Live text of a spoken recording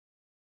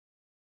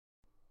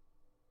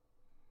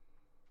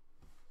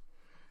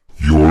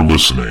You're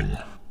listening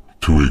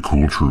to a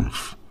Cool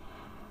Truth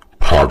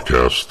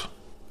podcast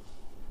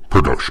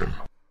production.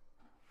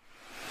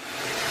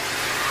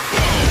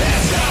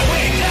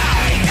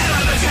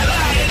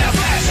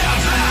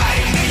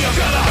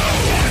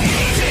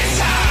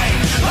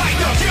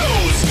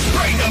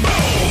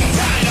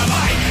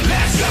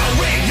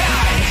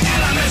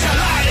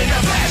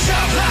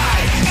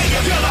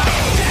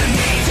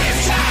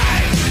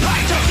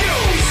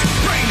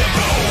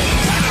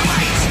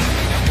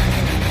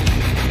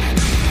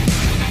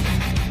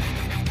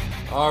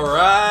 All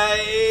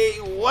right,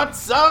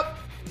 what's up?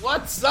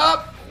 What's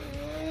up?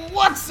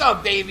 What's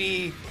up,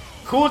 baby?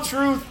 Cool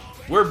Truth,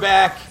 we're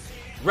back.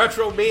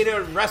 Retro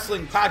Beta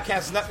Wrestling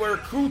Podcast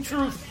Network, Cool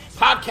Truth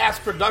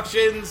Podcast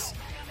Productions,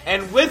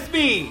 and with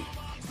me,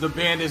 the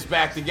band is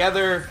back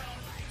together.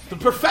 The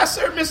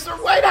Professor, Mr.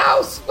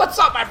 Whitehouse. What's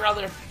up, my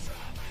brother?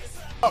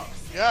 Oh,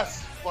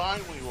 yes,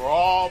 finally, we're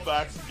all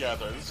back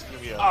together. This is going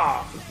to be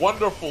a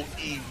wonderful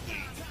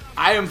evening.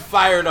 I am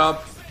fired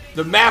up.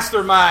 The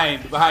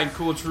mastermind behind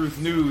Cool Truth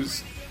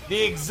News,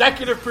 the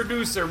executive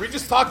producer. We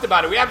just talked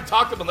about it. We haven't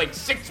talked to him in like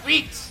 6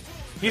 weeks.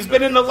 He's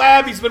been in the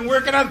lab. He's been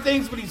working on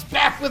things, but he's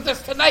back with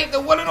us tonight. The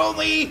one and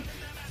only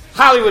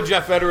Hollywood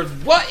Jeff Edwards.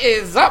 What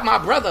is up, my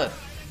brother?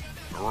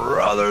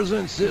 Brothers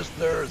and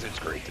sisters, it's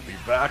great to be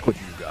back with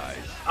you guys.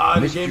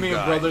 The gaming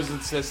of brothers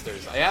and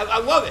sisters. I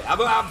love it.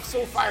 I'm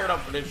so fired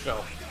up for this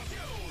show.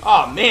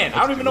 Oh, man.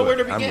 I don't even know where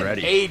to begin. I'm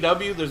ready.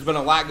 AEW, there's been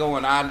a lot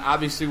going on.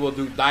 Obviously, we'll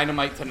do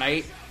Dynamite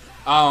tonight.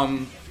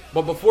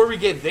 But before we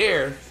get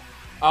there,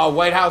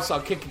 Whitehouse,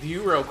 I'll kick it to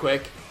you real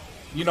quick.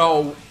 You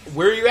know,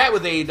 where are you at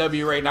with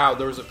AEW right now?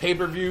 There was a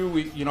pay-per-view.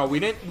 We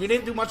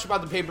didn't do much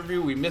about the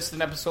pay-per-view. We missed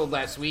an episode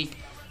last week.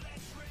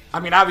 I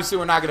mean, obviously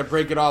we're not going to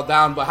break it all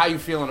down, but how you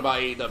feeling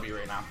about AEW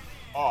right now?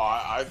 Oh,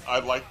 I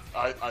like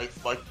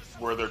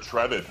where they're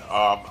treaded.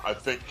 I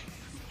think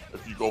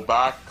if you go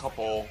back a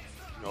couple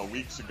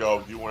weeks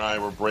ago, you and I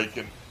were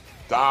breaking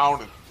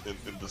down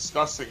and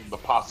discussing the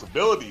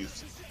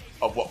possibilities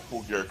of what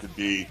Full Gear could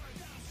be.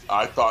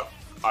 I thought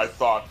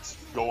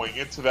going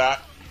into that,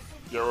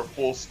 they were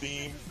full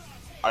steam.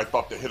 I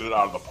thought they hit it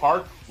out of the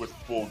park with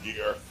Full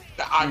Gear.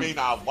 I may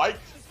not like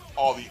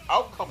all the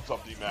outcomes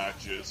of the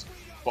matches,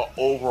 but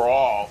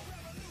overall,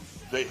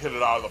 they hit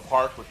it out of the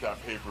park with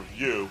that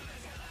pay-per-view.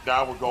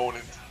 Now we're going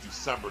into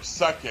December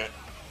 2nd.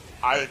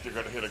 I think they're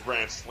going to hit a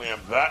grand slam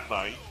that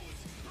night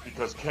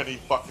because Kenny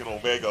fucking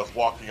Omega is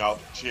walking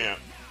out the champ,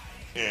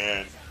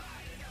 and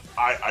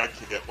I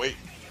can't wait.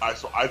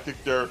 So I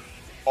think they're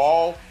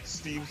all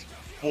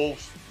full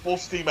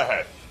steam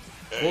ahead.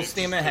 Full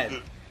steam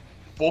ahead.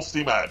 Full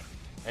steam ahead.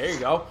 There you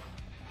go.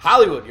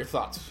 Hollywood, your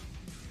thoughts?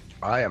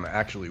 I am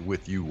actually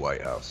with you,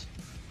 Whitehouse.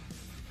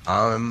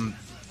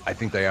 I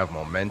think they have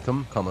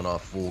momentum coming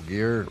off Full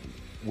Gear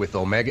with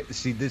Omega.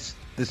 See, this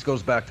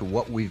goes back to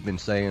what we've been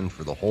saying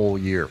for the whole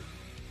year.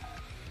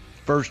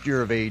 First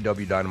year of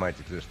AEW Dynamite's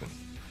existence.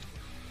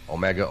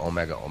 Omega,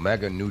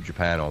 New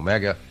Japan,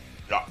 Omega.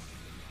 Yeah.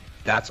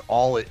 That's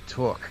all it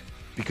took.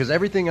 Because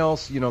everything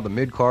else, the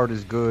mid-card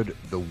is good.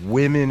 The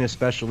women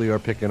especially are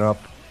picking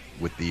up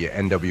with the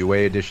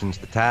NWA editions.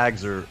 The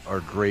tags are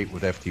great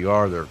with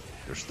FTR.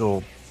 They're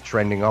still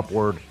trending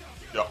upward.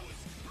 Yeah.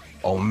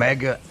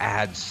 Omega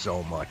adds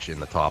so much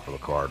in the top of the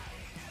card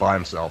by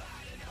himself.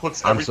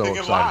 Puts I'm everything so in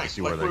excited line, to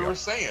see like where they we go. were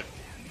saying.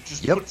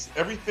 Just Yep. puts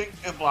everything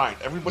in line.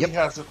 Everybody Yep.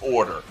 has an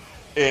order.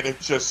 And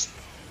it's just,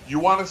 you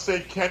want to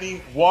say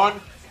Kenny 1,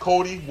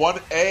 Cody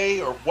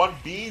 1A or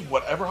 1B,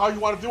 whatever, how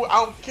you want to do it,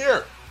 I don't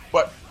care.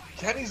 But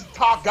Kenny's the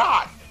top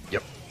guy.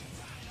 Yep.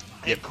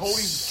 And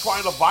Cody's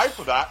trying to vie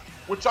for that,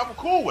 which I'm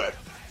cool with.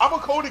 I'm a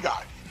Cody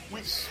guy.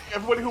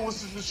 Everybody who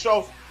listens to the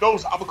show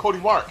knows I'm a Cody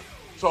mark.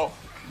 So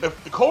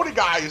if the Cody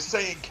guy is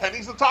saying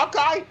Kenny's the top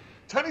guy,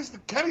 Kenny's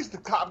the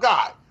top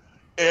guy.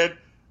 And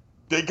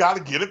they got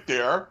to get it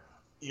there,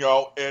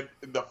 and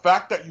the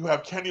fact that you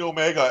have Kenny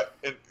Omega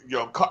and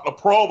cutting a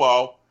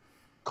promo,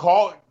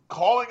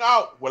 calling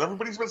out what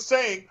everybody's been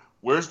saying,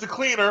 where's the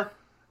cleaner?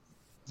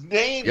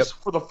 Names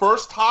for the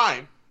first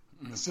time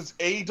since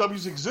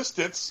AEW's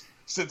existence,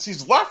 since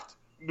he's left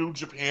New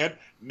Japan,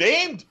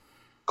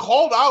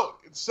 called out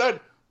and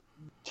said,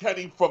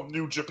 Kenny from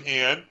New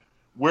Japan,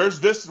 where's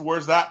this and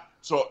where's that?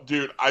 So,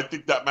 dude, I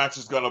think that match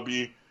is going to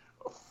be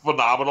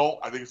phenomenal.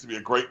 I think it's going to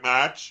be a great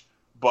match,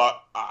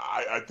 but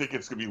I think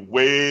it's going to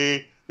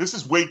be this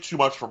is way too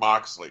much for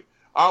Moxley.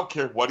 I don't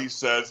care what he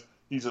says.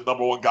 He's a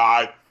number one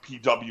guy,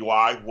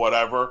 PWI,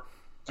 whatever.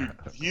 Dude,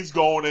 he's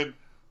going in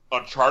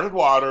uncharted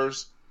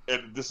waters,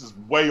 and this is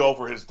way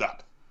over his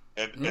depth.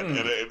 And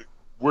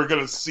we're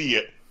going to see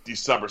it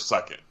December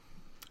 2nd.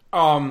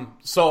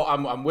 So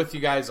I'm with you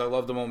guys. I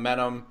love the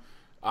momentum.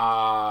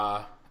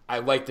 I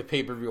liked the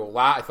pay-per-view a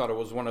lot. I thought it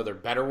was one of their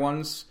better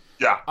ones.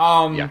 Yeah.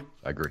 I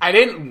agree. I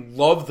didn't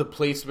love the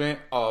placement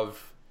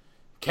of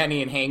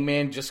Kenny and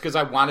Hangman just because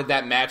I wanted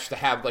that match to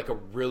have like a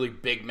really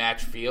big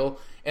match feel.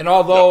 And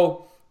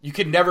although you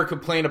could never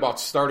complain about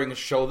starting a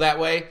show that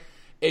way,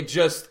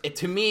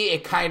 to me,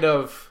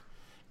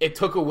 it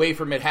took away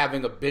from it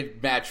having a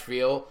big match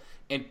feel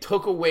and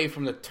took away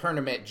from the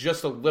tournament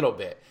just a little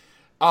bit.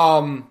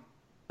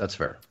 That's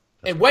fair.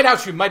 And White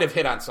House, you might have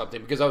hit on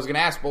something, because I was going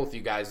to ask both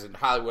you guys, and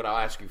Hollywood, I'll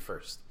ask you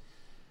first.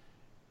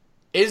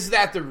 Is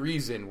that the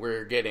reason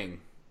we're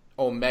getting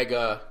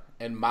Omega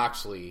and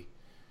Moxley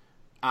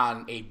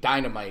on a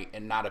Dynamite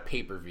and not a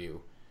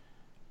pay-per-view?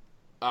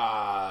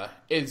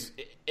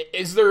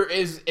 Is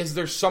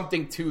there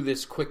something to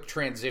this quick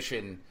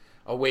transition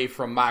away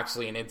from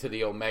Moxley and into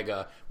the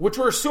Omega, which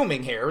we're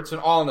assuming here? It's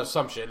all an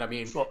assumption. I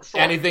mean, Sure.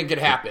 anything could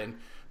happen.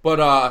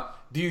 But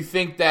do you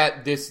think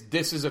that this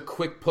is a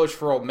quick push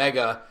for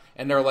Omega,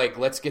 and they're like,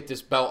 let's get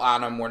this belt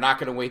on him. We're not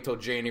going to wait till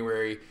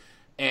January,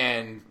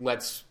 and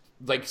let's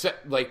like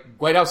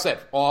White House said,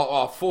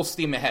 all full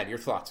steam ahead. Your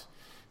thoughts?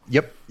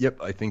 Yep.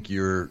 I think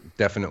you're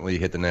definitely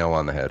hit the nail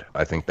on the head.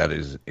 I think that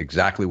is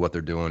exactly what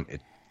they're doing.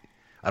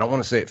 I don't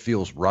want to say it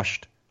feels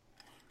rushed,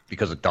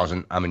 because it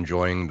doesn't. I'm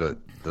enjoying the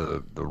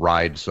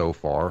ride so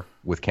far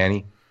with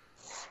Kenny,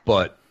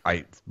 but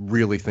I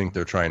really think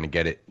they're trying to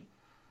get it.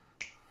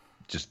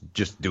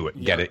 Just do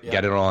it. Get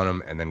it on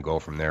him, and then go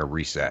from there.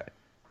 Reset.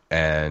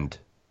 And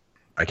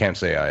I can't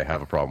say I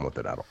have a problem with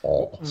it at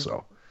all.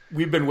 So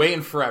we've been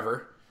waiting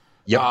forever.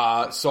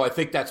 Yep. So I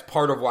think that's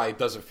part of why it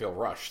doesn't feel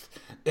rushed,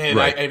 and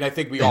Right. I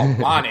think we all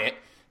want it.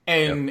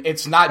 And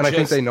it's not and just... I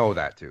think they know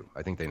that, too.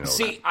 I think they know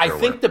See, that. I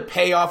think the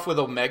payoff with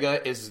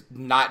Omega is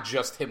not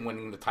just him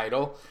winning the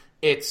title.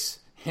 It's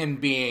him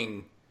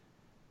being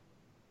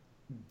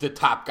the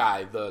top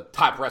guy, the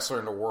top wrestler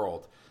in the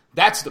world.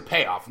 That's the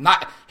payoff.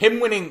 Not him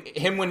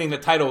winning the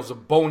title is a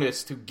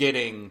bonus to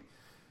getting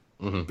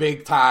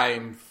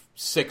big-time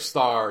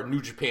 6-star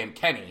New Japan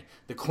Kenny,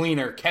 the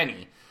cleaner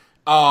Kenny.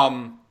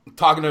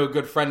 Talking to a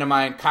good friend of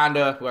mine,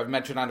 Kanda, who I've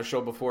mentioned on the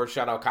show before.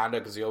 Shout out Kanda,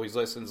 because he always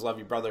listens. Love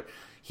you, brother.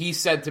 He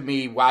said to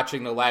me,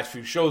 watching the last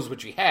few shows,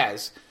 which he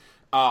has,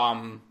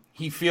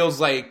 he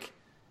feels like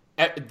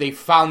they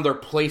found their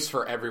place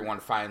for everyone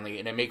finally,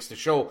 and it makes the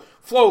show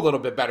flow a little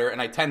bit better,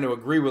 and I tend to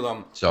agree with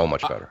him. So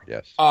much better,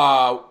 yes.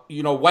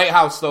 White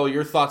House, though,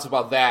 your thoughts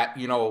about that,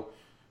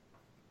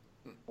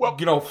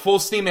 full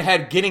steam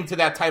ahead, getting to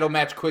that title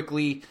match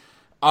quickly.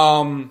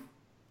 I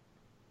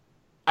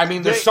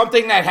mean, there's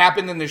something that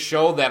happened in the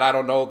show that I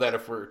don't know that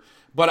if we're...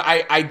 But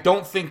I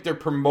don't think they're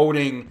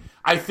promoting...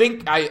 I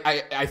think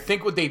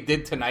what they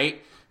did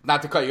tonight...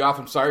 Not to cut you off,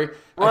 I'm sorry.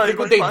 I think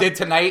what they did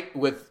tonight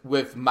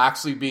with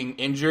Moxley being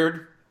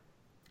injured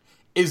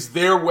is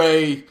their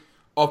way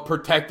of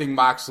protecting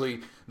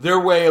Moxley. Their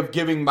way of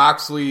giving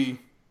Moxley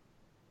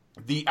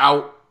the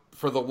out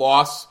for the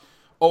loss,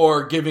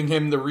 or giving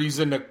him the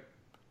reason to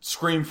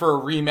scream for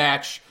a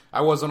rematch. I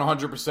wasn't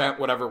 100%,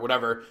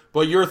 whatever.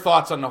 But your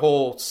thoughts on the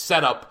whole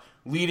setup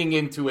leading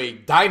into a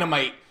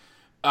Dynamite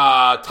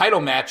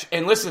title match.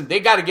 And listen, they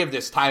got to give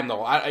this time,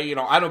 though. I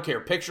don't care.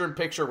 Picture in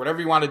picture,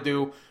 whatever you want to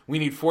do. We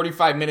need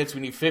 45 minutes.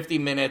 We need 50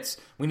 minutes.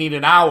 We need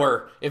an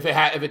hour if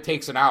it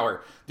takes an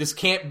hour. This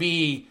can't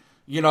be,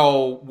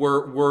 Justin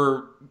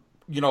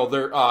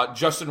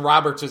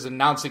Roberts is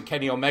announcing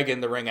Kenny Omega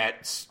in the ring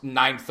at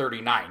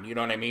 9:39. You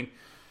know what I mean?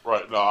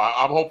 Right. No,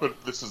 I'm hoping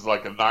this is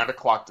like a 9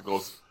 o'clock that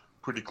goes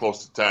pretty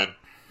close to 10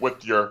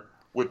 with your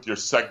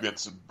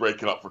segments and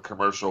breaking up for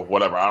commercial,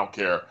 whatever. I don't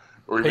care.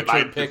 Or even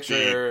 9:15,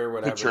 picture,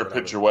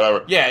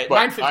 whatever. Yeah,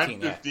 9:15.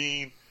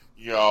 9:15.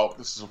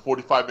 This is a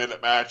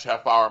 45-minute match,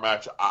 half-hour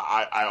match.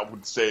 I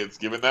would say it's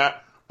given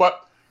that.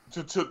 But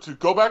to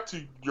go back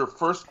to your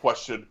first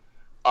question,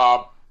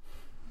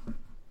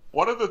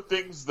 one of the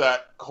things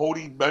that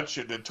Cody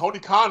mentioned and Tony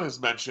Khan has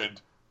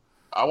mentioned,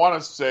 I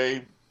want to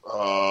say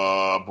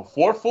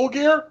before Full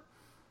Gear,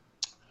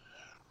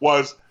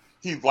 was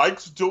he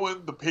likes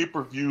doing the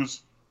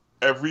pay-per-views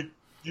their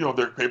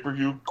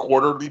pay-per-view,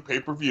 quarterly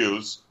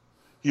pay-per-views.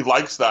 He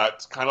likes that.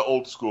 It's kind of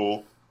old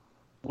school.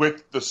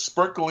 With the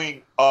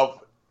sprinkling of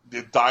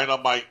the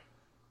Dynamite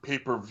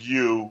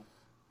pay-per-view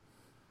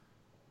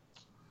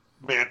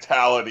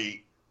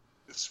mentality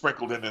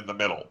sprinkled in the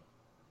middle.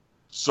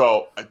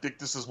 So I think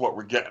this is what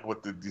we're getting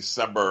with the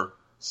December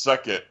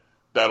 2nd,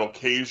 that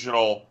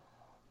occasional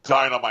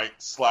Dynamite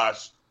 /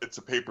 it's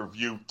a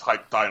pay-per-view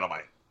type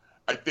Dynamite.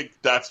 I think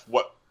that's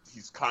what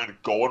he's kind of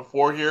going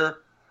for here.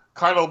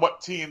 Kind of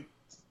what TNA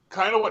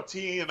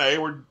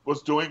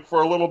was doing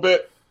for a little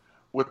bit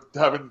with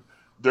having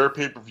their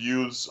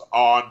pay-per-views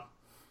on,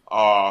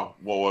 what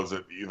was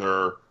it,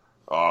 either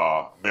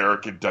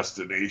American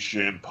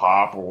Destination,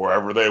 Pop, or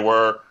wherever they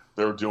were.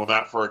 They were doing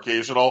that for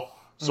occasional.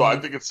 So I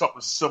think it's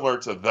something similar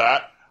to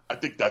that. I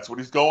think that's what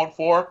he's going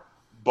for.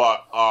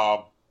 But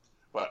I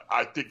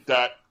think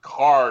that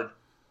card,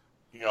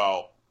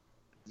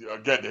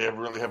 again, they haven't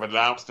really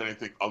announced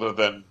anything other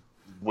than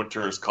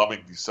Winter is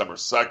Coming December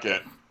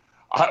 2nd.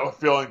 I have a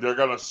feeling they're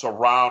going to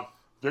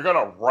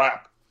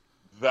wrap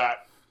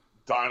that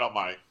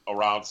Dynamite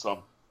around some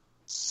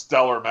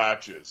stellar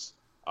matches.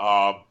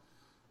 So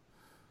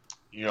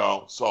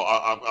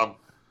I'm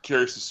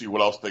curious to see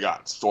what else they got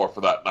in store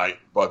for that night.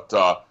 But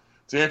to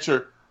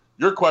answer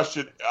your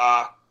question,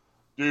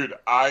 dude,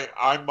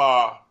 I'm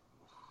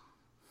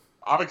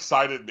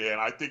excited, man.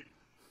 I think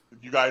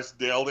you guys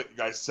nailed it. You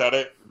guys said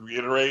it.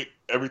 Reiterate,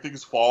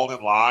 everything's fallen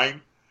in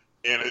line,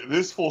 and it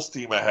is full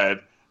steam ahead.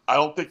 I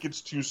don't think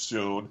it's too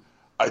soon.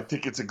 I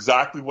think it's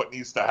exactly what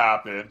needs to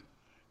happen.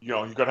 You're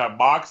going to have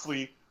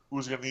Moxley,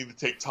 who's going to need to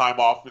take time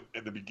off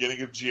in the beginning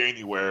of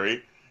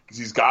January because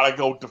he's got to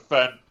go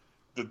defend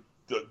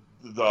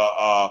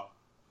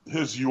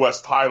his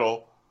U.S.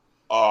 title,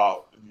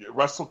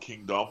 Wrestle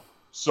Kingdom.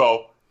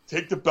 So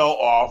take the belt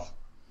off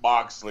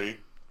Moxley.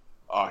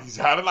 He's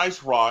had a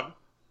nice run,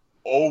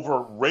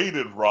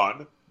 overrated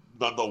run,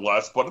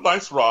 nonetheless, but a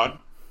nice run.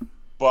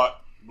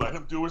 But let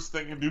him do his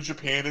thing in New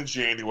Japan in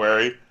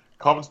January.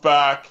 Comes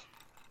back,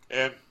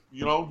 and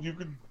you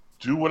can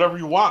do whatever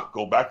you want.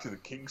 Go back to the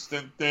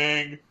Kingston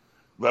thing.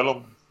 Let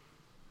him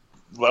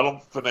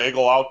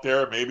finagle out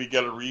there. Maybe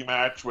get a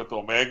rematch with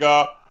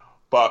Omega.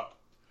 But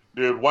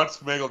dude, once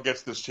Omega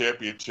gets this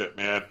championship,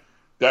 man,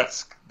 the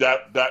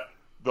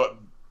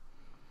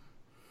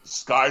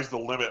sky's the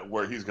limit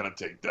where he's going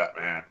to take that,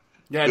 man.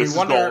 Yeah, this is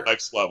going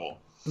next level.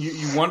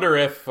 You wonder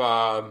if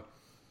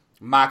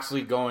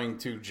Moxley going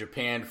to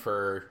Japan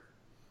for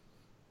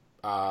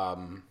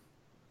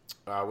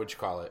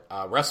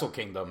Wrestle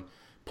Kingdom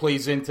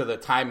plays into the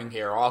timing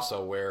here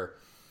also, where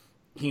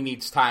he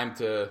needs time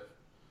to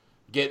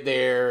get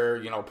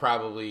there,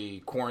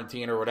 probably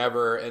quarantine or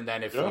whatever, and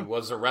then if he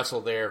was to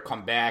wrestle there,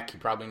 come back, he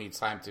probably needs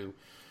time to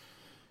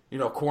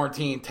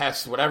quarantine,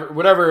 test,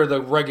 whatever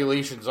the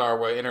regulations are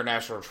with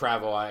international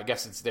travel. I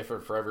guess it's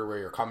different for everywhere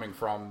you're coming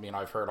from.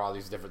 I've heard all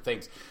these different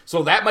things.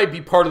 So that might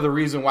be part of the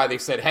reason why they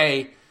said,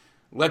 hey,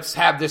 let's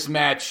have this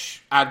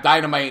match on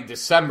Dynamite in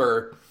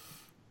December,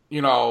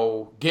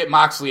 get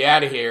Moxley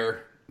out of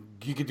here.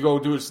 He could go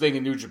do his thing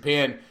in New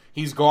Japan.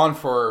 He's gone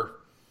for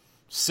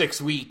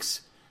 6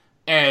 weeks.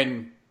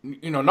 And,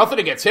 nothing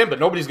against him, but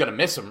nobody's going to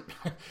miss him.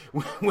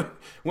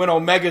 when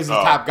Omega's the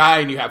top guy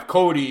and you have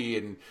Cody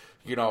and,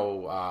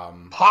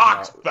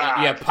 Pac's back.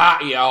 Yeah,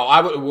 Pac.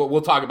 Yeah,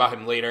 we'll talk about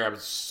him later. I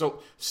was so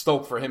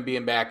stoked for him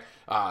being back.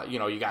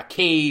 You got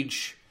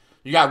Cage.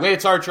 You got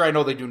Lance Archer. I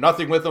know they do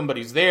nothing with him, but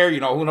he's there.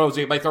 Who knows?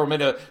 They might throw him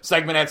in a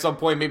segment at some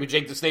point. Maybe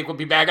Jake the Snake will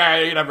be back.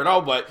 You never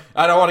know, but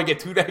I don't want to get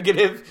too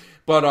negative.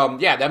 But,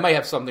 that might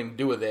have something to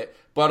do with it.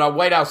 But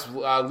White House,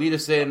 lead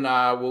us in.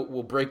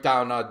 We'll break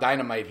down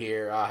Dynamite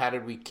here. How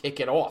did we kick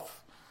it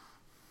off?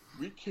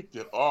 We kicked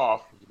it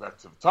off. Get back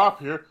to the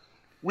top here.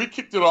 We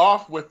kicked it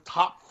off with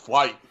Top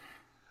Flight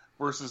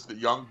versus the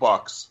Young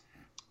Bucks.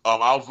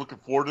 I was looking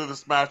forward to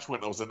this match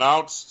when it was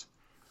announced.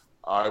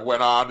 I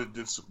went on and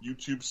did some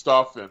YouTube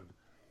stuff and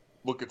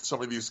look at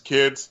some of these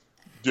kids.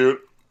 Dude,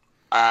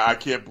 I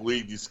can't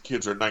believe these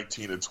kids are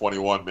 19 and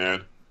 21,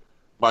 man.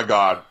 My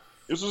God.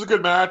 This was a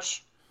good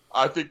match.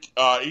 I think,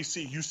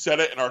 AC, you said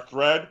it in our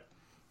thread.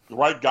 The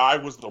right guy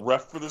was the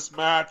ref for this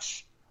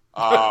match.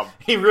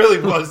 He really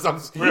was.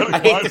 I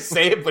hate to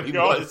say it, but he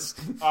was.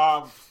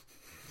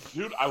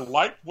 Dude, I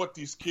liked what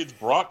these kids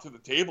brought to the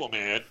table,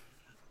 man.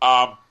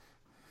 I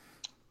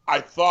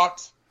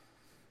thought,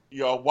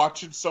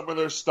 watching some of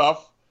their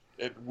stuff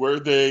and where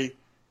they,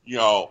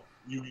 let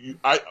me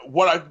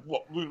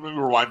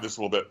rewind this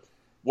a little bit.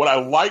 What I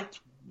liked,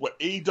 what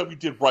AEW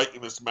did right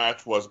in this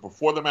match was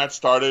before the match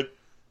started,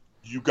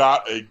 you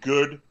got a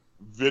good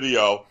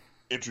video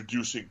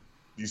introducing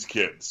these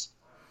kids.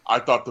 I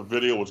thought the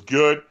video was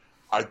good.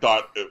 I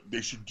thought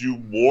they should do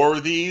more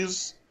of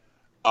these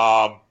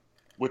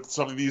with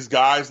some of these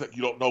guys that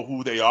you don't know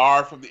who they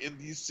are from the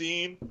indie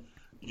scene.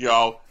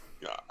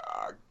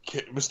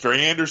 Mr.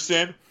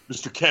 Anderson,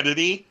 Mr.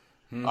 Kennedy,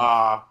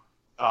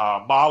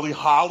 Molly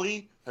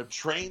Holly have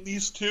trained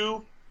these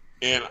two.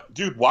 And,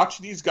 dude,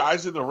 watching these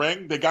guys in the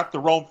ring, they got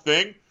their own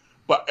thing.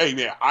 But, hey,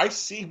 man, I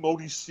see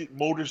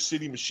Motor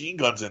City Machine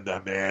Guns in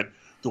them, man.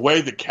 The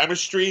way, the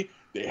chemistry,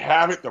 they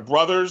have it, the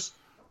brothers.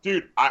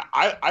 Dude,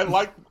 I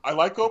like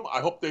them.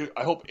 I hope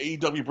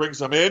AEW brings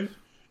them in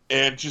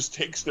and just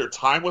takes their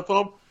time with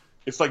them.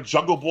 It's like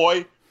Jungle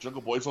Boy.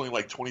 Jungle Boy's only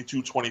like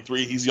 22,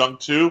 23. He's young,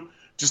 too.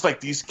 Just like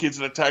these kids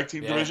in the tag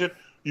team division.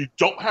 You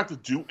don't have to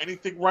do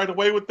anything right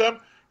away with them.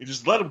 You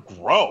just let them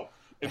grow.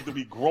 And to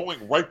be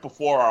growing right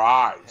before our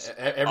eyes.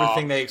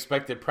 Everything they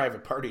expected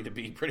Private Party to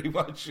be, pretty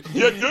much.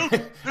 Yeah,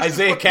 dude.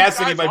 Isaiah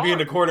Cassidy might be in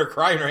the corner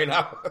crying right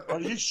now.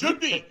 He should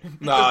be.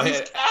 No,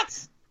 these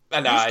cats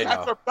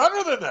are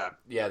better than them.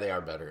 Yeah, they are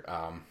better.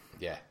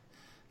 Yeah.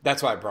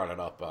 That's why I brought it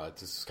up.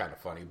 This is kind of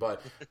funny,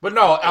 but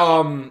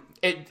no.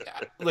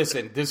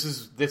 Listen,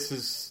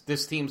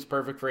 this team's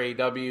perfect for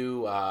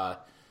AEW.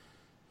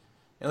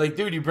 And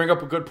dude, you bring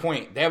up a good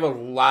point. They have a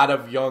lot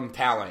of young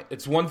talent.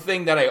 It's one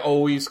thing that I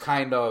always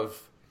kind of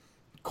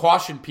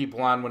caution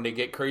people on when they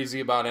get crazy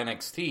about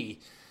NXT,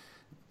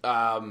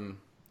 and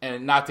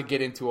not to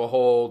get into a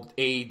whole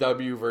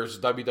AEW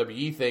versus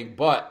WWE thing,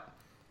 but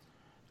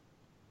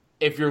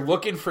if you're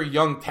looking for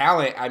young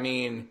talent, I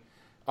mean,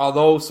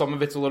 although some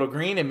of it's a little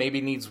green and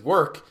maybe needs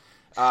work,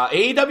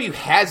 AEW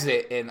has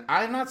it, and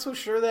I'm not so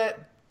sure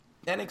that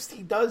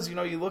NXT does. You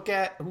look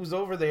at who's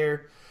over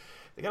there.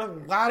 They got a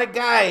lot of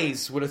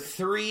guys with a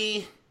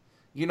 3,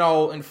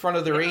 in front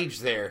of their age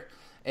there.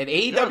 And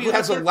AEW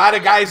has a lot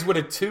of guys with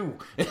a 2.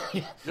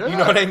 You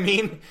know what I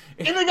mean?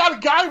 And they got a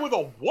guy with a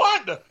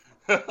 1.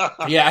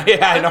 Yeah,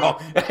 I know.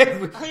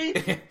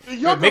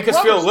 Make us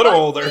feel a little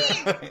older.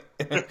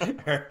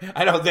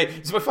 I know.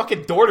 It's my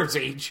fucking daughter's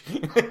age.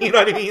 You know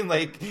what I mean?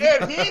 Like,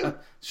 man,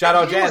 shout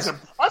out he Jazz. was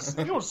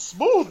impressive. He was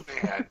smooth,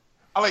 man.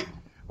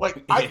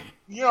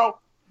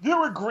 You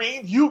were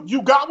green.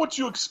 You got what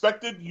you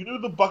expected. You knew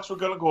the Bucks were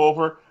going to go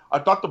over. I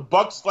thought the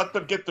Bucks let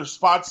them get their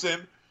spots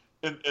in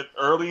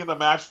early in the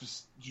match.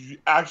 You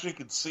actually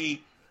could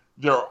see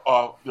their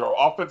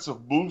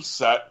offensive move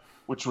set,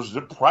 which was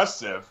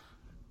impressive.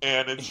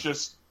 And it's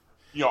just,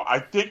 I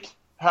think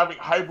having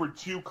Hybrid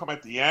 2 come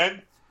at the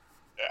end,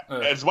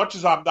 as much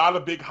as I'm not a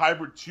big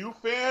Hybrid 2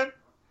 fan,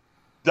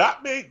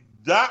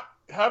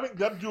 having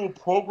them do a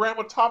program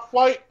with Top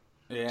Flight,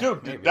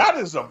 dude, that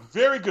is a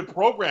very good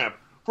program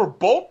for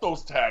both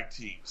those tag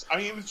teams. I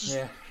mean, it's just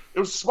it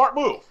was a smart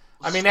move.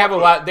 I mean, they have a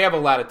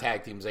lot of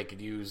tag teams they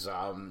could use.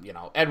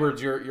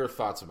 Edwards, your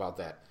thoughts about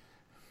that?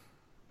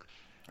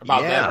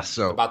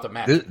 About the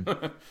match.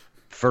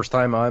 First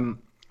time I'm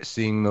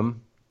seeing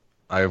them,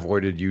 I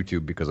avoided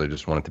YouTube because I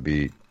just wanted to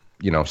be,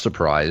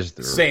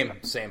 surprised. Same.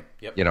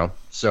 Yep.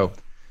 So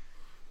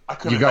I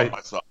couldn't help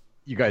myself.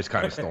 You guys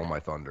kind of stole my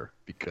thunder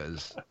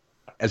because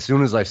as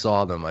soon as I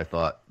saw them, I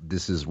thought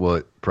this is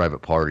what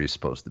Private Party is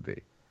supposed to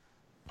be.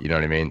 You know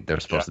what I mean? They're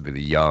supposed to be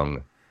the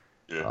young,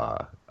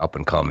 up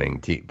and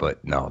coming team,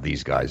 but no,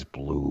 these guys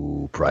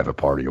blew Private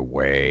Party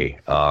away.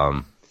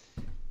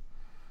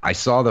 I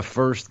saw the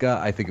first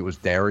guy. I think it was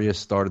Darius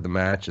started the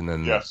match, and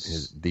then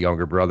the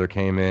younger brother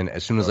came in.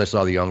 As soon as I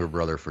saw the younger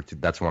brother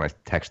that's when I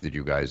texted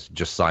you guys.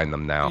 Just sign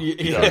them now.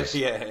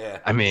 Yeah.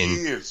 I mean,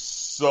 he is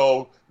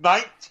so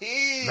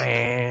 19,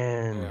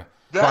 man.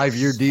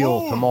 5-year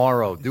deal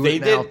tomorrow. Do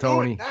it now,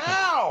 Tony. Do it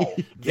now.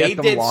 They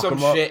did some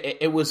shit.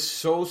 It was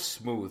so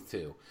smooth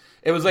too.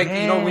 It was like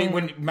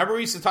remember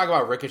we used to talk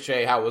about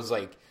Ricochet, how it was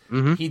like.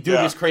 Mm-hmm. He did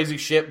this crazy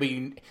shit, but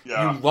you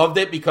loved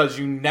it because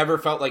you never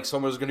felt like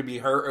someone was going to be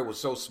hurt. It was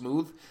so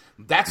smooth.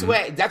 That's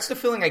that's the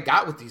feeling I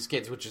got with these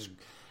kids, which is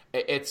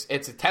it's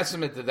a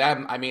testament to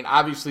them. I mean,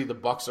 obviously the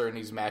Bucks are in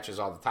these matches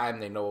all the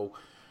time; they know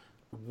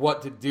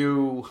what to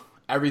do,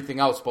 everything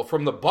else. But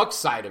from the Bucks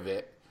side of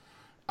it,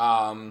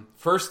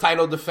 first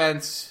title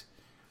defense,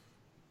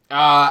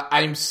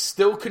 I'm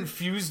still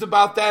confused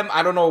about them.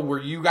 I don't know where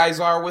you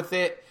guys are with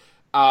it.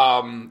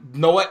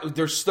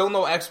 There's still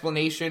no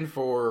explanation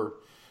for.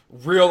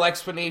 Real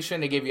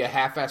explanation. They gave you a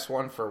half-ass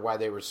one for why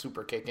they were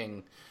super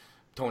kicking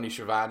Tony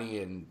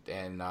Schiavone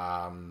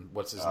and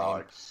what's his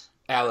name?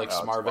 Alex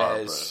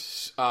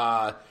Marvez.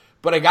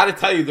 But I got to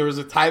tell you, there was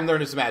a time during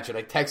this match, and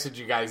I texted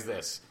you guys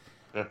this.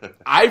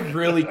 I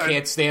really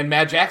can't stand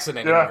Matt Jackson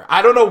anymore. Yeah.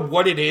 I don't know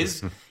what it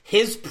is.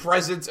 His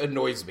presence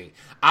annoys me.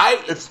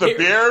 It's the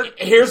beard.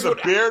 Here's the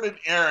beard and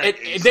earring.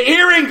 The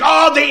earring.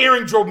 Oh, the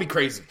earring drove me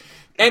crazy.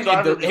 And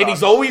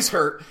he's always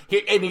hurt.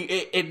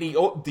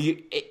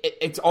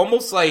 It's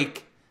almost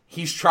like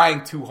he's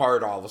trying too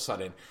hard all of a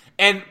sudden.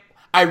 And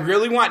I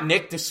really want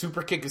Nick to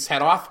super kick his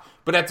head off,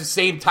 but at the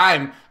same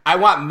time, I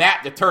want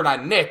Matt to turn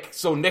on Nick,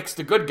 so Nick's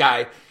the good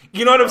guy.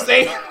 You know what I'm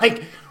saying?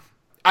 Like,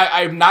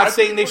 I'm not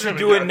saying they should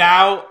do it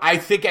now. I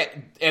think,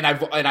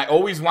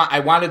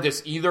 I wanted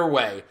this either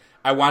way.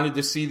 I wanted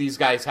to see these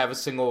guys have a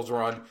singles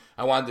run.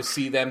 I wanted to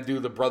see them do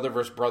the brother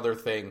versus brother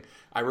thing.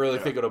 I really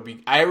think it'll be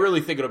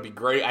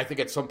great. I think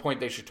at some point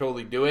they should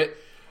totally do it.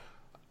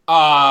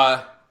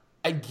 I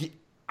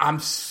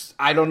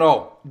don't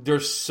know.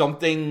 There's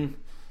something.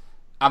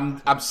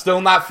 I'm still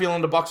not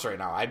feeling the Bucks right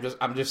now.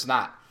 I'm just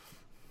not.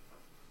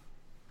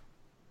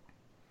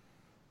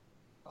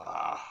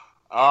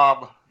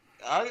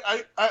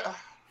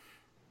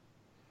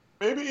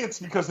 Maybe it's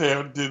because they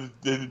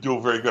didn't do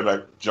a very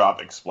good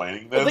job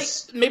explaining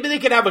this. Well, maybe they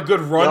could have a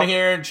good run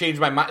here and change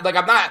my mind. Like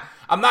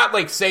I'm not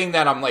like saying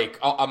that I'm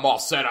all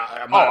set.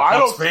 I'm not a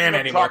Bucks fan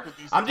anymore.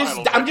 I'm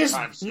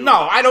just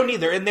no, I don't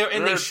either. And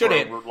they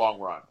shouldn't. For a long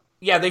run.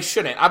 Yeah, they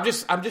shouldn't. I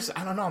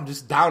don't know. I'm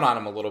just down on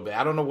them a little bit.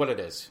 I don't know what it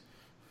is.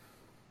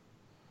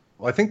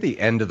 Well, I think the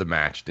end of the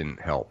match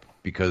didn't help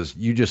because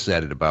you just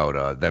said it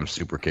about them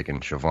super kicking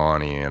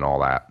Schiavone and all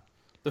that.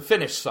 The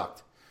finish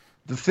sucked.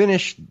 The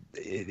finish,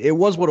 it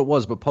was what it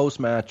was, but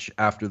post-match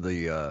after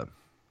the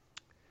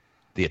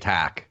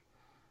attack,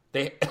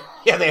 they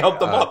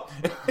helped them up.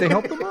 They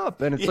helped them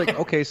up, and it's like,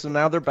 okay, so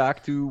now they're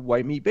back to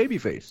white meat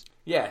babyface.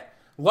 Yeah,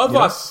 love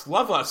us.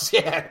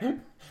 Yeah,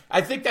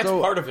 I think that's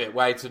part of it.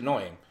 Why it's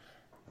annoying.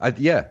 I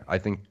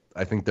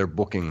think their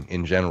booking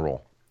in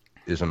general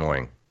is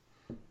annoying.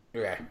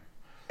 Yeah.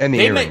 And the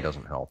earring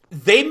doesn't help.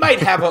 They might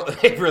have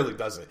it really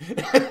doesn't.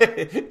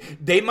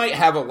 They might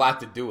have a lot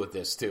to do with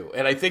this too.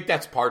 And I think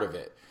that's part of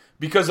it.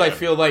 Because I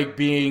feel like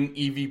being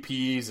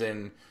EVPs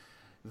and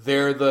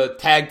they're the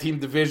tag team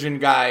division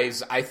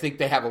guys, I think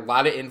they have a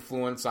lot of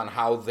influence on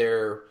how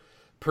they're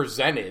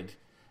presented.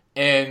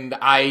 And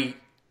I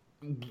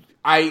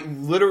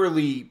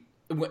literally,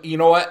 you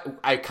know what?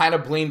 I kind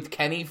of blamed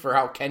Kenny for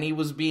how Kenny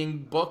was being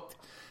booked.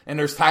 And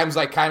there's times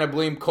I kind of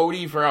blame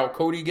Cody for how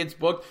Cody gets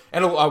booked.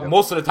 And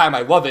most of the time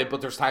I love it,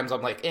 but there's times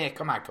I'm like,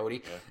 come on,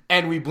 Cody. Yeah.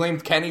 And we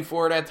blamed Kenny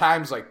for it at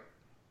times, like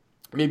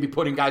maybe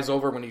putting guys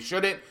over when he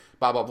shouldn't,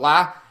 blah, blah,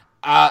 blah.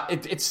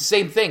 It's the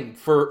same thing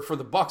for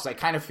the Bucks. I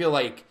kind of feel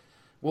like,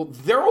 well,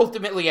 they're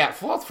ultimately at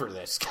fault for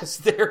this because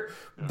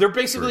they're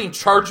basically in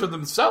charge of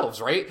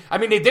themselves, right? I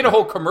mean, they did a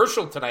whole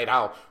commercial tonight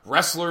how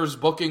wrestlers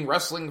booking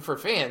wrestling for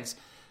fans.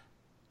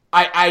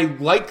 I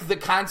like the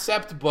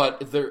concept,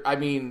 but I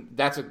mean,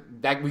 that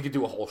we could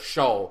do a whole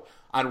show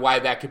on why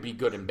that could be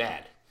good and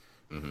bad.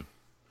 Mm-hmm.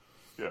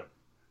 Yeah.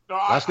 No,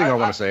 Last thing I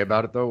want to say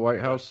about it, though,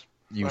 White House,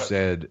 you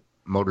said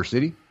Motor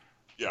City.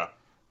 Yeah,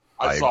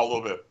 I saw a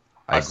little bit.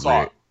 I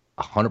saw agree.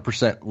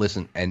 100%.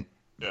 Listen, and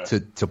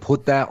to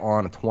put that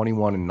on a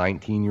 21 and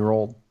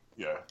 19-year-old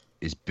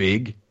is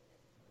big,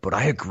 but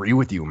I agree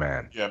with you,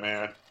 man. Yeah,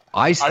 man.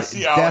 I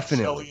see Alex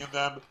Shelley in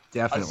them.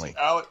 Definitely.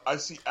 I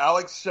see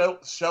Alex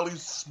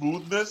Shelley's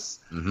smoothness,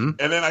 and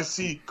then I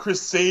see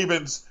Chris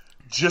Sabin's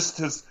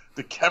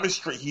the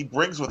chemistry he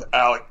brings with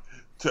Alex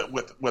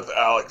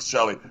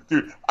Shelley.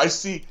 Dude, I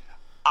see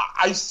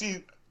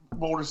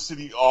Motor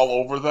City all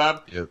over them,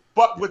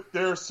 but with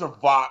their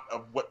savant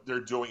of what they're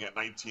doing at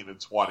 19 and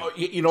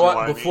 20. You know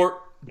what?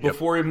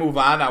 Before we move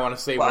on, I want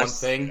to say one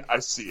thing. I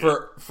see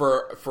it.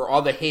 For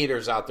all the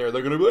haters out there,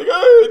 they're going to be like,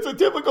 "Oh, it's a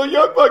typical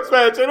Young Bucks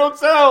match. They don't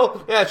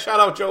sell." Yeah,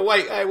 shout out Joe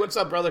White. Hey, what's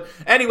up, brother?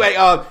 Anyway,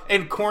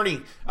 and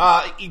Corny,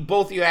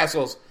 both you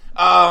assholes.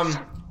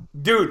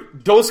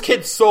 Dude, those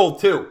kids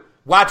sold too.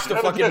 Watch the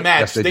fucking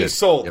match. Yes, they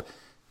sold. Yep.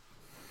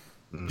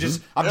 I'm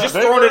just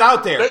throwing it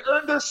out there. They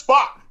earned their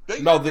spot.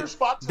 There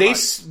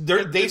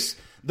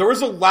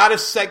was a lot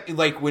of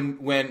like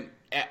when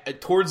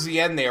towards the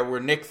end there where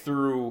Nick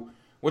threw,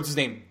 what's his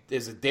name?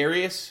 Is it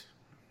Darius?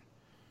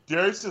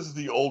 Darius is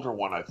the older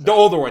one, I think. The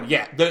older one,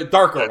 yeah, the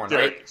darker one,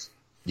 Darius.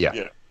 Right?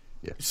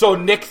 Yeah. So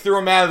Nick threw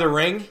him out of the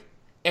ring,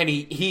 and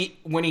he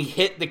when he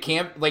hit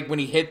when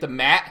he hit the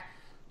mat,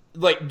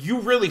 like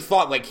you really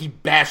thought like he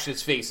bashed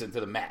his face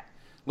into the mat,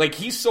 like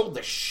he sold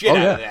the shit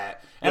out of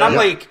that, and I'm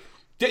like.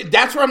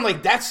 That's where I'm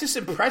like, that's just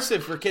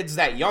impressive for kids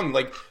that young.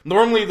 Like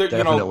normally,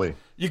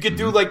 you could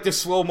do like the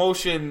slow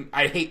motion.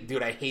 I hate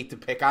to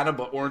pick on him,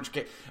 but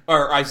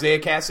or Isaiah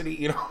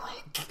Cassidy,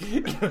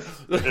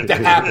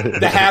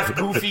 the half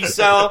goofy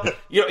cell.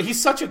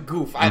 He's such a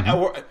goof.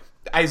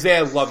 Isaiah,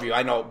 I love you.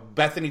 I know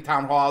Bethany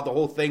Town Hall, the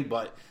whole thing,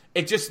 but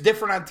it's just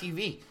different on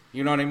TV.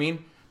 You know what I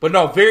mean? But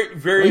no, very,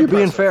 very. You're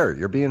being fair.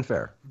 You're being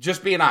fair.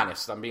 Just being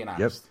honest. I'm being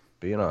honest. Yep,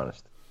 being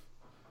honest.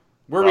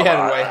 Where are we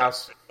headed, White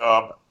House?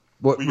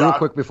 Real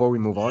quick before we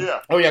move on.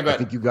 Oh, yeah, go ahead. I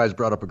think you guys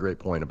brought up a great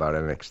point about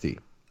NXT.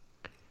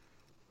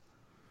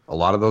 A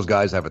lot of those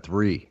guys have a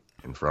 3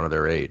 in front of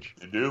their age.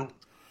 They do.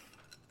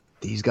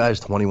 These guys,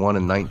 21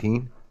 and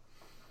 19.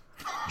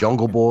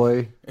 Jungle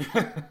Boy,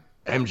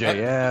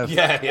 MJF,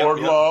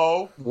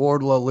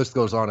 Wardlow, list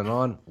goes on and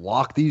on.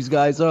 Lock these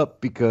guys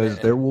up because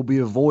there will be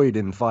a void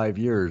in 5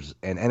 years,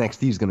 and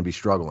NXT is going to be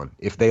struggling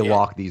if they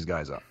lock these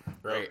guys up.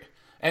 Right.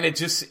 And it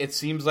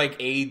seems like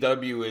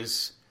AEW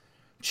is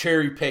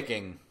cherry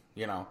picking.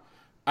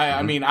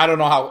 I mean, I don't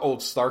know how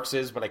old Starks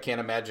is, but I can't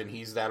imagine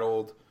he's that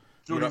old.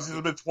 Dude, he's in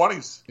the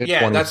mid-20s.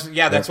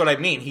 That's what I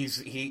mean. There's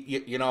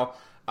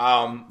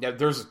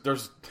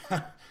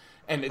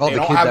and the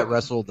kid that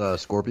wrestled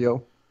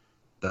Scorpio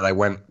that I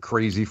went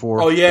crazy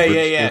for. Oh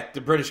yeah,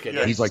 the British kid.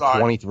 Yeah, he's like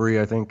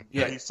 23, I think.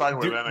 Yeah, he signed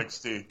with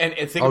NXT. And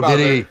think about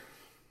did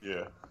he?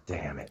 Yeah.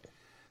 Damn it.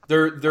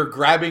 They're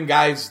grabbing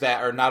guys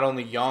that are not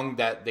only young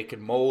that they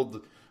can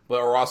mold, but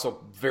are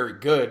also very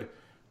good.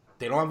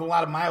 They don't have a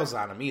lot of miles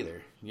on them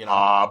either.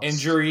 Hobbs.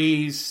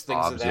 Injuries,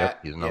 things Hobbs, of that. Yep,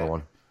 he's another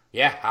one.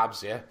 Yeah,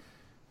 Hobbs, yeah.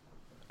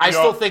 I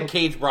still think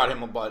Cage brought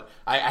him, but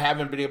I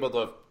haven't been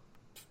able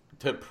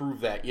to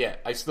prove that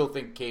yet. I still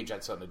think Cage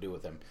had something to do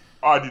with him.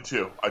 I do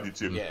too.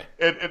 Yeah.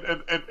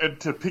 And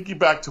to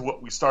piggyback to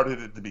what we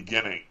started at the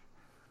beginning,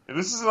 and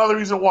this is another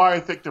reason why I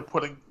think they're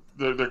going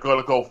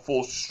to go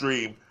full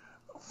steam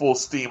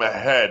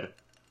ahead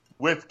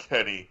with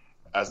Kenny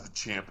as the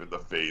champ in the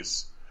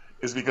face,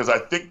 is because I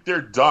think they're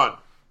done.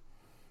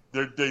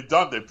 They're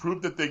done. They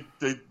proved that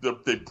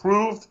they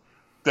proved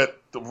that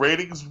the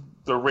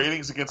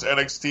ratings against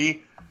NXT,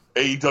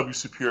 AEW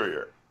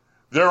superior.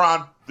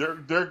 I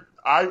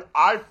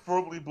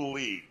firmly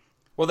believe.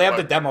 Well, they have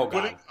the demo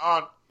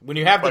god. When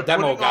you have the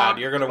demo god,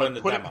 you're going to win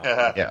the demo.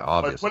 Yeah,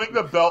 obviously. By putting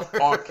the belt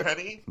on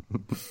Kenny,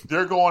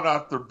 they're going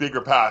after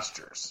bigger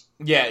pastures.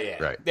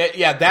 Yeah. Right.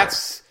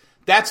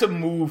 That's a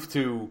move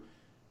to.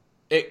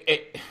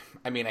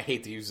 I mean, I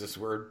hate to use this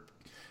word.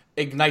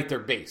 Ignite their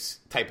base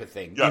type of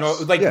thing. Yes.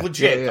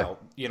 Legit though.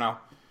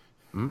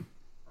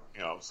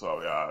 So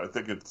I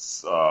think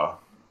it's.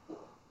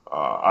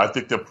 I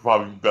think they're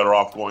probably better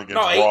off going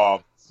against Raw,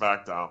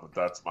 SmackDown, but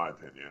that's my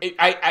opinion.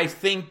 I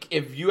think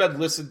if you had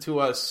listened to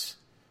us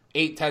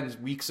 8-10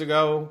 weeks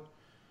ago,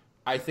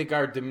 I think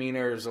our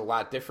demeanor is a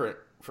lot different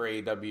for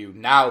AEW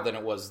now than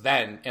it was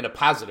then in a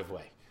positive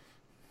way.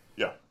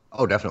 Yeah.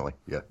 Oh, definitely.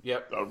 Yeah.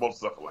 Yep.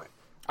 Most definitely.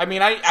 I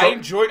mean, I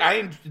enjoyed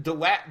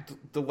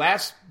the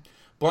last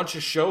bunch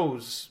of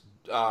shows,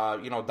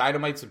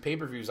 Dynamites and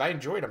pay-per-views. I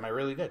enjoyed them. I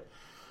really did.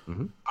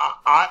 Mm-hmm.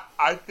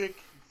 I think,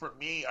 for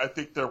me,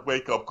 their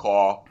wake-up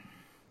call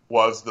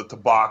was the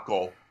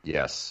debacle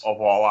of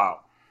All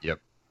Out. Yep.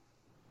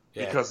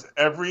 because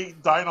every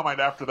Dynamite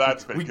after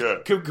that's been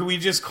good. Could we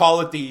just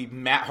call it the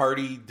Matt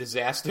Hardy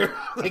disaster,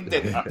 like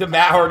the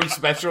Matt Hardy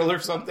special or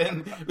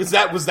something? Was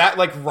that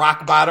like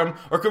rock bottom,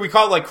 or could we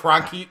call it like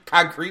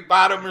concrete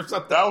bottom or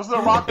something? That was the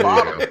rock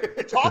bottom.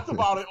 We talked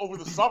about it over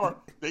the summer.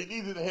 They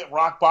needed to hit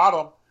rock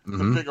bottom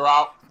to figure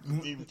out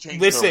even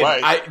change their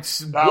way.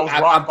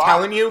 I'm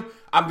telling you,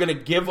 I'm going to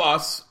give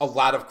us a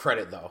lot of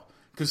credit though,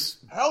 because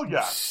hell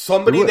yeah,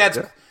 somebody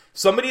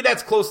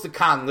that's close to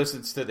Khan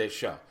listens to this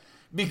show.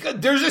 Because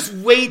there's just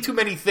way too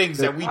many things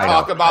that we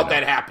talk about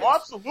that happen. Oh,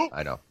 absolutely.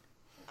 I know.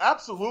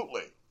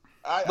 Absolutely.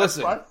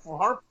 Listen, I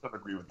 100%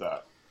 agree with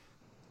that.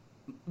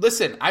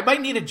 Listen, I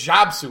might need a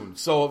job soon.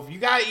 So if you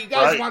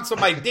guys want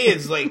some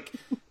ideas, like,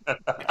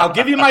 I'll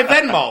give you my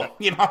Venmo.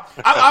 You know,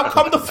 I'll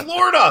come to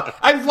Florida.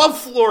 I love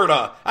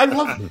Florida.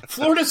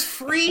 Florida's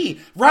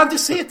free. Ron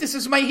DeSantis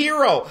is my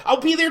hero.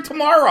 I'll be there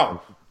tomorrow.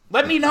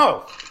 Let me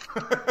know.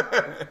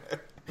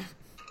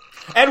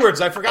 Edwards,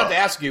 I forgot to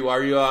ask you.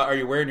 Are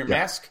you wearing your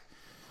mask?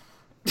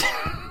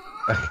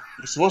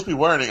 You're supposed to be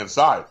wearing it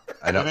inside.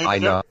 I know.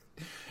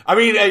 I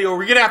mean,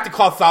 we're going to have to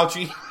call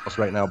Fauci.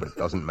 Right now, but it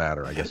doesn't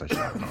matter. I guess I should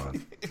have it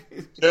on.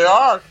 They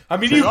are. I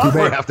mean,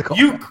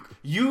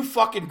 you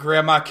fucking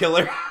grandma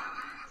killer.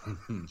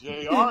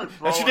 JR.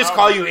 I should just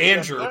call you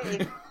Andrew.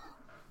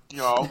 You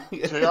know,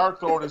 JR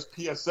throwing his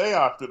PSA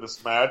after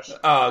this match.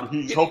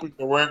 He's hoping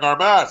they're wearing our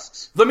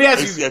masks. Let me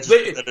ask you.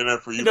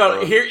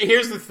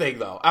 Here's the thing,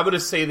 though. I'm going to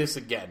say this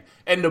again.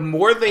 And the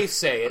more they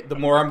say it, the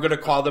more I'm going to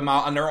call them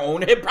out on their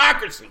own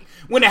hypocrisy.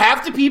 When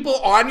half the people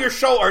on your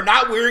show are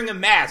not wearing a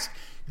mask,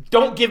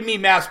 don't give me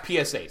mask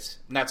PSAs.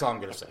 And that's all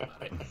I'm going to say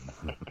about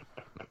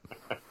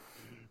it.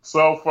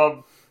 So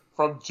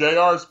from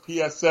JR's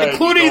PSA...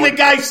 Including the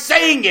guy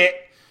saying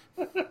it.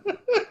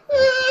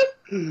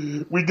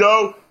 We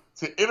go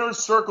to Inner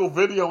Circle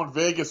Video in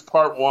Vegas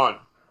Part 1.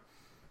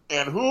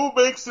 And who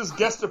makes his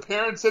guest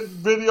appearance in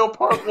Video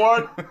Part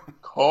 1?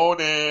 Conan.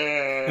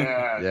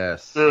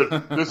 Yes. Dude,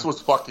 this was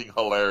fucking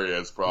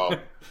hilarious, bro.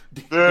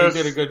 They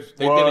did a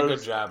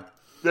good job.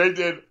 They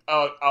did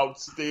an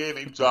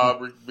outstanding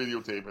job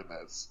videotaping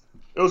this.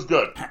 It was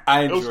good.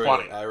 It was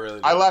funny. I really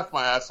did. I laughed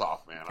my ass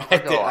off, man.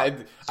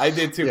 I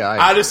did too.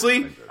 Yeah,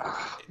 honestly,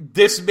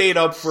 this made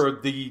up for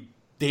the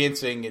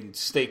dancing and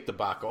steak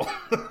debacle.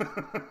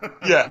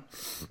 Yeah.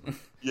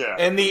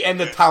 And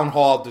the town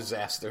hall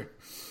disaster.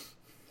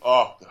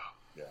 Oh,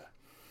 yeah.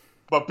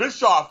 But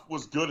Bischoff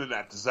was good in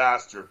that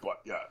disaster, but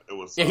yeah, it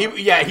was...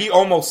 he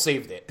almost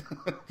saved it.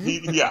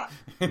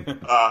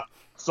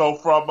 So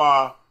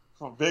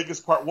from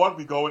Vegas Part 1,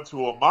 we go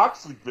into a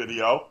Moxley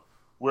video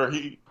where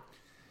he,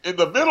 in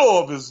the middle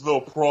of his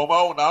little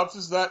promo,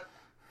 announces that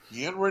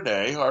he and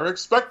Renee are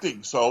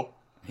expecting. So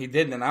he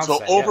didn't announce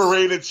that. So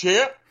overrated yes.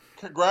 champ,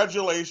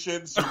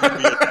 congratulations.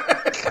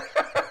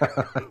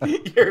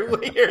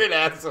 You're an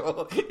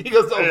asshole. He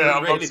goes overrated. Yeah,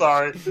 I'm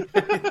sorry.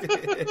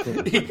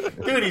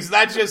 Dude, he's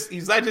not just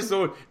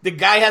the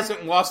guy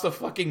hasn't lost a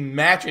fucking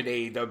match at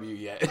AEW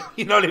yet.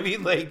 You know what I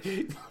mean? Like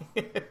he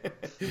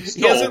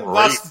hasn't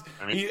lost.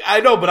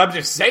 I know, but I'm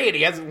just saying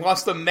he hasn't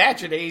lost a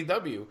match at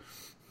AEW.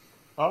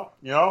 Oh,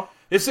 you know,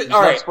 this is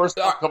all right. First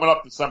coming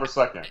up December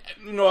 2nd.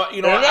 You know.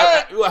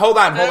 Hold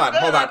on.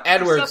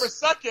 Edwards.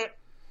 December 2nd,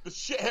 the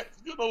shit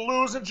you're gonna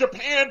lose in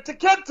Japan to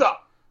Kenta.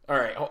 All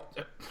right.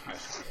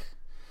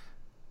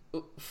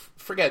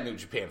 Forget New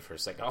Japan for a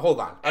second. Hold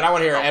on, and I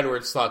want to hear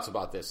Edwards' thoughts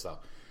about this though.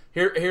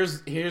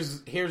 Here's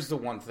the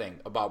one thing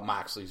about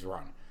Moxley's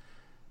run.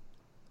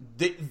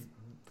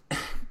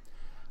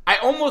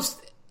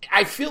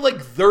 I feel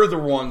like they're the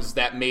ones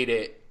that made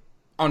it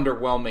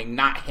underwhelming,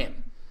 not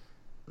him.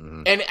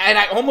 Mm-hmm. And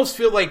I almost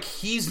feel like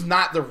he's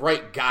not the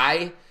right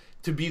guy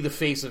to be the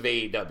face of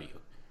AEW.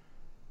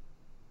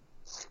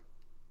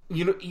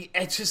 You know,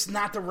 it's just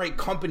not the right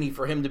company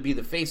for him to be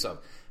the face of,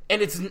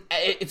 and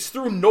it's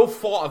through no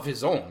fault of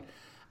his own.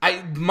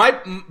 My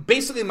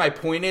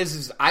point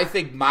is I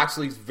think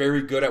Moxley's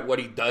very good at what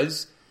he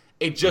does.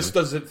 It just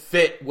doesn't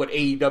fit what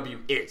AEW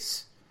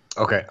is.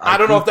 Okay, I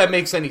don't know if that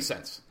makes any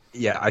sense.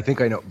 Yeah, I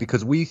think I know,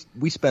 because we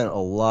spent a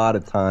lot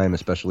of time,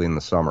 especially in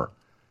the summer,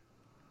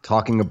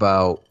 talking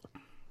about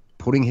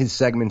putting his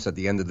segments at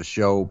the end of the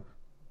show,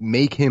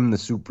 make him the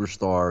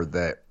superstar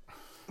that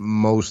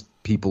most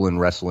people in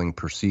wrestling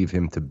perceive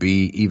him to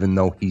be, even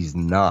though he's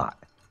not.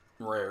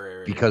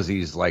 Right. Because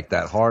he's like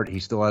that he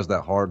still has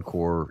that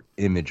hardcore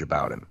image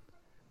about him.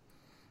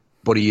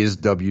 But he is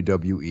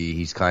WWE.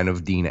 He's kind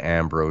of Dean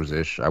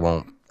Ambrose-ish.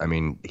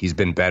 He's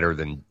been better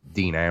than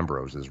Dean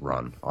Ambrose's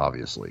run,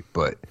 obviously.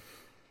 But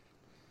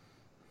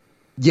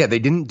yeah, they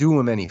didn't do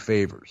him any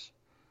favors.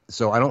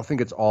 So I don't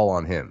think it's all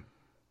on him.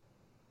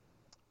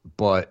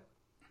 But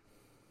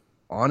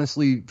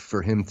honestly,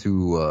 for him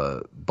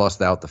to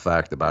bust out the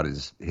fact about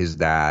his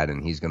dad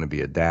and he's going to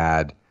be a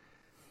dad,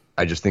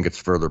 I just think it's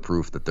further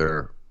proof that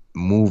they're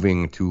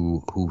moving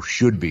to who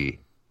should be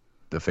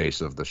the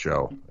face of the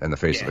show and the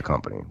face of the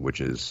company,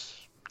 which is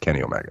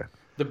Kenny Omega.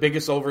 The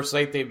biggest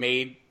oversight they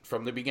made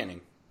from the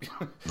beginning.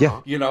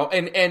 Yeah. You know,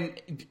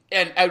 and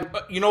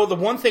you know, the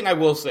one thing I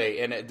will say,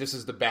 and this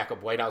is the back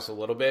of White House a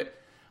little bit,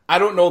 I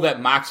don't know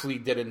that Moxley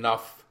did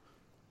enough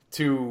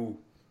to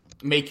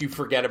make you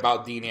forget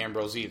about Dean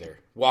Ambrose either.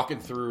 Walking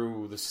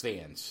through the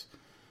stands,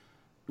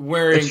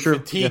 wearing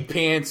fatigue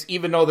pants,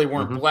 even though they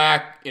weren't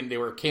black and they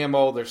were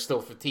camo, they're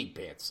still fatigue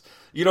pants.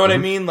 You know what I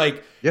mean?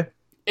 Like,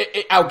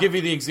 I'll give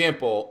you the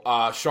example,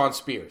 Sean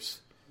Spears.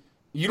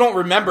 You don't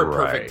remember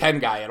Perfect 10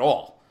 guy at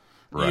all.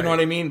 Right. You know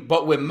what I mean?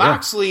 But with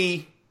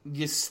Moxley,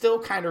 you still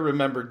kind of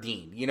remember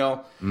Dean, you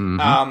know?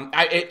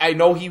 I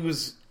know he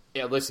was,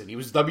 listen, he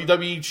was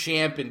WWE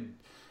champ, and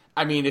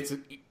I mean,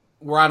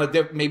 we're on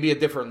maybe a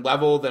different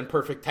level than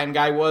Perfect 10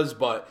 guy was,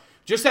 but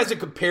just as a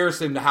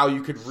comparison to how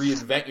you could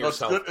reinvent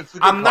yourself,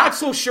 I'm not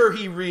so sure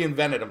he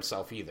reinvented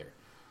himself either.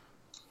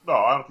 No,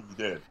 I don't think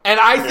he did. And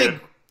I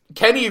think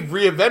Kenny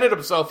reinvented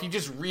himself. He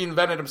just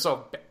reinvented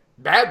himself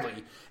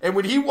badly. And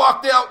when he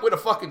walked out with a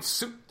fucking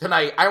suit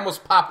tonight, I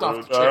almost popped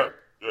off the chair.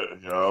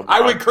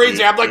 I went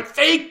crazy. I'm like,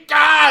 thank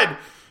God.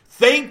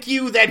 Thank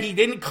you that he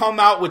didn't come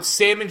out with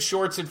salmon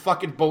shorts and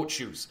fucking boat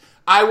shoes.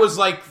 I was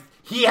like,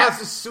 he has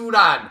a suit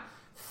on.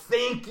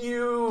 Thank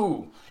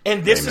you.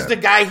 And this is the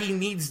guy he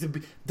needs to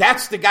be.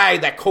 That's the guy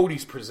that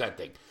Cody's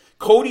presenting.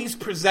 Cody's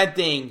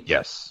presenting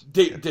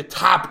the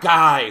top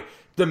guy,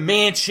 the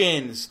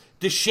mansions,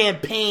 the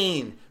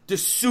champagne, the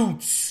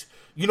suits.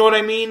 You know what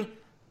I mean?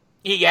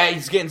 Yeah,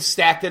 he's getting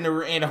stacked in the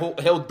ring, and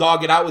he'll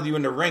dog it out with you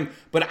in the ring.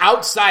 But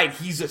outside,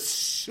 he's a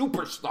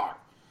superstar.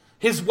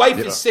 His wife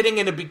is sitting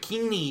in a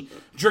bikini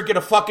drinking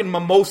a fucking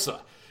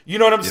mimosa. You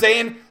know what I'm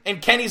saying?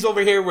 And Kenny's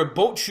over here with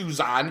boat shoes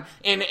on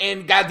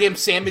and goddamn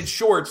salmon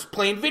shorts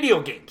playing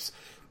video games.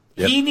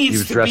 He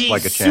needs to be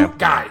like a suit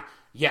guy.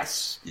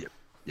 Yes.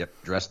 Yep.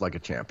 Dressed like a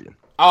champion.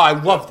 Oh, I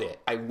loved it.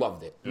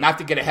 Not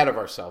to get ahead of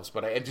ourselves,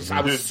 but I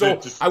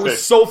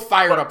was so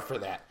fired up for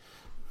that.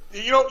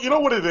 You know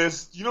what it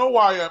is? You know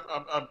why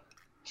I'm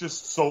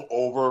just so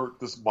over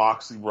this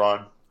Moxley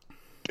run?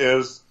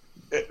 Is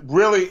it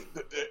really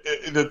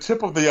the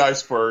tip of the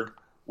iceberg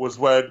was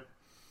when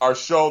our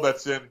show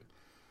that's in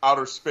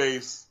outer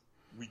space,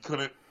 we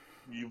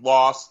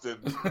lost in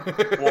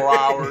 4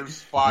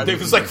 hours, 5 it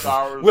was like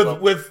hours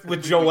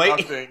with Joe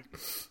White.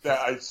 That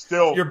I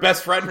still your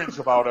best friend cringe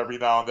about every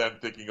now and then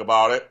thinking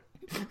about it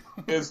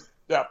is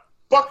that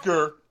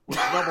fucker was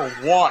number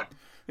 1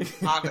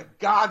 on the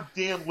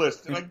goddamn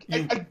list. And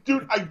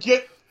I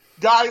get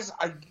guys,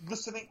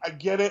 listening, I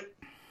get it.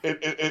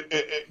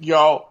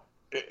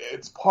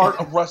 It's part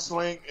of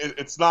wrestling.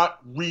 It's not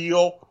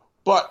real,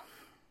 but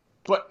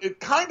it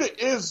kind of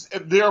is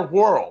in their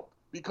world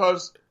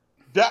because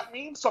that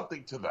means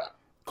something to them.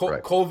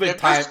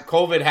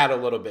 COVID had a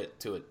little bit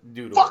to it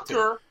due to fucker, it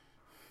too.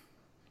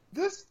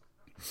 This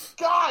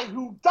guy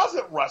who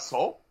doesn't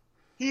wrestle,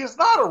 he is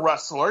not a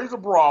wrestler. He's a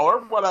brawler,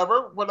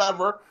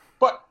 whatever.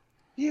 But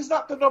he's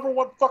not the number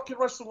 1 fucking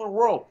wrestler in the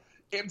world.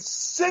 And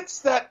since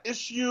that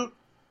issue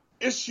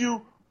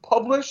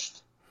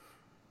published,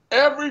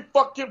 every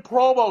fucking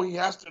promo he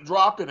has to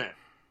drop in it,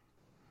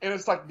 and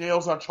it's like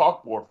nails on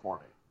chalkboard for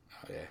me.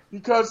 Oh, yeah.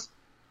 Because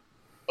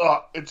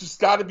it just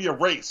got to be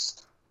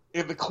erased,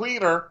 and the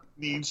cleaner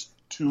needs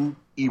to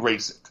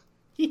erase it.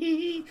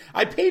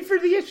 I paid for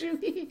the issue.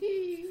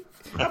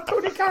 I'm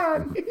Tony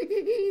Khan.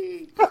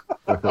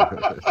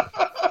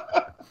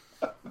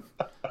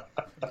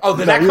 Oh,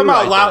 did that come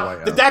out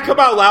loud? Did that come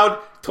out loud?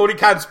 Tony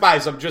Khan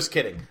Spies. I'm just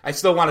kidding. I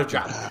still want a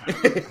job.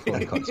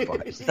 Tony Khan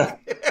Spies.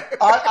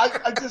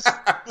 I just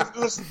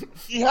listen.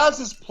 He has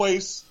his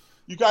place.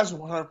 You guys are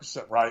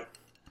 100% right.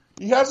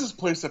 He has his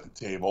place at the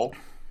table.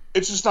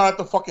 It's just not at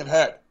the fucking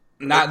head.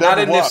 Not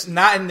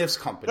in this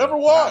company. Never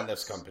was. Not in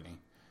this company.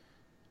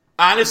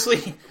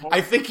 Honestly,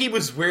 I think he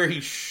was where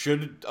he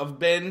should have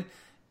been.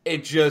 He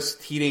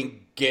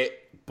didn't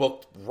get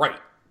booked right,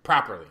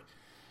 properly.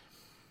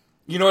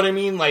 You know what I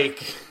mean?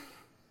 Like,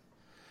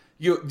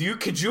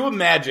 could you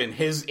imagine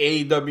his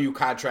AEW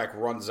contract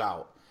runs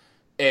out,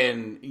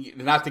 and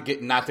not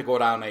to go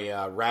down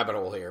a rabbit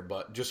hole here,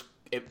 but just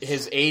if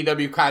his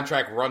AEW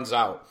contract runs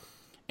out,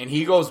 and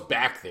he goes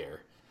back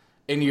there,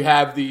 and you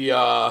have the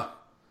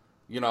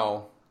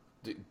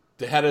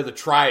head of the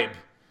tribe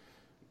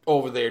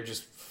over there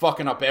just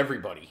fucking up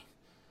everybody,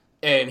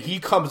 and he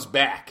comes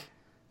back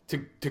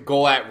to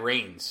go at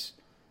Reigns.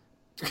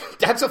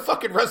 That's a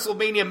fucking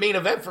WrestleMania main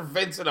event for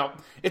Vince, and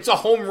it's a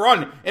home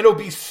run, and it'll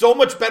be so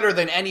much better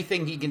than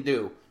anything he can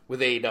do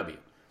with AEW.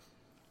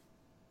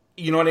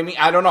 You know what I mean?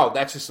 I don't know.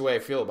 That's just the way I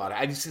feel about it.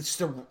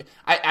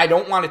 I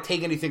don't want to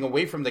take anything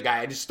away from the guy.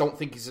 I just don't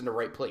think he's in the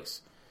right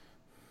place.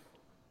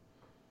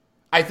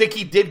 I think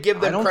he did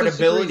give them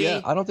credibility.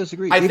 I don't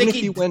disagree. Even if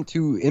he went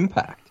to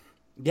Impact,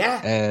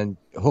 and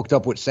hooked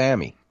up with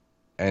Sammy,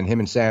 and him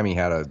and Sammy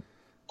had a.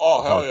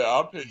 Oh hell yeah!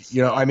 I'll pay.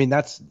 You know, I mean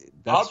that's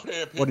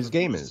what his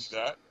game is.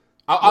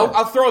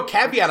 I'll throw a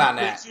caveat on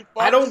that.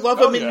 I don't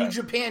love him in New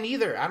Japan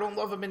either.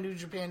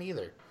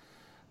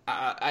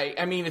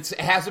 I mean, it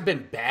hasn't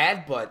been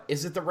bad, but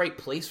is it the right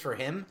place for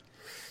him?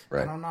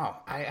 Right. I don't know.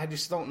 I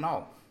just don't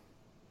know.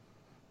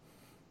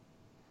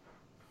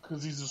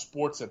 Because he's a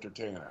sports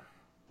entertainer.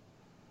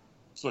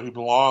 So he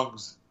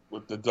belongs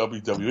with the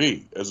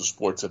WWE as a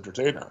sports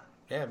entertainer.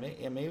 Yeah,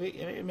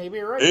 maybe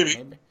you're right.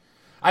 Maybe.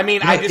 I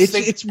mean, I just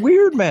think it's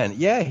weird, man.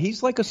 Yeah,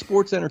 he's like a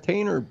sports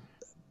entertainer,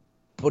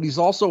 but he's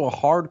also a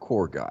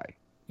hardcore guy.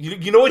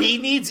 You know what he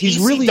needs? He's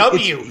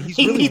ECW. He's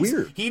really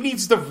weird. He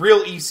needs the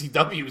real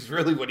ECW. Is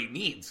really what he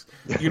needs.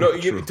 You know,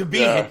 to be.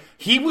 Yeah.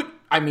 He would.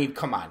 I mean,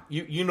 come on.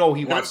 You know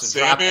he wants to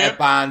Sandman? drop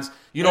F-bombs.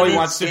 You know he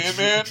wants to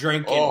Sandman?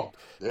 drink and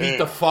beat damn.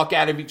 the fuck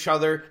out of each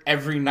other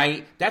every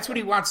night. That's what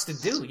he wants to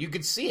do. You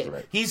could see it.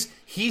 Right. He's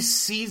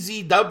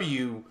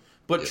CZW,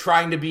 but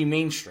trying to be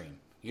mainstream.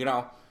 You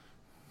know.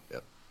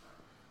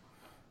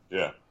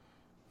 Yeah.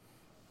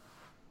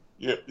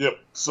 Yep.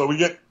 So we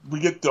get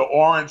the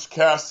Orange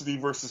Cassidy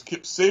versus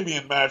Kip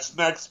Sabian match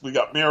next. We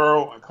got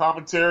Miro and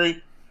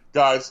commentary.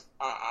 Guys,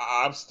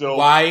 I'm still...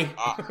 Why?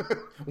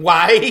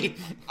 Why?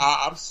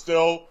 I'm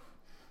still...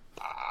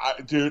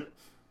 dude,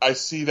 I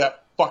see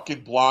that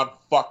fucking blonde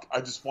fuck.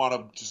 I just want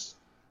to just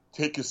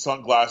take his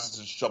sunglasses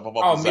and shove them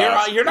up his Miro,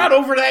 ass. you're not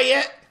over that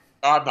yet?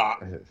 I'm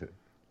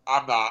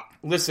not.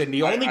 Listen,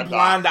 the only I'm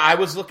blonde I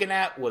was looking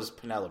at was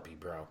Penelope,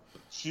 bro.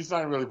 She's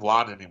not really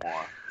blonde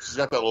anymore. She's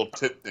got that little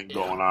tit thing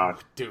going on.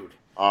 Dude.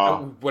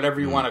 Um, Whatever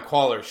you want to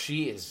call her,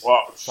 she is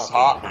Well, she's fucking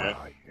hot, man.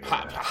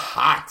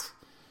 hot.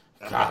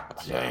 God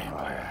damn.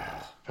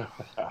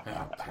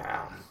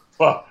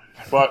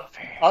 But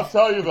I'll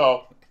tell you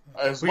though,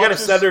 as We much gotta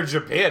as- send her to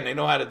Japan. They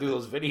know how to do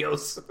those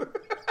videos.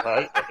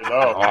 right.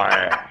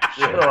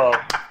 No.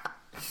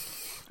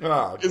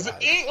 Oh, Is God.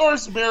 it or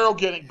is Miro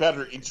getting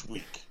better each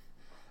week?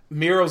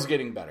 Miro's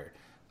getting better.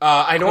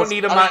 I don't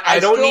need him. I I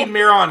don't still- need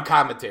Miro on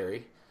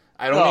commentary.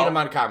 I don't No. need him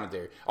on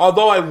commentary.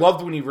 Although I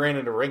loved when he ran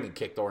in the ring and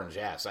kicked Orange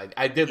ass.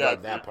 I did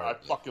like that dude, part.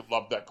 I fucking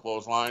love that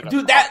clothesline.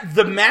 Dude,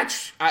 the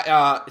match.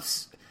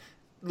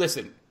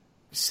 Listen,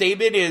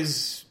 Saban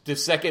is the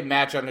second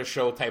match on the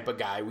show type of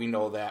guy. We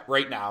know that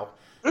right now.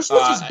 This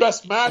was his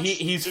best match.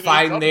 He's in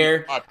fine AEW.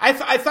 there. I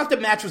thought the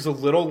match was a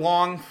little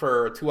long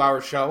for a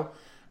 2-hour show.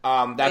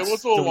 That's It was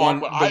a the little long, one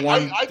but I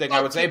thing thought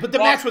I would say. Kip But the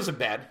Rock- match wasn't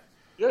bad.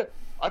 Yeah,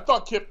 I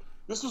thought Kip.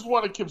 This was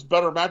one of Kip's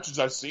better matches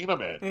I've seen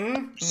him in.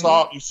 Mm-hmm.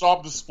 You saw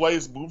him display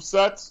his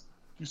movesets.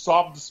 You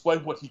saw him display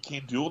what he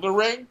can do in the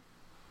ring.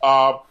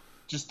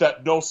 Just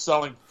that no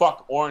selling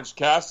fuck Orange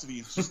Cassidy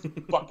is just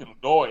fucking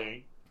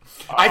annoying.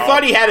 I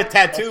thought he had a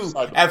tattoo. that's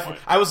beside the point.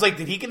 I was like,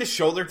 did he get a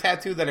shoulder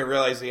tattoo? Then I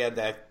realized he had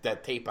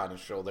that tape on his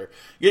shoulder.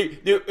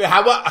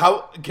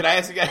 How can I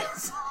ask you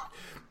guys?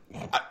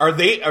 Are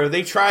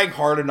they trying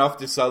hard enough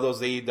to sell those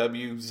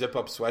AEW zip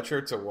up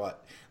sweatshirts or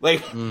what?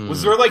 Like,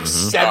 was there like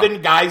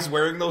 7 guys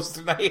wearing those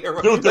tonight?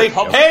 Or, Dude, they're like,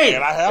 coming, hey,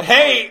 man. I have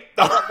hey.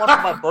 I got one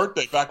for my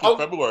birthday back in Oh,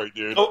 February,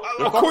 dude. Oh,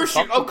 They're of course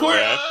you. fucking Of course.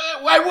 comfortable,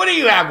 man. Why wouldn't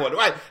you have one?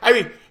 Why? I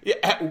mean,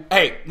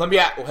 hey, let me.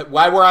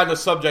 While we're on the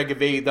subject of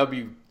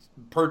AEW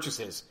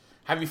purchases,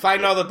 have you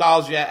found all the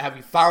dolls yet? Have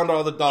you found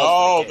all the dolls?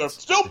 Oh, for the they're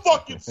kids? still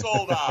fucking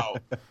sold out.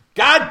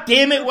 God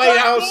damn it, White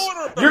Back House!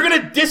 order. You're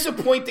gonna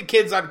disappoint the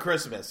kids on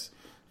Christmas.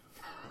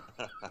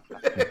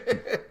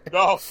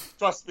 No,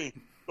 trust me.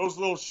 Those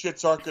little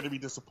shits aren't going to be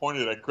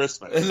disappointed at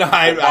Christmas. No,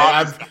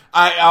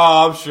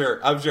 I'm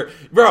sure,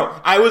 bro.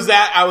 I was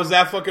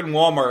at fucking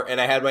Walmart and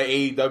I had my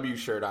AEW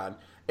shirt on,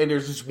 and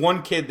there's this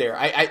one kid there.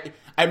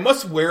 I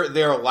must wear it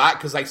there a lot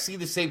because I see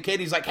the same kid.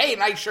 He's like, "Hey,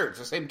 nice shirt." It's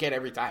the same kid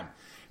every time.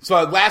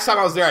 So last time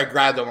I was there, I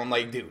grabbed him. I'm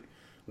like, "Dude,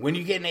 when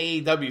you getting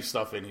AEW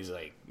stuff in?" He's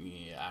like,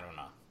 "Yeah, I don't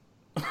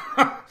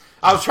know."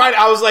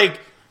 I was like,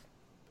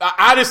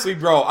 honestly,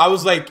 bro, I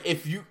was like,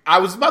 I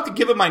was about to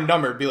give him my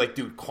number, be like,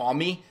 "Dude, call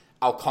me.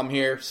 I'll come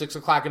here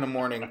 6:00 in the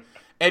morning,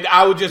 and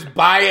I would just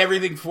buy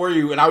everything for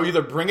you, and I would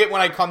either bring it when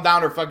I come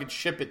down or fucking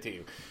ship it to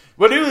you."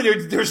 But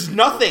dude, there's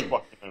nothing.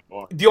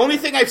 The only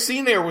thing I've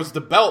seen there was the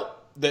belt.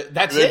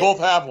 That's They it. both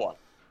have one.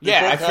 They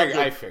Yeah, both I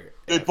have figured.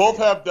 They both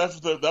have.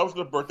 That was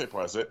their birthday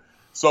present.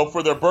 So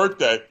for their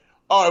birthday,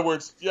 So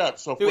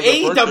for Dude, their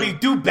AEW birthday,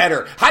 do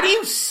better. How do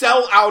you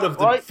sell out of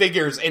the Right.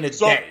 figures in a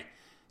So- day?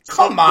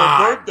 Come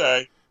on.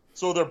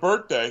 Their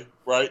birthday,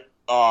 right?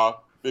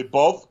 They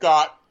both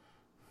got,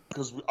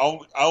 because I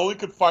only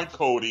could find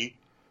Cody,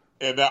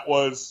 and that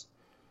was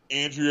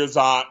Andrea's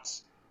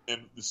aunt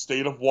in the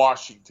state of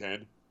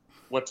Washington.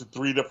 Went to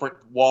 3 different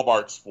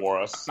Walmarts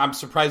for us. I'm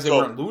surprised they So-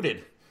 weren't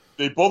looted.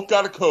 They both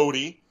got a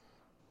Cody.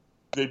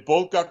 They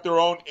both got their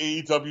own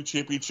AEW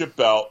championship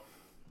belt,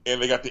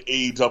 and they got the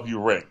AEW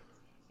ring.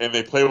 And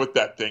they play with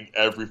that thing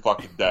every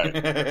fucking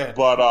day.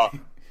 But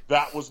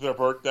that was their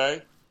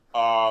birthday.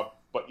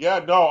 But yeah,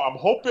 no, I'm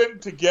hoping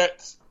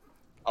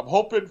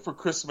for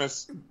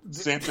Christmas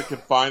Santa can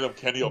find them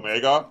Kenny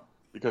Omega,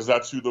 because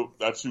that's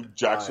who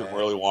Jackson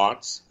really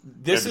wants.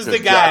 This And is the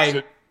because guy.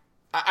 Jackson-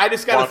 I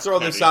just got to wants throw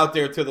this Kenny. out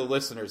there to the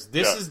listeners.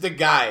 This Yeah. is the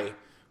guy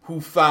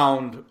who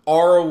found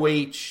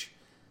ROH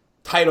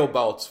title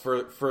belts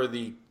for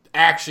the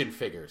action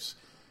figures.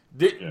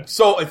 Yeah.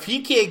 So if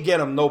he can't get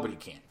them, nobody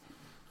can.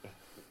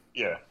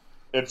 Yeah.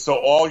 And so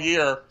all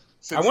year,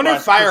 since I wonder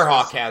if last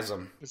Firehawk Christmas, has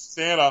them.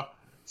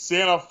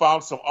 Santa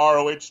found some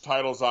ROH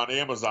titles on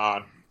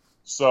Amazon.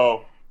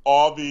 So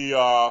all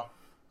the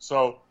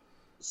so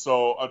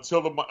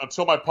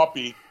until my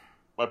puppy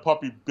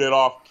bit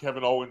off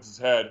Kevin Owens'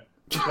 head,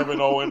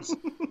 Kevin Owens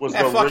was the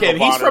fuck Ring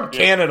him. of He's Honor from champ.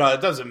 Canada.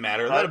 It doesn't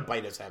matter. Right. Let him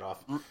bite his head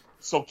off.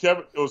 So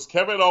it was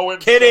Kevin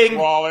Owens, Kidding. Seth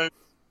Rollins,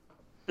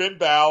 Finn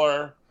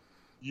Balor.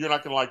 You're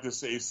not going to like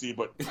this, AC,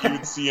 but even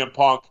CM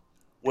Punk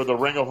were the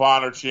Ring of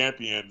Honor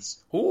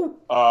champions. Who?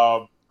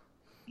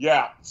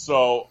 Yeah.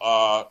 So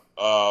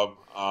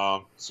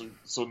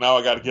so now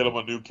I got to get him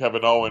a new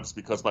Kevin Owens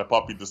because my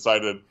puppy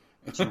decided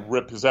to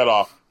rip his head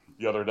off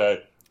the other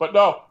day. But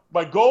no,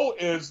 my goal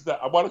is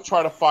that I want to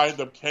try to find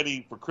them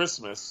Kenny for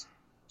Christmas,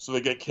 so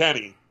they get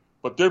Kenny.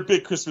 But their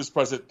big Christmas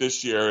present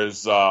this year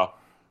is the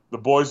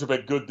boys have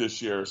been good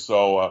this year.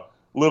 So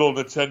little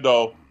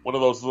Nintendo, one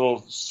of those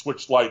little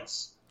Switch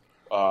lights,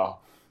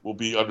 will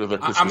be under their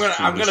Christmas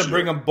tree. I'm gonna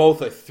bring them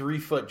both a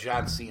 3-foot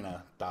John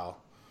Cena doll.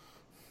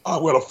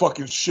 I'm gonna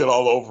fucking shit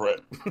all over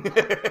it.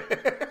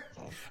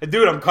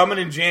 Dude, I'm coming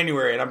in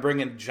January and I'm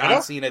bringing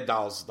John Cena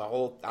dolls.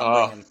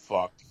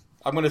 Fuck.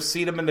 I'm gonna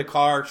seat him in the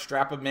car,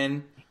 strap him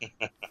in.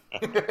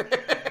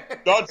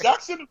 No,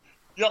 Jackson.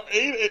 You know,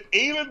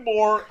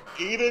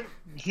 Aiden,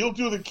 he'll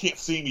do the can't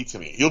see me to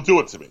me. He'll do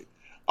it to me.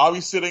 I'll be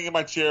sitting in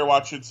my chair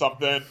watching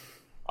something.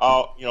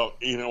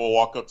 Aiden will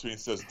walk up to me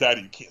and says,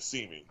 "Daddy, you can't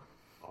see me."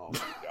 Oh my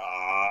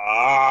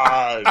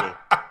God.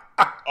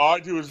 All I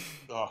do is,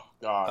 oh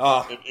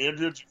God. And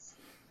Andrea just,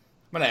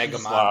 I'm gonna egg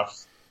him on.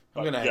 laughs.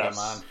 I'm gonna egg him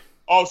on.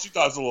 Oh, she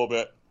does a little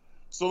bit.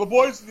 So the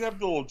boys have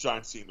the little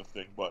John Cena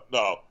thing, but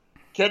no.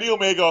 Kenny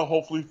Omega,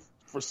 hopefully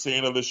for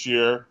Santa this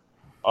year.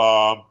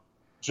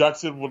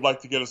 Jackson would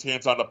like to get his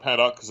hands on the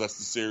Penta because that's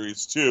the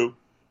series too.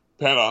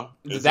 Penta.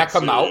 Did that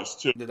come out?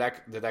 Too. Did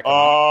that come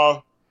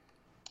out?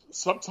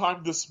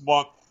 Sometime this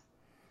month,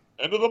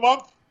 end of the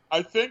month,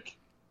 I think.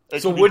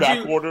 So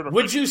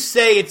would you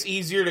say it's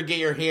easier to get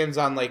your hands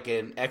on like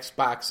an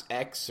Xbox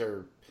X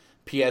or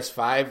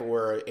PS5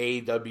 or an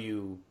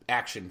AEW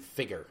action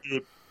figure?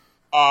 Dude,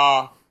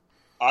 I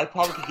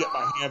probably could get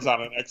my hands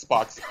on an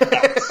Xbox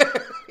X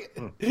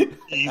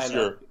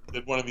easier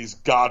than one of these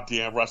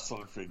goddamn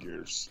wrestling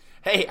figures.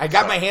 Hey, I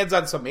got my hands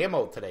on some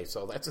ammo today,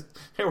 so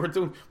we're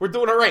doing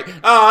all right.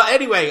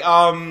 Anyway,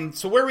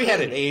 so where are we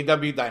headed?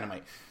 AEW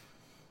Dynamite.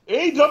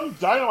 AEW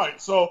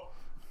Dynamite. So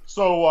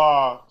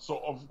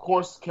of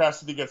course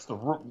Cassidy gets the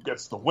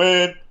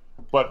win,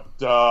 but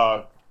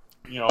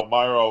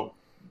Myro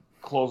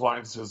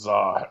clotheslines his head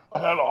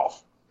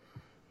off.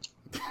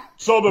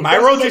 So the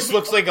Myro just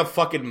looks like a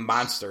fucking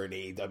monster in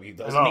AEW,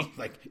 doesn't he?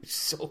 Like, he's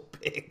so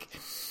big.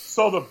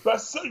 So the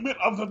best segment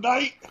of the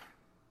night,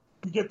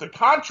 we get the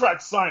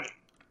contract signing.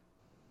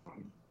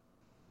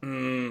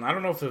 I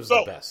don't know if it was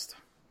the best.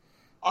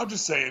 I'm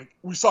just saying,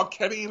 we saw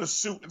Kenny in a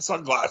suit and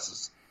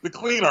sunglasses. The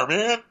cleaner,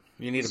 man.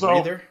 You need a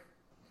breather?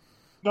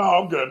 No,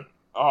 I'm good.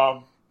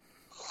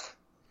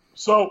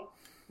 So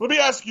let me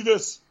ask you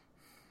this: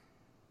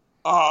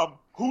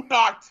 who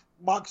knocked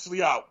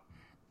Moxley out?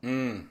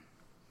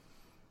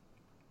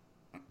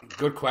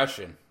 Good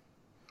question.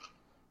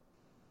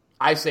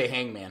 I say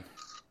Hangman.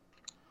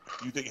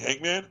 You think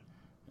Hangman?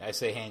 I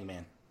say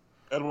Hangman.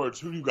 Edwards,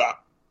 who do you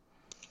got?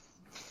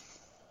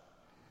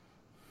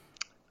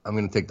 I'm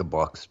going to take the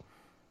Bucks.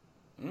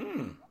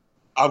 I'm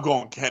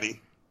going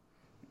Kenny.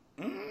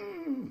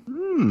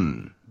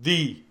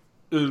 The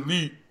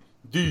elite.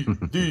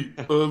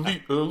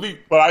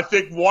 But I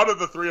think one of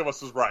the three of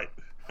us is right.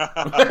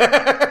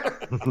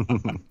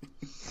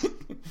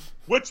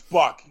 Which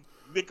Buck?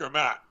 Nick or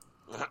Matt?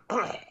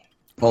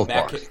 Both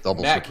Matt Bucks.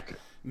 Double Matt, super kick.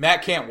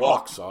 Matt can't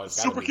walk, so it's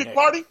gotta Super be kick Nick.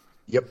 party?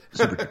 Yep,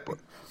 super kick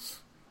party.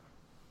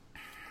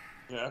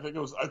 Yeah, I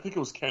think it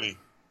was Kenny.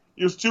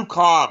 He was too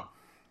calm.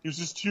 He was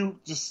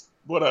just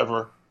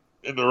whatever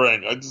in the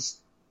ring. I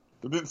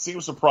didn't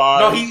seem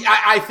surprised. No,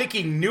 I think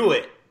he knew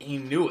it. He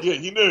knew it. Yeah,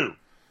 he knew.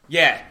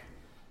 Yeah.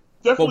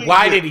 Definitely. But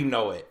why did he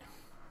know it?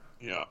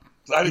 Yeah,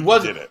 I think he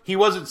did it. He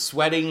wasn't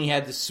sweating. He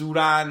had the suit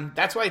on.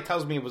 That's why it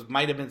tells me it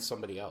might have been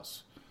somebody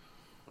else.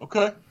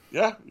 Okay.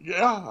 Yeah,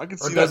 I can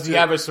see that. Or does he too.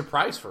 have a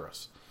surprise for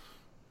us?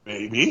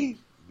 Maybe.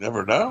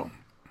 Never know.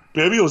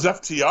 Maybe it was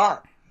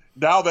FTR.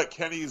 Now that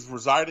Kenny's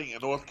residing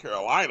in North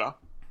Carolina.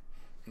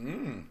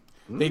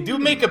 They do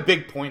make a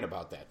big point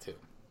about that, too.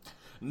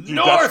 Dude,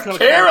 North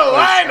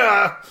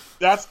Carolina!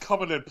 That's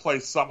coming in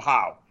place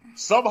somehow.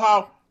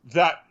 Somehow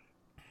that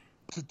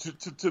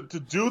to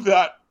do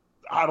that,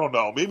 I don't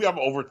know. Maybe I'm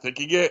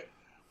overthinking it,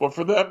 but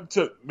for them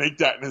to make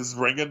that in his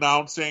ring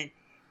announcing,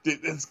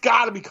 it's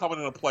got to be coming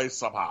into place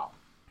somehow.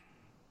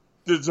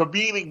 There's a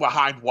meaning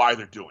behind why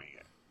they're doing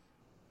it.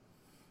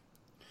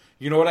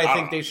 You know what I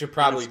think they should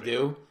probably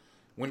do?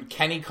 When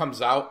Kenny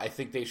comes out, I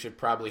think they should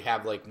probably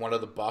have like one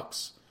of the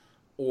Bucks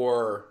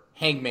or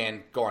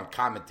Hangman go on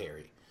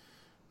commentary.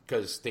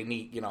 Because they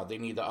need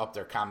to up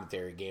their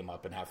commentary game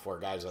up and have 4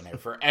 guys on there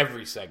for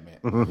every segment.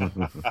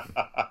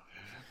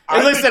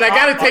 And listen, I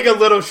got to take a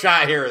little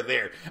shot here and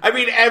there. I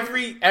mean,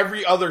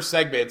 every other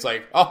segment, it's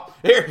like, oh,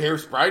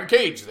 here's Brian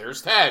Cage,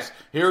 there's Taz,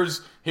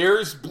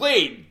 here's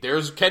Blade,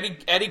 there's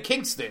Eddie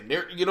Kingston.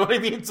 There, you know what I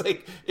mean? It's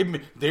like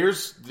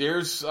there's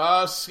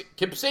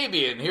Kip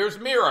Sabian, here's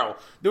Miro.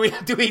 Do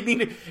we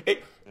need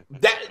it?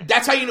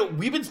 That's how you know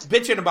we've been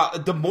bitching about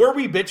it. The more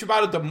we bitch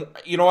about it, the more,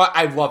 you know what?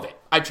 I love it.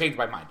 I changed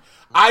my mind.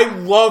 I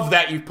love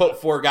that you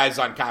put 4 guys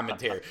on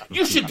commentary.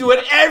 You should do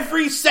it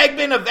every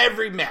segment of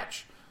every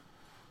match.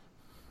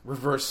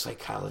 Reverse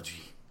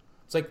psychology.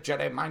 It's like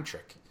Jedi mind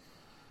trick.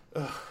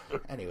 Ugh.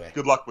 Anyway.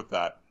 Good luck with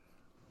that.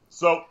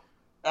 So,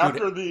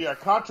 after the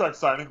contract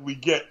signing, we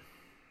get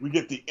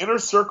the Inner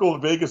Circle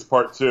in Vegas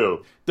Part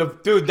 2.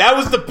 Dude, that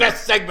was the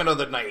best segment of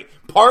the night.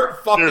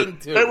 Part fucking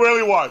 2. It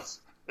really was.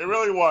 It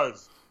really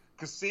was.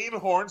 Cassine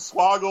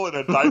Hornswoggle in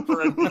a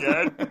diaper at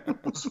the end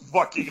was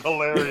fucking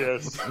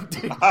hilarious.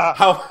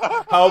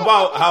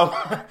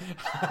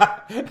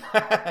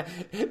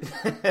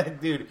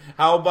 Dude,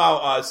 how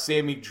about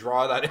Sammy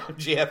drawing on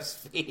MJF's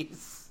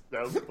face?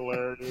 That was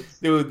hilarious.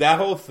 Dude, that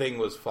whole thing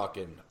was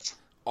fucking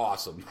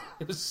awesome.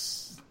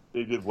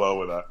 They did well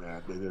with that,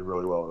 man. They did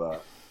really well with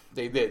that.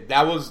 They did.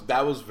 That was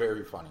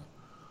very funny.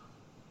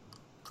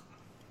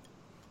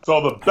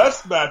 So the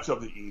best match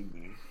of the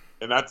evening,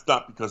 and that's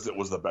not because it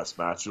was the best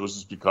match. It was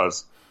just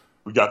because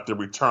we got the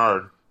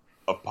return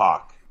of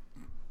Pac.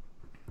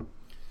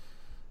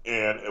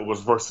 And it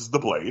was versus The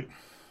Blade.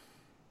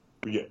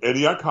 We get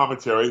Eddie on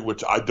commentary,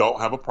 which I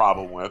don't have a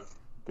problem with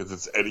because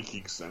it's Eddie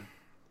Kingston.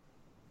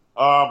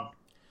 I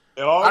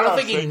don't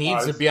think he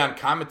needs to be on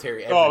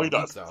commentary every No, week, he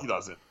doesn't. though. He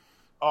doesn't.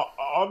 All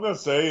I'm going to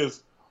say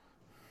is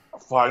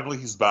finally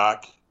he's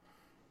back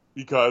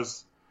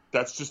because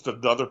that's just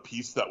another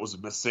piece that was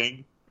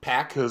missing.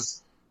 Pac?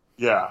 Because,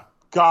 yeah.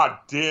 God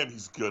damn,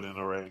 he's good in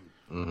the ring.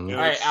 Mm-hmm. All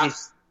right,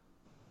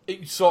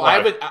 so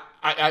right.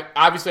 I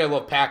obviously I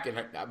love Pac,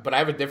 but I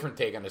have a different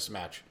take on this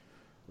match.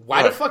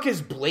 Why the fuck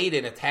is Blade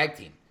in a tag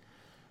team?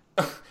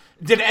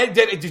 Did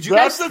you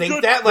guys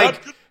think that?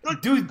 Like,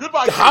 dude,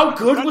 how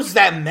good was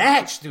that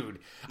match, dude?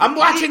 I'm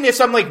watching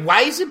this. I'm like,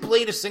 why isn't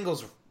Blade a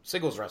singles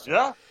wrestler?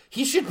 Yeah,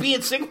 he should be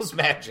in singles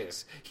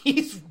matches.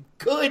 He's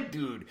good,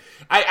 dude.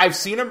 I've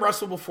seen him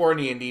wrestle before in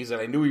the Indies,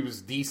 and I knew he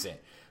was decent.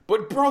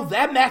 But, bro,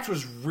 that match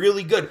was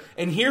really good.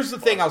 And here's the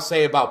thing I'll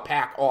say about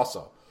Pac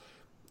also.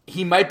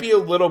 He might be a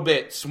little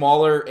bit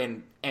smaller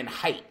in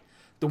height.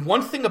 The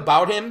one thing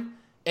about him,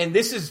 and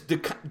this is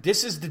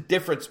the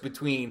difference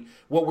between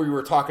what we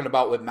were talking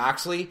about with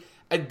Moxley.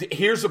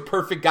 Here's a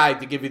perfect guy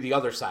to give you the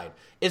other side.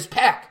 Is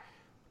Pac.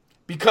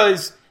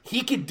 Because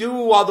he could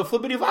do all the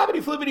flippity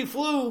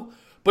flu,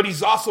 but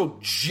he's also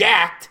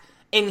jacked,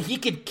 and he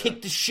could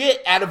kick the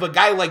shit out of a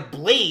guy like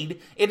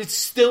Blade, and it's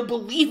still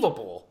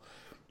believable.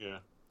 Yeah.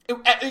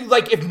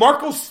 Like, if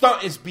Marco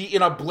Stunt is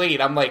beating up Blade,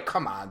 I'm like,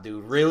 come on,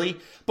 dude, really?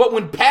 But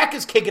when Pac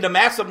is kicking his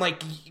ass, I'm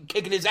like,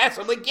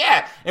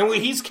 yeah. And when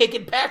he's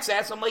kicking Pac's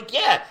ass, I'm like,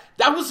 yeah.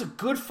 That was a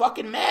good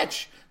fucking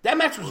match. That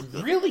match was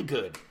really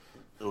good.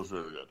 It was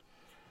really good.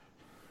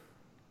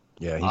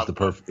 Yeah,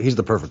 he's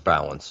the perfect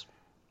balance.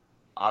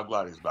 I'm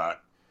glad he's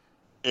back.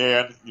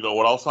 And you know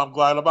what else I'm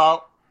glad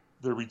about?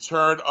 The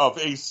return of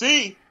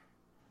AC.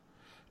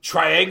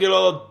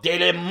 Triangulo de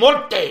la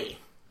Muerte.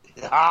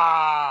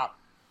 Yeah.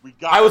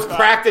 I was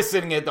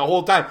practicing it the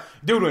whole time.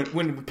 Dude,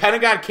 when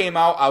Pentagon came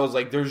out, I was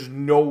like, there's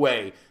no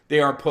way they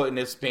aren't putting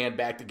this band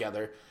back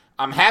together.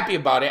 I'm happy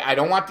about it. I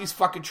don't want these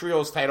fucking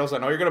trios titles. I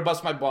know you're going to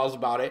bust my balls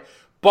about it.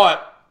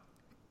 But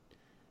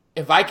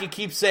if I could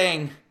keep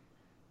saying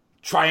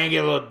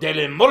Triangulo de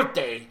la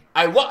Muerte,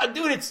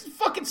 dude, it's a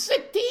fucking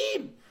sick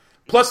team.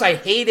 Plus, I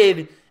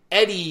hated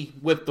Eddie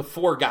with the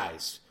 4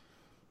 guys.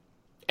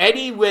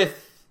 Eddie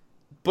with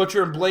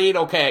Butcher and Blade,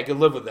 okay, I could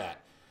live with that.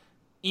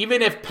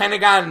 Even if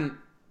Pentagon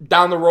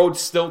down the road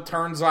still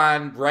turns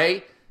on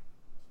Ray,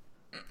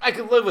 I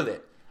could live with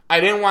it.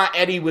 I didn't want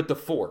Eddie with the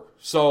 4,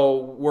 so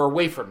we're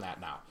away from that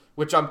now,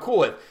 which I'm cool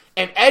with.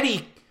 And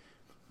Eddie,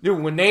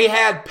 dude, when they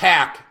had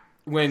Pac,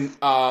 when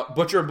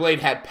Butcher and Blade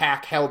had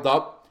Pac held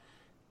up,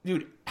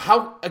 dude,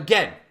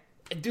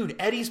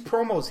 Eddie's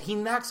promos, he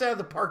knocks out of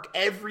the park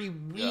every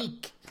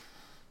week.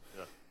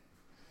 Yeah.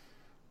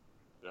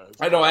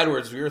 I know,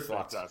 Edwards, your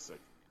thoughts? Fantastic.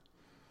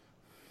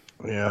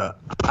 Yeah,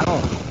 I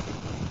don't...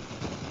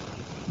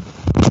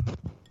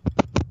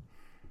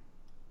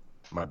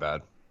 My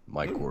bad.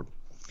 Mic cord.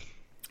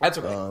 That's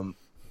okay.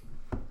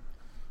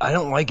 I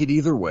don't like it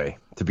either way,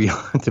 to be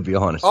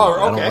honest.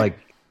 Oh, okay.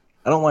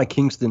 I don't like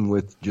Kingston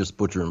with just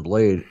Butcher and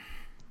Blade,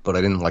 but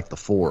I didn't like the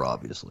 4,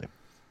 obviously.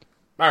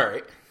 All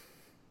right.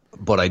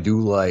 But I do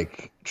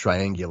like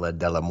Triangulo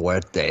de la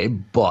Muerte,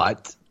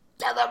 but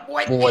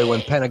boy,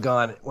 when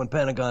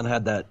Pentagon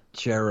had that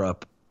chair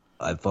up,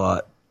 I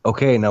thought,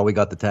 okay, now we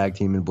got the tag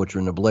team in Butcher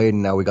and the Blade,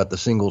 and now we got the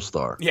single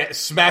star. Yeah,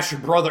 smash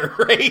your brother,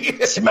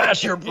 right?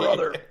 Smash your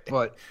brother.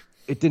 But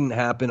it didn't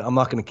happen. I'm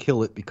not going to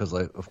kill it because,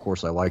 of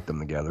course, I like them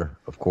together.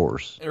 Of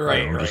course,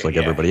 right, just like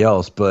everybody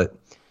else. But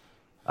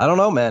I don't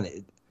know, man.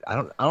 I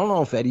don't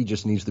know if Eddie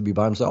just needs to be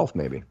by himself.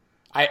 Maybe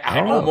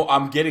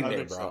I'm getting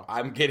there, bro. So.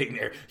 I'm getting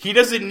there. He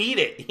doesn't need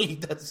it. He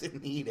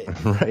doesn't need it.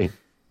 Right.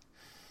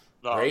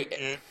 No,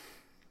 Right?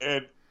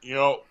 And you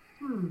know,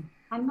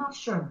 I'm not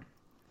sure.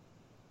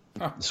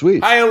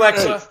 Sweet. Hi,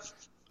 Alexa. Hey,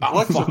 Oh,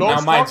 Alexa, fuck, no now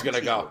one's mine's talking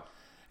gonna to go.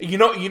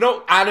 You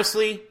know.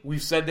 Honestly,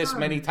 we've said this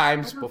many I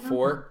times don't know,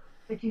 before.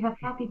 but you have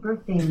happy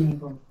birthday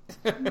enabled.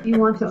 Do you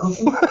want to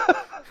open?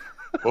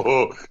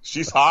 oh,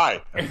 she's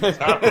high. I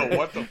don't know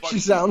what the fuck She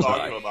she's sounds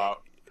talking high.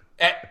 about.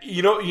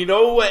 You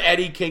know what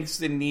Eddie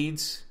Kingston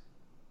needs?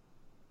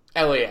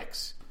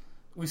 LAX.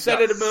 We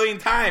said it a Yes. million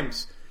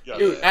times. Yes.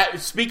 Dude,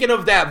 speaking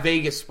of that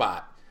Vegas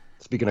spot,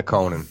 Speaking of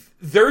Conan,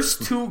 there's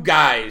two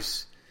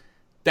guys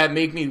that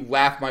make me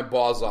laugh my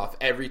balls off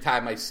every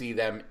time I see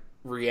them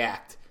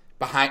react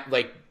behind,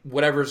 like,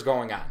 whatever's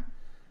going on.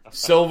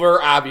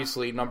 Silver,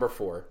 obviously, number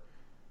 4.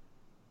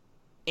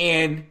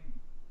 And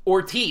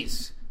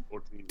Ortiz.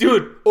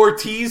 Dude,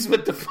 Ortiz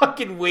with the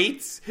fucking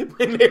weights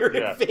when they were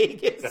Yeah. in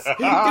Vegas. Dude,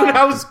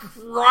 I was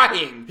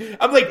crying.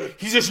 I'm like,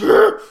 he's just...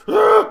 Dude,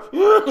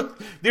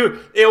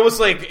 it was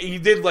like he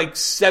did like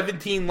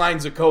 17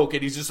 lines of coke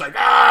and he's just like...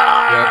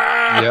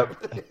 Ah! Yep.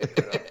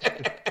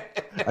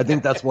 I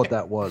think that's what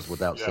that was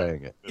without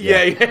saying it.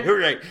 Yeah, you're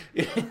right.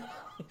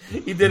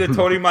 He did a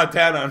Tony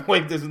Montana and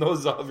wiped his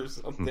nose off or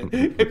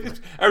something.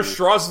 Are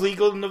straws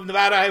legal in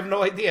Nevada? I have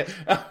no idea.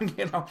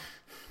 You know...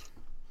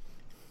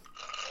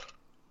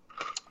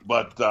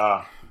 But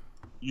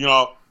you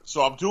know,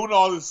 so I'm doing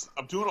all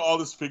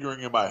this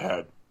figuring in my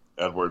head,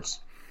 Edwards.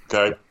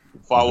 Okay,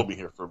 follow me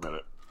here for a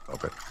minute.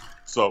 Okay.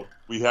 So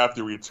we have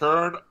the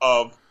return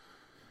of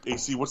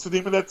AC. What's the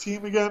name of that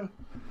team again?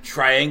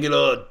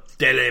 Triangulo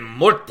delle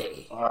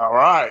Morte. All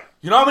right.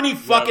 You know how many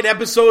fucking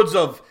episodes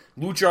of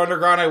Lucha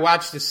Underground I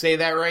watched to say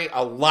that right?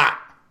 A lot.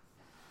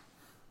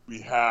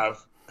 We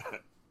have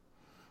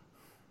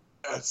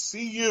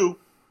SCU.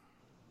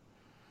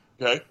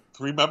 Okay,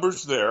 3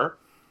 members there.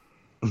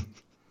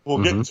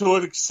 We'll get to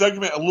a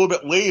segment a little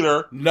bit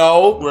later.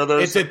 No, Where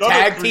there's it's a another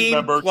tag team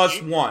 3-member plus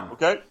team. 1.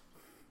 Okay.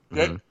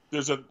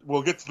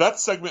 We'll get to that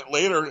segment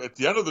later at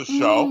the end of the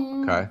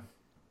show. Okay.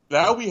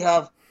 Now we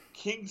have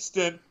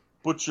Kingston,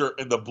 Butcher,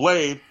 and the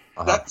Blade.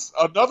 That's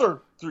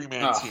another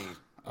 3-man team.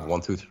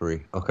 1, 2,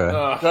 3. Okay.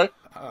 Okay.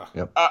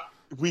 Yep.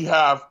 We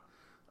have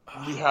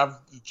the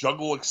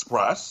Jungle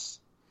Express,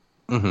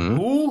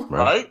 Who?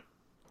 right?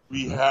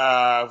 We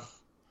have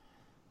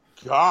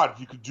God.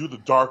 You could do the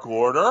Dark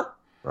Order.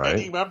 Right.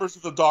 Any members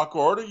of the Dark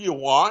Order you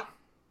want.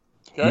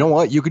 Okay. You know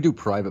what? You could do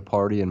Private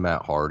Party and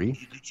Matt Hardy.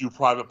 You could do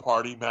Private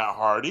Party, Matt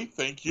Hardy.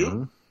 Thank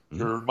you.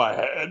 You're in my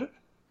head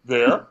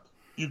there.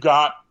 You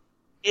got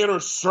Inner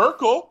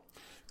Circle.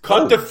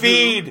 Cut the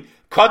feed.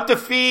 Cut the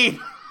feed.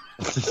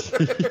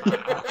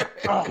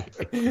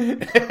 You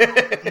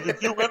could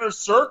do Inner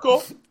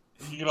Circle.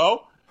 You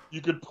know,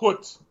 you could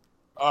put.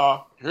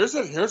 Here's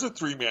a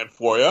 3-man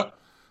for you.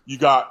 You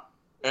got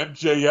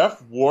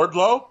MJF,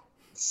 Wardlow,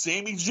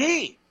 Sammy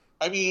G.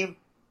 I mean,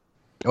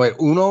 Wait,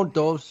 1,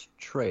 2,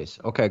 3.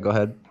 Okay, go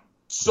ahead.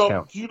 so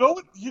Count. you know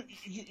what you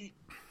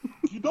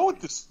know what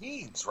this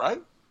means,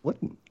 right? What?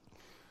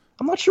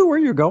 I'm not sure where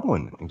you're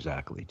going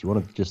exactly. Do you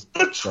want to just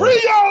The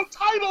trio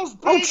titles,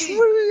 baby.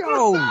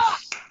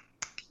 trios?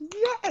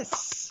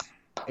 Yes.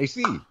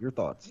 AC, your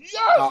thoughts?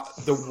 Yes.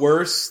 The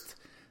worst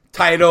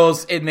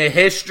titles in the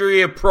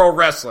history of pro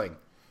wrestling.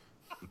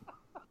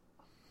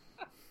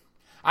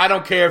 I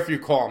don't care if you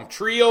call them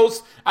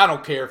trios. I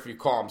don't care if you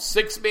call them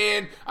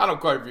 6-man. I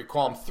don't care if you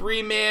call them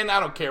 3-man. I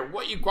don't care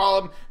what you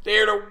call them.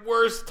 They're the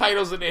worst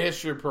titles in the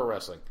history of pro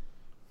wrestling.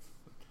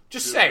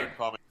 Just saying.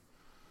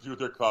 Do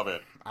their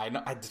comment. I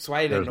know. That's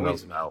why it There's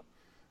annoys me.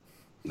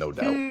 No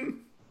doubt.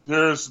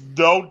 There's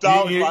no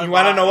doubt. You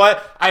want to know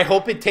what? I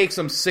hope it takes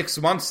them 6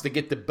 months to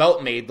get the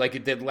belt made like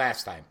it did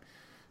last time.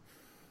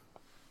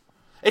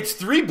 It's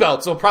 3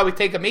 belts. It'll probably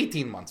take them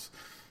 18 months.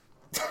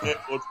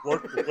 It's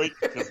worth the wait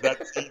because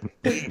that team.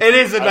 It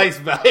is a nice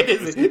belt. It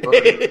is. It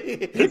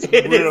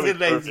really is a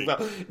nice perfect.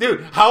 belt,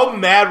 dude. How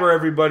mad were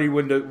everybody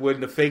when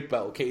the fake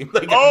belt came?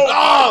 Like,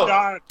 Oh, my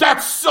God.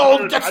 that's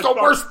Dude, that's I the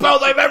thought worst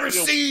belt I've ever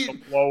it'll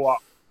seen. Blow up.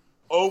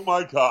 Oh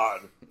my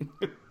God.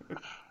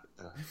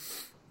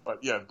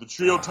 But yeah, the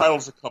trio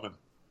titles are coming.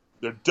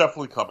 They're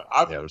definitely coming.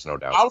 Yeah, there's no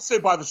doubt. I'll say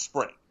by the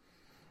spring.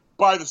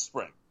 By the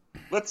spring.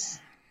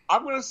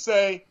 I'm going to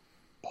say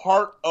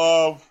part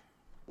of,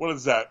 what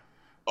is that?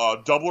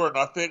 Double or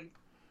Nothing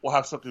will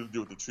have something to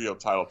do with the trio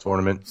title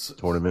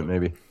Tournament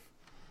maybe.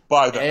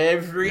 by then.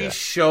 Every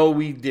show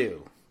we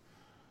do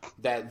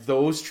that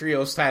those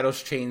trios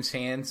titles change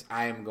hands,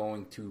 I am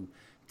going to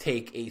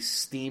take a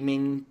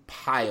steaming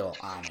pile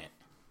on it.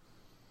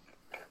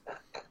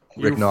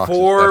 Rick You're Knox is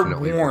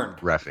definitely forewarned.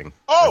 reffing.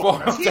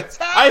 Oh,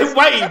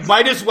 I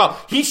might as well.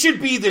 He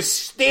should be the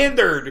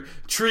standard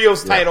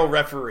trios title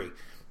referee.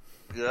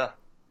 Yeah.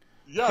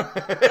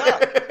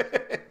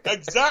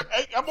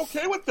 Exactly. I'm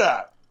okay with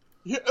that.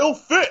 Yeah, it'll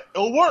fit.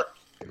 It'll work.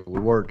 It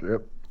would work.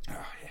 Yep.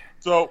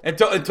 So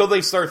Until they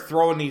start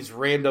throwing these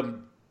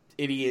random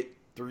idiot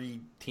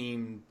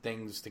 3-team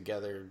things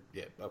together.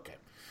 Yeah, okay.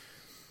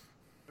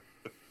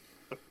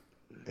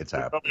 It's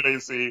happening. coming,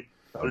 AC.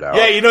 No doubt.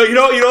 Yeah, you know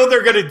what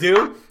they're gonna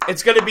do?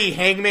 It's gonna be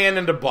Hangman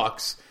and the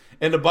Bucks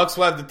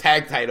will have the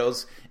tag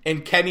titles,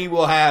 and Kenny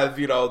will have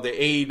the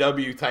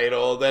AEW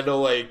title. Then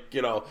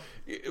he'll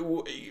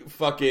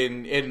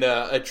fucking in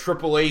a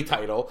AAA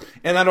title,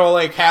 and then he'll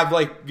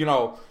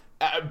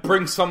have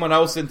bring someone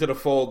else into the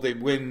fold. They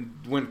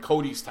win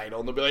Cody's title,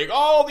 and they'll be like,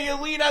 "Oh, the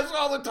Elite has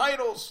all the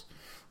titles."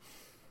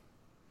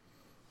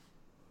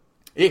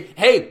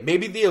 Hey,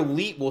 maybe the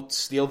Elite will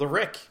steal the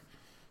Rick.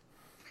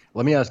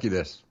 Let me ask you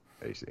this,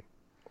 AC.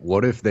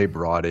 What if they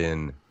brought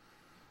in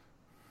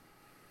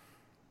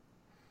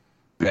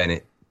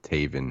Bennett,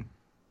 Taven,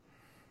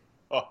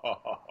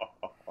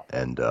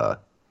 and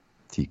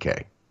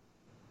TK?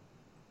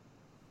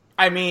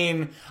 I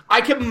mean,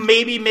 I can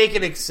maybe make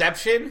an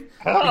exception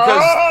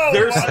because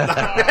there's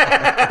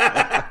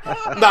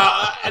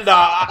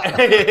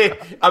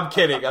I'm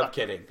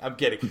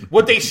kidding.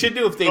 What they should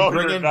do if they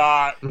bring in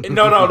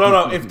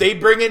no, if they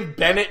bring in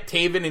Bennett,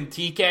 Taven, and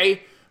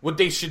TK, what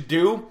they should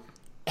do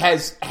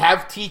is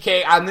have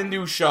TK on the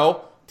new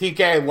show.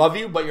 TK, I love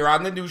you, but you're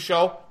on the new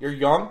show. You're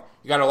young.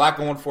 You got a lot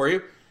going for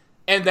you.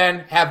 And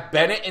then have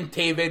Bennett and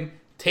Taven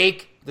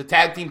take the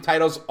tag team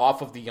titles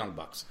off of the Young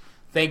Bucks.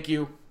 Thank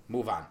you.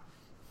 Move on.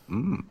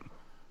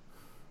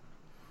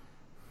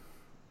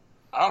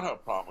 I don't have a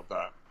problem with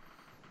that.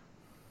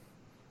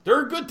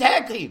 They're a good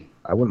tag team.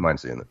 I wouldn't mind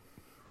seeing it.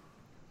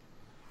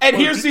 And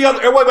here's the other.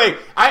 Wait.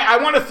 I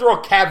want to throw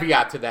a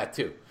caveat to that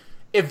too.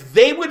 If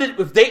they,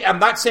 I'm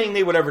not saying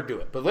they would ever do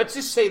it, but let's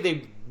just say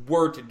they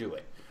were to do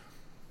it.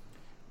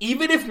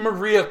 Even if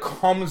Maria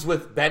comes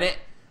with Bennett,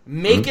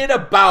 make it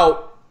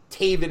about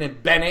Taven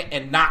and Bennett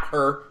and not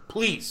her,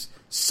 please.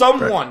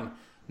 Someone.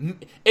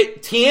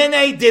 Right.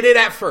 TNA did it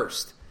at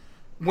first.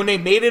 When they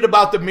made it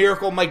about the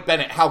Miracle Mike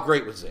Bennett, how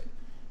great was it?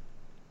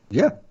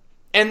 Yeah.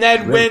 And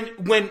then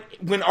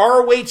when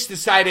ROH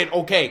decided,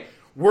 okay,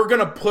 we're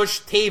going to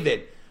push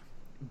Taven,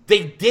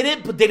 they did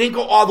it, but they didn't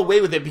go all the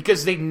way with it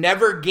because they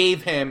never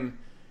gave him...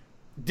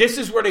 This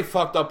is where they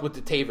fucked up with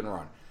the Taven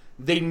run.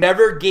 They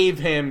never gave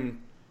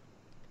him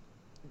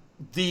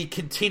the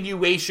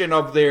continuation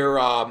of their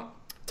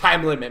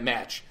time limit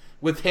match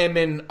with him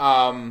and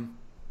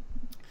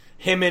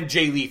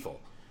Jay Lethal.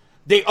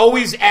 They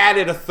always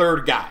added a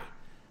third guy.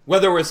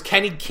 Whether it was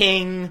Kenny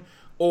King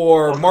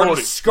or Marty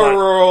Cody.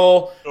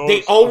 Skrull,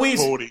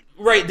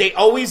 Right. they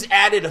always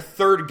added a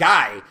third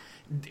guy.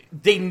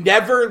 They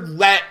never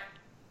let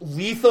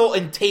Lethal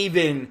and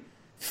Taven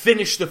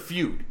finish the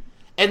feud.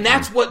 And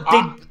that's what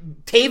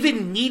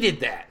Taven needed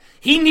that.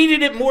 He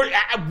needed it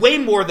way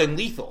more than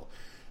Lethal.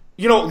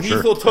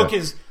 Lethal took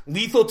his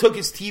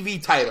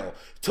TV title,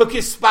 took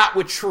his spot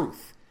with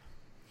Truth.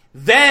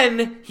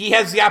 Then he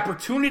has the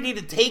opportunity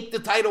to take the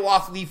title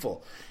off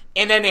Lethal.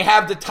 And then they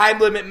have the time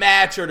limit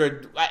match,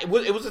 it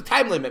was a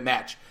time limit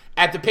match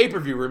at the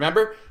pay-per-view,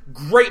 remember?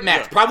 Great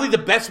match. Yeah. Probably the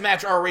best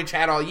match ROH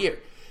had all year.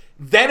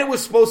 Then it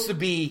was supposed to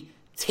be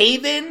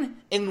Taven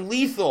and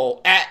Lethal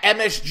at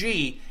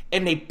MSG,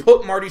 and they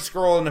put Marty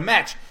Scurll in the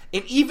match.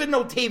 And even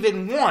though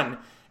Taven won,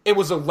 it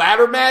was a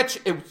ladder match,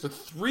 it was a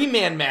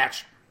 3-man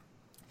match.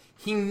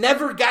 He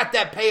never got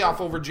that payoff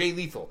over Jay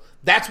Lethal.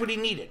 That's what he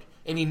needed,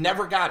 and he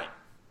never got it.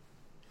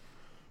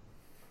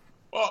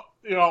 Well,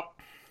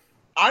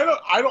 I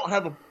don't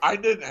have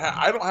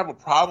a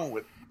problem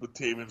with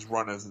Taven's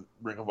run as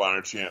Ring of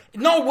Honor champ.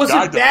 No, it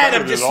wasn't bad.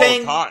 I'm just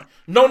saying.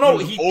 No,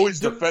 he was always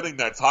defending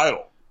that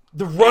title.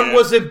 The run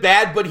wasn't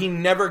bad, but he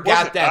never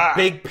got that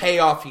big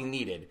payoff he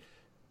needed.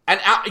 And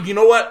you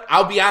know what?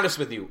 I'll be honest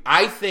with you.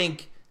 I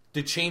think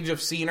the change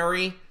of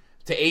scenery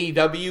to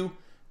AEW,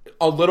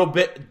 a little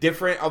bit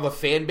different of a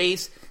fan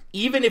base,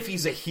 even if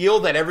he's a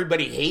heel that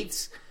everybody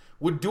hates,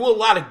 would do a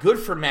lot of good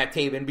for Matt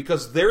Taven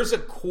because there's a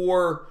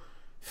core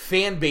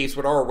fan base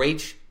with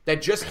ROH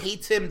that just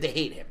hates him to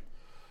hate him.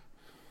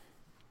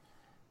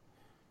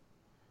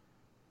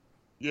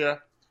 Yeah.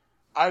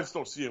 I just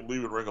don't see him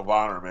leaving Ring of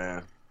Honor,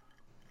 man.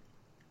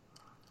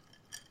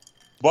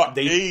 But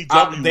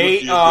AEW would be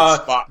a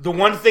good spot. The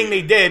one thing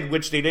they did,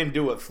 which they didn't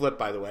do with Flip,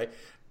 by the way,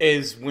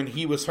 is when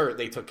he was hurt,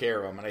 they took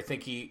care of him, and I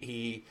think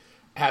he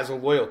has a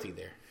loyalty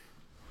there.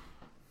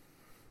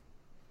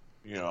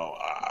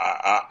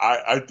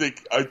 I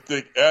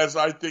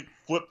think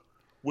Flip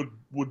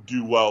would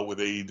do well with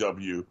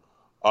AEW.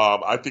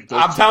 I think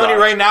I'm telling you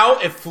right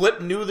now, if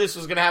Flip knew this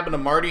was going to happen to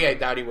Marty, I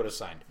doubt he would have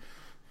signed.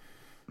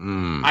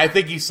 I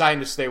think he signed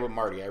to stay with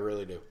Marty. I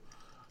really do.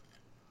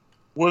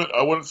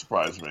 Wouldn't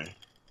surprise me.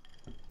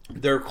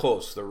 They're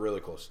close. They're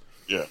really close.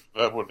 Yeah,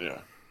 that would.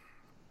 Yeah.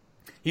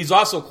 He's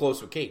also close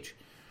with Cage.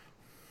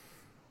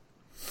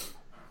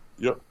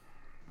 Yep.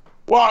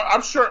 Well,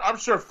 I'm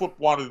sure Flip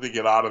wanted to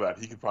get out of that.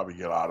 He could probably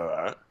get out of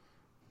that.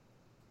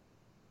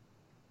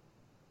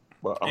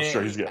 But I'm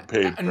sure he's getting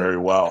paid very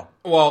well.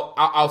 Well,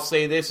 I'll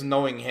say this,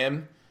 knowing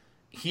him,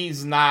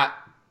 he's not...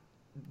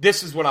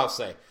 This is what I'll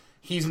say.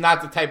 He's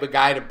not the type of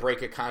guy to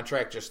break a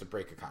contract just to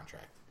break a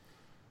contract.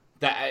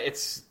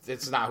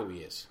 It's not who he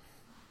is.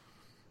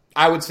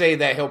 I would say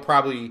that he'll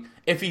probably...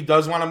 If he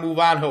does want to move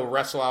on, he'll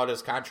wrestle out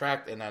his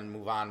contract and then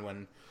move on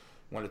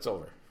when it's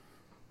over.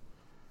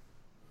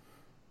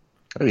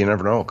 Hey, you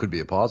never know. It could be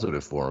a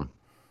positive for him.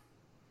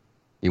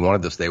 He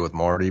wanted to stay with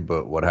Marty,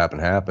 but what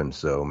happened.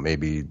 So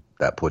maybe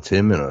that puts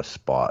him in a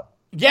spot.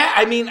 Yeah,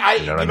 I mean,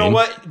 You know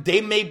what?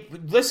 They may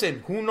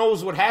listen. Who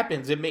knows what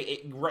happens?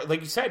 Like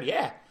you said,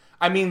 yeah.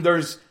 I mean,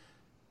 there's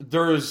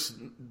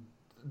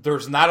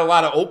not a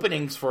lot of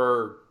openings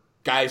for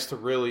guys to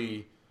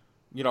really,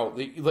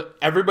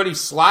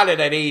 everybody's slotted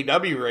at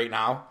AEW right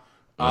now.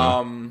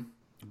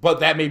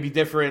 But that may be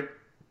different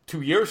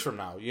 2 years from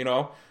now,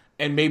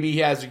 and maybe he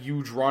has a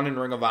huge run in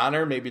Ring of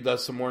Honor. Maybe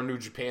does some more New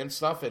Japan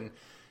stuff, and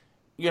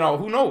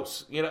who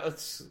knows?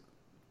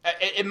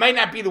 It might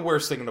not be the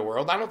worst thing in the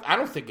world. I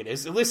don't think it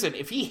is. Listen,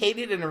 if he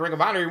hated it in the Ring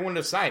of Honor, he wouldn't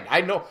have signed.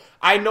 I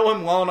know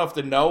him well enough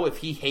to know if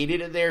he hated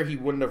it there, he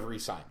wouldn't have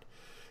re-signed.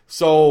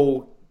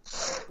 So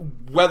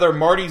whether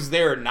Marty's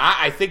there or not,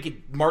 I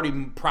think Marty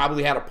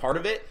probably had a part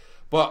of it.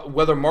 But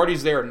whether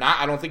Marty's there or not,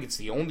 I don't think it's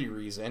the only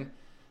reason.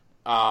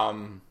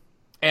 And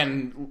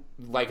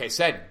like I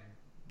said,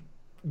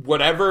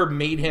 whatever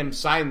made him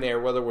sign there,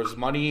 whether it was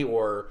money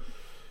or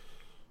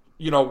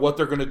what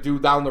they're going to do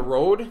down the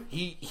road,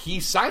 he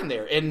signed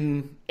there.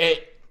 And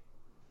it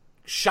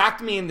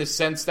shocked me in the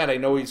sense that I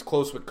know he's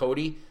close with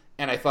Cody,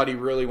 and I thought he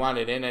really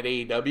wanted in at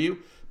AEW,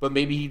 but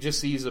maybe he just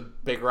sees a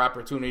bigger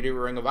opportunity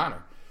with Ring of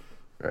Honor.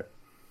 Right.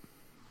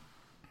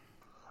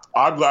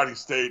 I'm glad he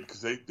stayed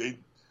because they need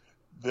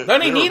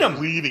him.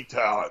 Bleeding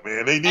talent,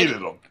 man. They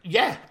needed him.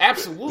 Yeah,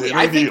 absolutely.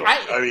 They need him.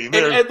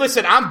 And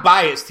listen, I'm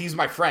biased. He's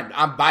my friend.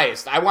 I'm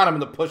biased. I want him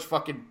to push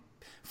fucking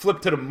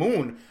Flip to the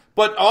moon.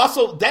 But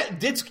also,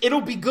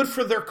 it'll be good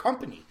for their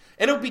company.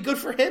 And it'll be good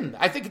for him.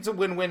 I think it's a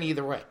win-win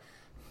either way.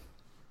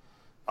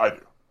 I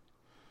do.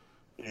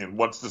 And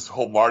once this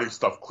whole Marty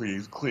stuff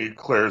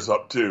clears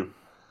up too,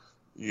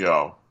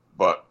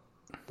 but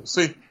we'll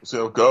see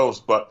how it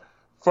goes. But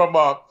from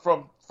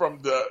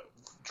the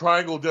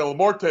Triangle de la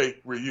Muerte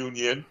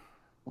reunion,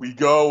 we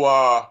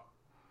go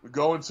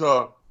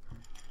into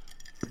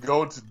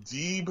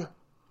Deeb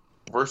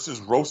versus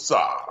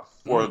Rosa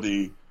for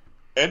the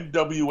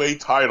NWA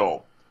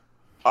title.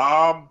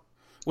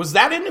 Was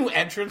that a new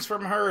entrance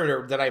from her,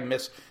 or did I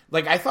miss?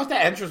 I thought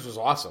that entrance was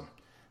awesome.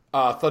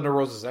 Thunder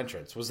Rosa's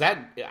entrance was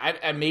that.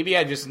 Maybe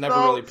I just never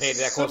really paid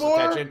that close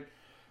attention.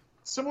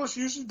 Similar, she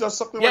usually does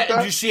something like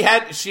that. She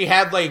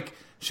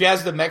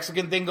has the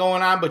Mexican thing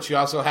going on, but she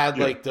also had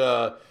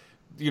the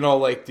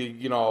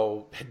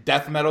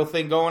death metal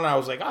thing going on. I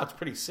was like, oh, it's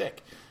pretty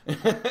sick.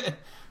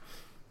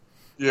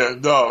 Yeah,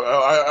 no,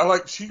 I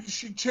like she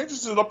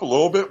changes it up a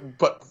little bit,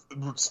 but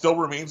still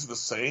remains the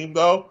same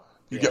though.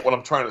 You get what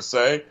I'm trying to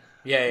say?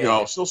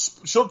 Yeah.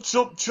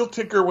 She'll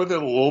tinker with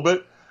it a little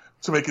bit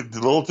to make it a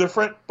little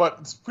different, but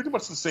it's pretty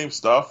much the same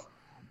stuff.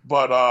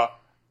 But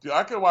dude,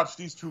 I can watch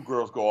these two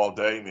girls go all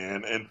day,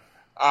 man. And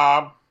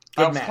I'm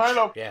kind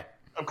of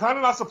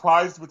not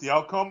surprised with the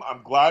outcome.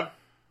 I'm glad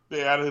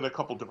they added a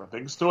couple different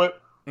things to it.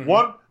 Mm-hmm.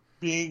 One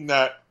being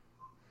that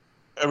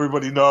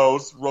everybody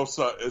knows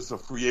Rosa is a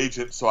free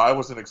agent, so I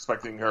wasn't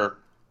expecting her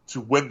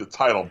to win the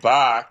title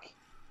back.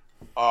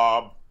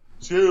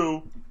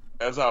 Two,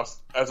 as I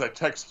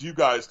text you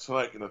guys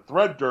tonight in a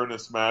thread during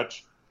this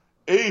match,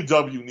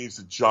 AEW needs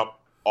to jump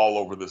all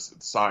over this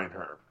and sign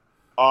her.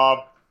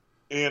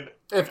 And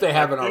if they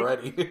haven't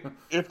already.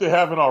 If they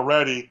haven't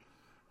already.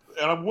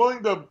 And I'm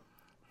willing to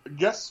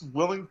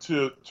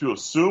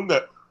assume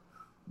that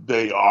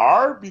they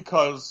are,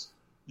 because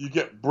you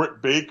get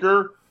Britt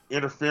Baker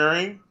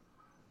interfering,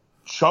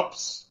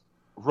 chumps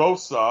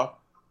Rosa.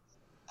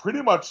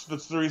 Pretty much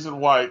that's the reason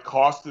why it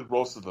costed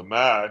Rosa the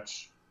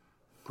match.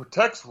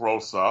 Protects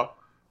Rosa.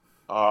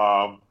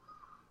 But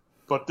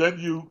then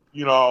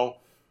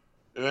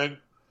and then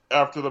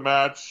after the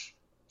match,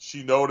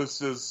 she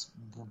notices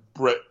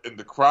Britt in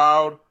the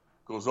crowd,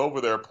 goes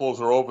over there, pulls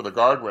her over the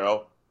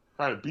guardrail,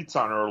 kind of beats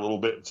on her a little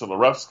bit until the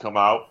refs come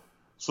out.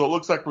 So it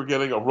looks like we're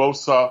getting a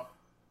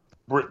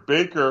Rosa-Britt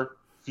Baker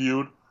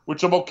feud,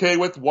 which I'm okay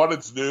with. One,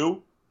 it's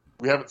new.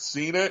 We haven't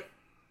seen it.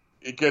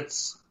 It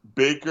gets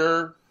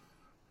Baker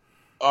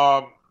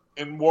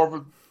in more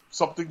of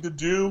something to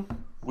do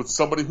with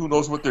somebody who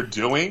knows what they're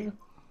doing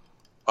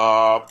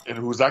and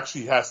who's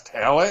actually has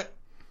talent.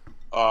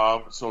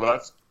 So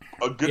that's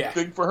a good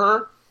thing for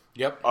her.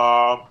 Yep.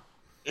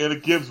 And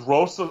it gives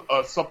Rosa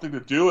something to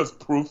do as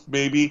proof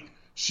maybe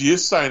she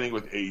is signing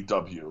with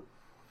AEW.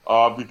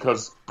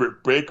 Because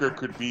Britt Baker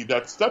could be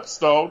that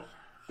stepstone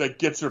that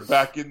gets her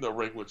back in the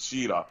ring with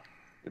Shida.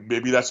 And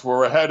maybe that's where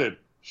we're headed.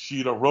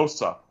 Shida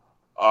Rosa.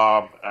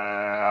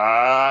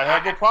 I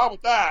have no problem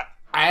with that.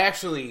 I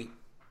actually,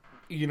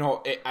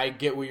 I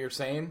get what you're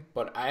saying,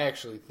 but I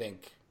actually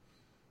think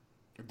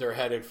they're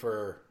headed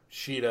for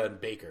Shida and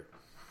Baker.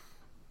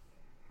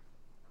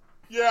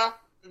 Yeah,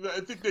 I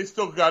think they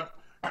still got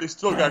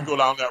to go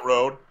down that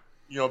road.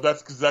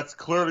 That's because that's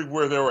clearly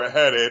where they were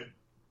headed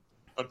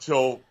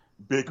until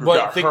Baker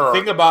got hurt.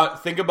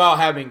 Think about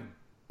having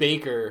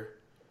Baker,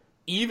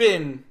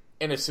 even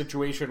in a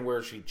situation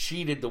where she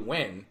cheated to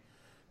win,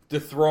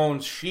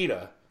 dethrones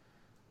Shida.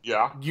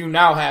 Yeah. You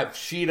now have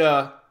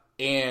Shida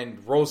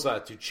and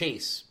Rosa to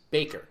chase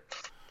Baker.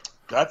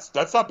 That's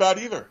not bad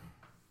either.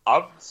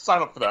 I'll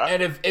sign up for that.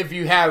 And if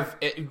you have,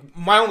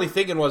 my only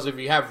thinking was if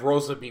you have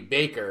Rosa beat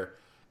Baker,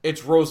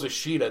 it's Rosa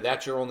Sheeta.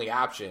 That's your only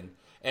option.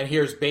 And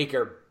here's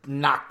Baker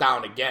knocked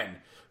down again.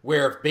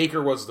 Where if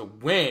Baker was the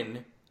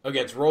win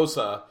against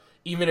Rosa,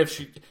 even if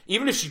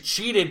she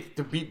cheated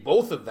to beat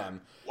both of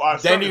them,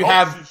 then you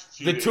have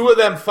the two of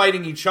them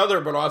fighting each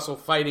other, but also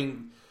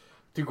fighting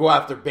to go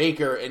after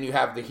Baker, and you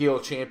have the heel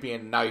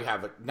champion. Now you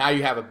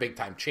have a big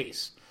time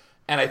chase,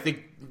 and I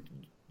think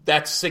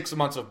that's 6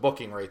 months of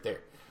booking right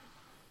there.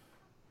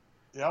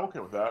 Yeah, I'm okay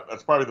with that.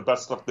 That's probably the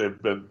best stuff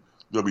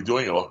they'll be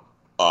doing,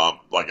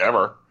 like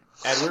ever.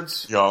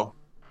 Edwards,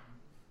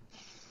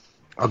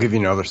 I'll give you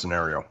another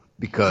scenario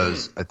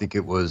because I think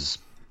it was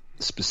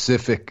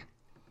specific.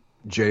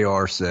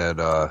 JR said,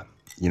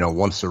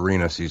 once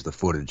Serena sees the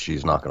footage,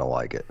 she's not going to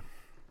like it.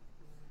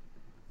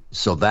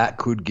 So that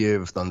could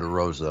give Thunder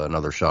Rosa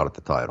another shot at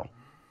the title.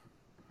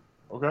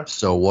 Okay.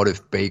 So what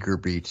if Baker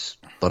beats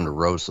Thunder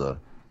Rosa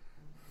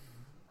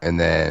and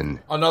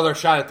then... another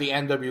shot at the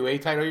NWA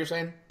title, you're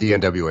saying? The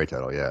NWA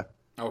title, yeah.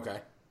 Okay.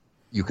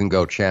 You can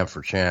go champ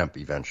for champ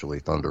eventually,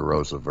 Thunder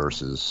Rosa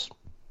versus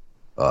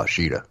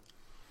Sheeta.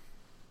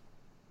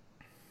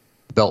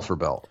 Belt for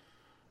belt.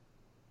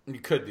 You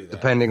could do that.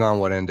 Depending on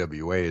what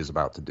NWA is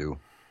about to do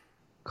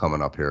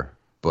coming up here.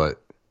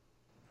 But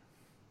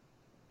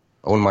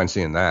I wouldn't mind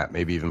seeing that.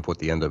 Maybe even put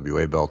the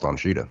NWA belt on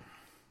Sheeta.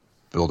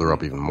 Build her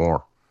up even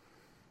more.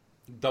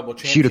 Double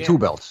champ. Sheeta two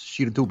belts.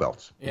 Sheeta two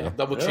belts. Yeah,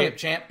 double champ.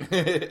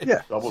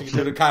 Yeah. Double So you champ.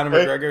 do the Conor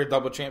McGregor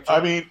double champ.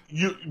 I mean,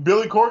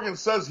 Billy Corgan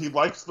says he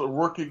likes the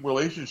working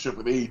relationship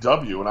with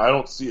AEW, and I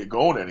don't see it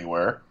going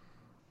anywhere.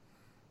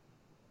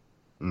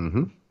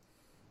 Mm-hmm.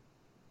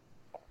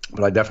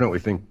 But I definitely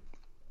think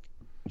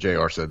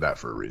JR said that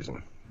for a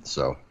reason.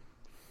 So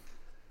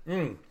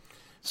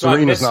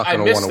Serena's not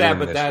going to want to win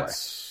but this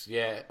that's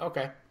yeah,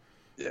 okay.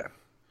 Yeah.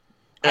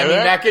 I And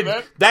mean,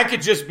 that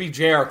could just be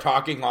JR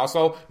talking.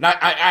 Also, not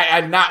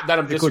that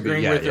I'm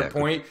disagreeing with your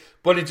point,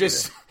 but it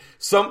just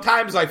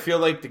sometimes I feel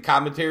like the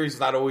commentary is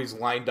not always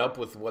lined up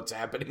with what's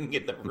happening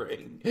in the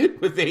ring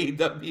with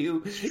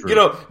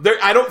AEW.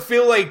 I don't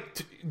feel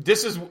like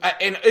this is,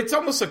 and it's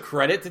almost a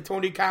credit to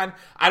Tony Khan.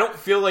 I don't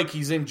feel like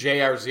he's in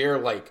JR's ear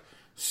like,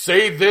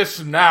 say this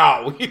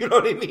now. You know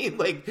what I mean?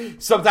 Like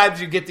sometimes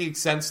you get the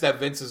sense that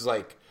Vince is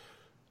like,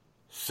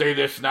 say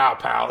this now,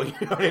 pal. You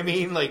know what I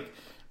mean? Like.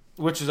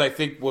 Which is, I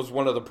think, was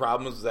one of the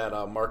problems that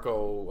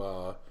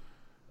Marco,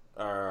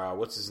 or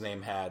what's his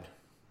name, had.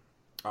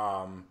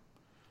 Mauro.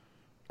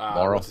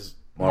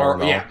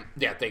 Mauro, yeah,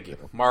 thank you,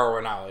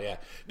 Mauro Ranallo, yeah,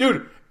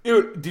 dude,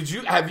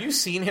 have you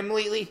seen him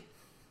lately?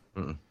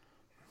 Mm-mm.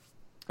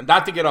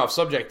 Not to get off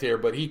subject here,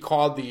 but he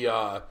called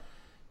the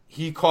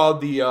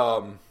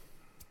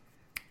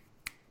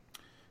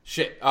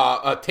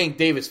Tank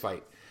Davis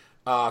fight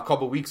a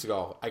couple weeks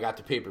ago. I got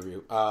the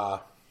pay-per-view.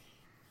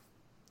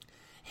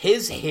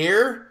 His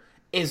hair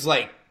is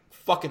like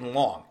fucking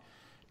long.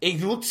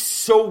 It looks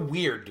so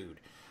weird,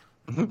 dude.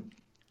 Mm-hmm.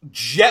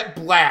 Jet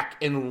black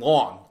and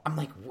long. I'm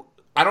like,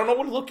 I don't know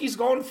what look he's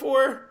going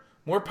for.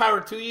 More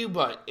power to you,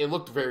 but it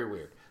looked very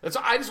weird.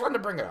 I just wanted to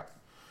bring it up.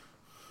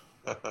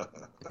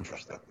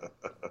 Interesting.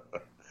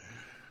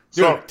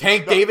 Dude,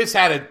 Tank Davis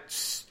had a...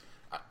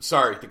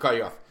 Sorry to cut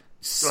you off.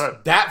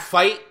 That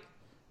fight,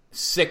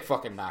 sick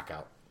fucking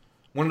knockout.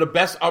 One of the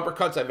best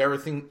uppercuts I've ever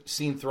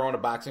seen thrown in a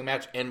boxing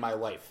match in my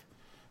life.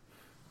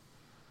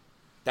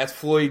 That's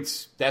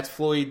Floyd's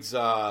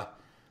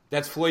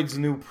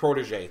new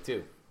protege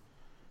too.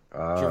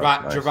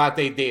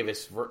 Gervonta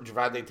Davis.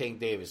 Gervonta Tank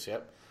Davis,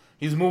 yep.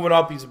 He's moving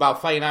up. He's about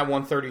fighting at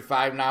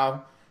 135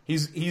 now.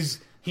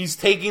 He's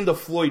taking the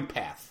Floyd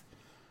path.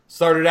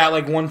 Started at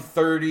like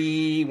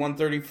 130,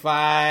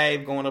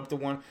 135, going up to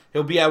one.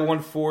 He'll be at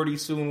 140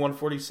 soon,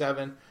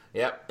 147.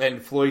 Yep.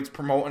 And Floyd's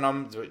promoting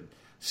him.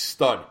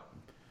 Stud.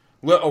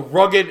 A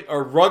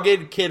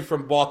rugged kid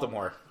from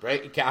Baltimore,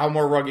 right? How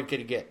more rugged can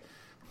you get?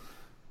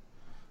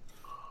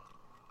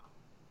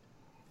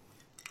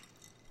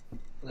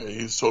 Yeah,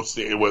 he's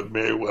associated with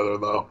Mayweather,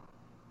 though.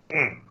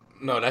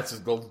 No, that's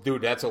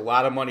a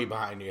lot of money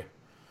behind you.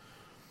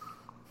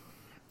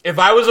 If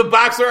I was a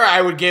boxer,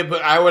 I would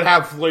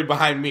have Floyd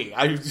behind me.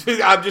 I'm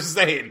just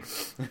saying.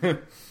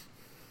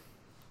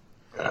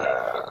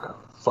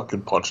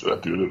 Fucking punch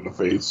that dude in the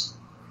face.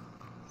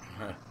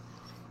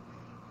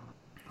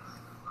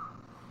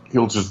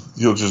 He'll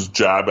just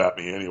jab at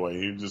me anyway.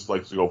 He just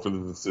likes to go for the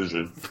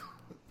decision.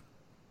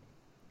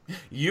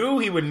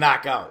 He would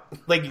knock out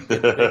like he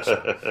did Big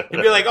Show.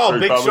 He'd be like,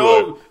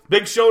 "Oh,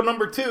 Big Show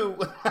number 2."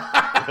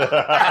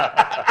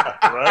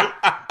 Right?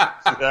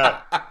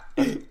 Yeah.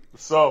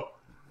 So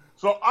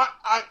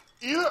I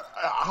either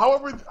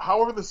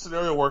however the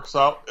scenario works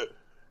out,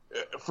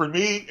 for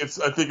me, I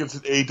think it's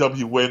an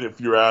AEW win if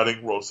you're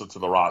adding Rosa to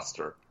the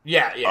roster.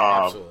 Yeah,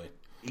 absolutely.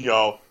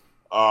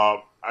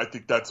 I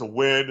think that's a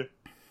win.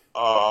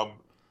 I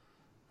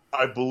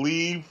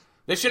believe.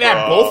 They should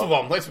have both of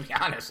them. Let's be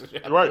honest.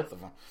 Right. Both of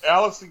them.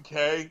 Allison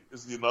Kay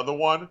is the another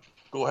one.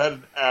 Go ahead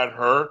and add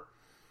her.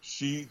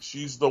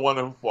 She's the one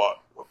who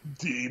fought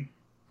Dean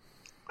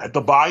at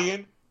the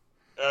buy-in,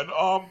 and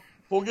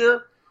Full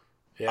Gear.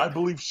 Yeah. I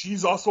believe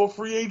she's also a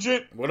free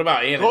agent. What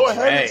about Anna Go Jay?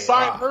 ahead and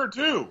sign Wow. her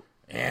too.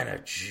 Anna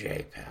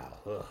Jay,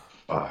 pal.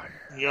 Oh,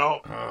 You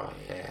know, Oh,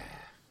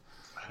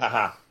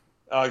 yeah.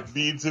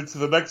 leads into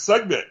the next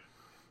segment.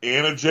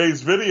 Anna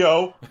Jay's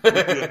video with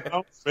the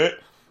announcement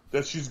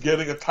that she's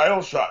getting a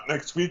title shot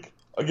next week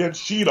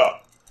against Sheeta.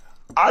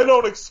 I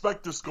don't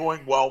expect this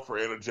going well for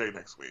Anna Jay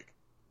next week.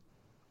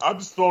 I'm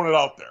just throwing it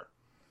out there.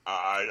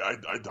 I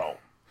don't.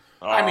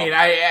 I mean,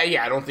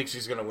 I don't think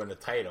she's going to win the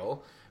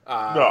title.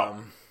 No.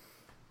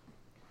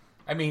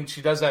 I mean,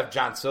 she does have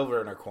John Silver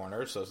in her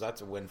corner, so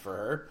that's a win for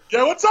her.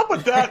 Yeah, what's up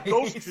with that?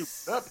 Those two,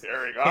 that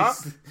pairing, huh?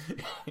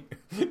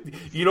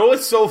 You know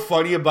what's so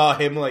funny about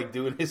him, like,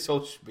 doing his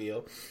whole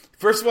spiel?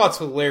 First of all, it's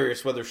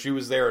hilarious whether she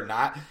was there or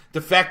not.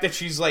 The fact that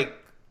she's, like,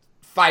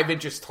 5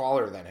 inches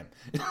taller than him.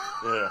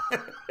 Yeah,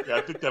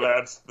 I think that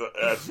adds,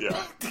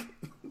 yeah.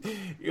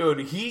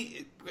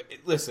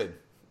 Listen,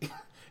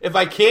 if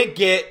I can't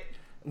get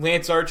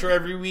Lance Archer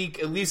every week,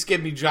 at least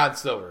give me John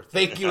Silver.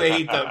 Thank you,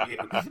 AEW.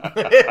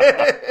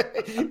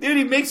 Dude,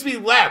 he makes me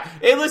laugh.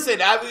 Hey, listen,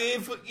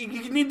 if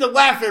you need to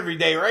laugh every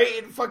day,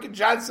 right? And fucking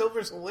John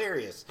Silver's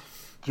hilarious.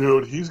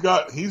 Dude, he's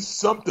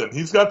something.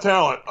 He's got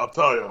talent, I'll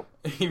tell you.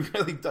 He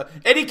really does.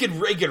 And he can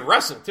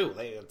wrestle, too,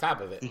 like, on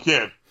top of it. He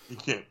can.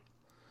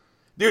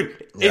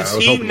 Dude, yeah, is I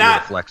was he hoping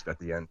not... flexed at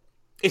the end.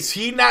 Is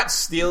he not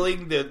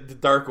stealing the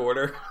Dark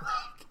Order?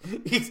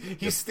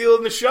 He's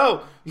stealing the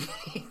show.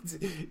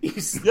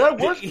 Yeah,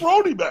 where's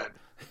Brody been?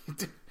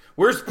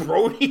 Where's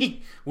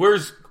Brody?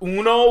 Where's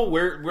Uno?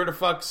 Where the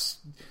fuck's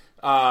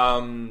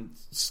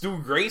Stu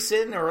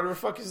Grayson or whatever the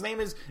fuck his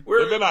name is?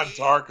 They've been on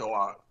Dark a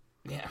lot.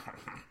 Yeah.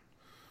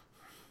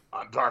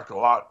 On Dark a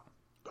lot,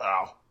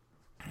 pal.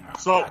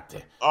 So,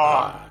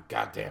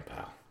 goddamn,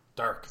 pal.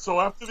 Dark. So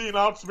after the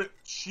announcement,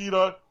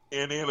 Sheeta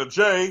and Anna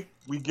Jay,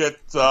 we get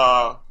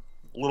a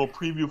little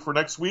preview for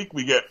next week.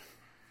 We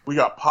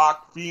got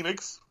Pac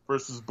Phoenix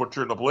versus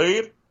Butcher and the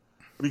Blade.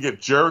 We get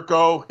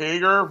Jericho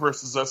Hager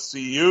versus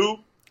SCU.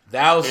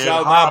 Thou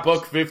shalt not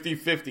book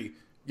 50-50.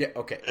 Yeah,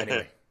 okay,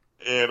 anyway.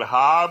 And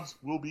Hobbs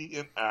will be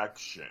in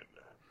action.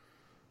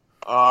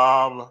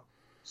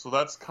 So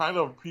that's kind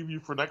of a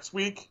preview for next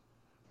week.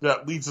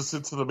 That leads us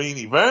into the main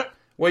event.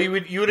 Well,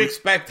 you would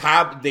expect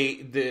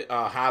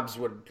Hobbs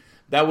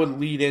would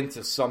lead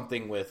into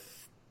something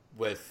with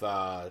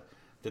the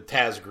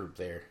Taz group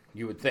there.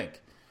 You would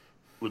think.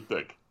 You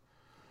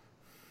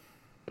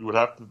would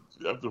have to,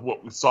 after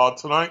what we saw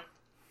tonight,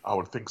 I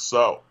would think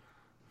so.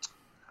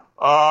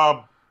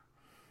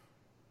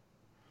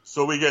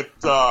 So we get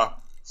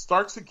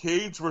Starks and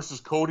Cage versus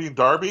Cody and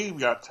Darby. We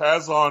got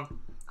Taz on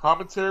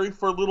commentary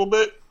for a little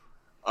bit.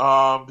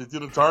 They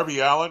did a Darby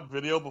Allin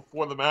video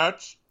before the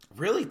match.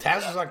 Really?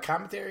 Taz was on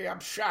commentary? I'm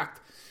shocked.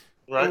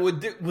 Right?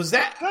 Was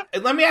that...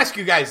 Let me ask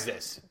you guys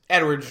this.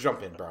 Edwards,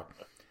 jump in, bro.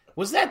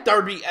 Was that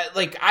Darby...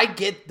 Like, I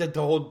get the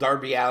whole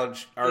Darby Allin...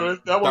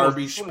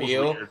 Darby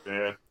spiel. Weird,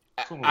 man.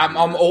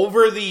 I'm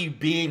over the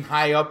being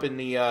high up in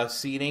the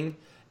seating.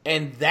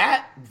 And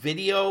that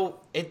video,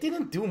 it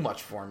didn't do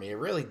much for me. It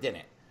really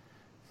didn't.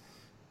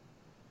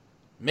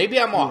 Maybe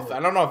I'm off.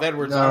 I don't know if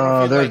Edwards... I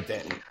don't know if you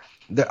like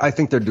that. I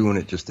think they're doing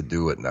it just to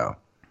do it now.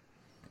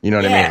 You know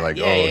what I mean? Like,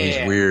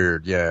 he's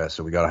weird. Yeah,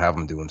 so we got to have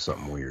him doing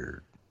something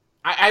weird.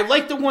 I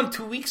liked the one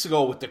 2 weeks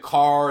ago with the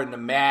car and the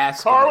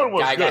mask. Carlin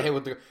was guy good. got hit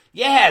with the...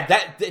 Yeah,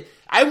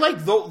 I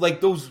like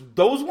those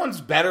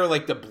ones better,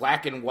 like the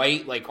black and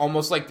white, like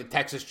almost like the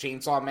Texas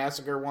Chainsaw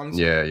Massacre ones.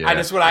 Yeah.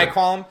 That's what I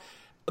call them.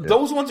 Yeah.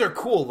 Those ones are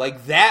cool.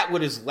 Like that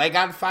with his leg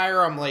on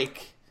fire, I'm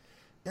like,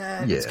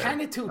 it's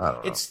kind of too...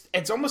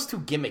 It's almost too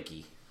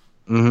gimmicky.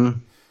 Mm-hmm.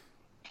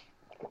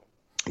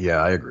 Yeah,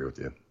 I agree with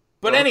you.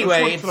 But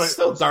anyway, it's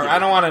still Darby. I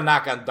don't want to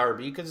knock on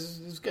Darby because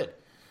it's good.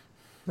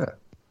 Yeah.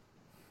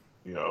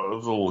 You know, it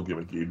was a little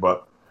gimmicky,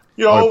 but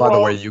you know. By the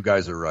way, you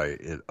guys are right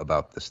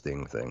about the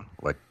Sting thing.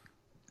 Like,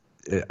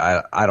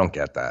 I don't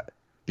get that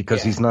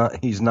because he's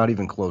not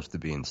even close to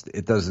being.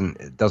 It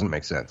doesn't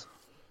make sense.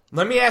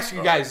 Let me ask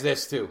you guys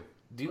this too: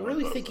 do you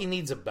really think he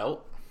needs a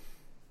belt?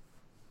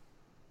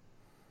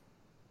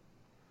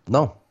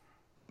 No.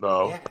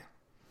 Yeah.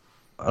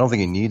 I don't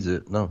think he needs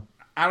it. No.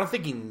 I don't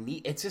think he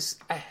need. It's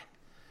just.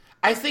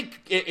 I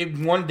think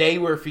one day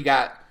where if he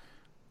got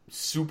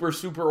super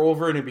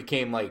over and it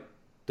became like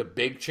the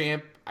big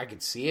champ, I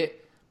could see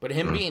it. But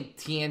him being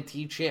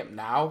TNT champ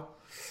now,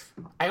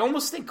 I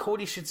almost think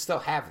Cody should still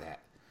have that.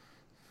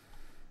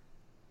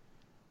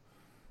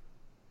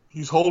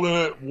 He's holding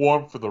it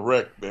warm for the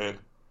Rick, man.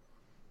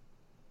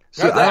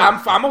 See,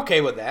 I'm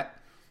okay with that.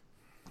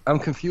 I'm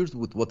confused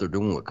with what they're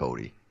doing with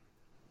Cody.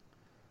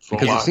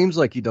 Because it seems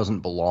like he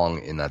doesn't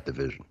belong in that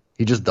division.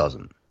 He just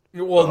doesn't.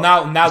 Well,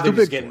 now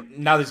they're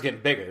getting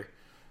bigger.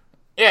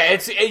 Yeah,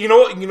 it's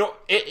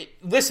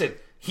listen,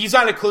 he's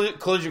on a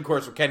collision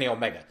course with Kenny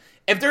Omega.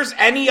 If there's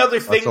any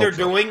other thing they're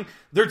doing,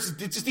 it's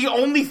just the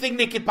only thing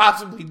they could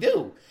possibly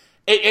do,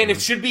 and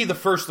it should be the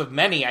first of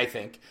many, I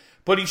think.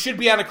 But he should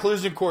be on a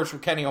collision course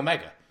with Kenny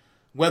Omega,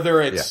 whether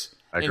it's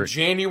in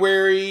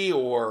January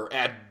or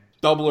at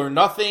Double or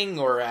Nothing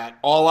or at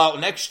All Out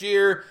next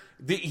year.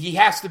 he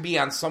has to be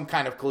on some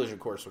kind of collision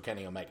course with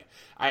Kenny Omega.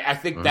 I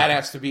think that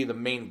has to be the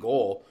main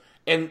goal.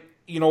 And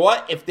you know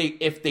what? If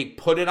they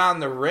put it on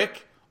the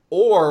Rick,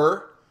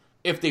 or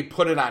if they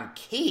put it on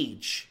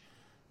Cage,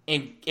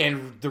 and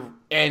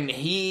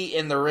he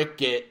and the Rick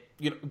get,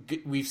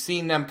 we've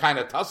seen them kind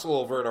of tussle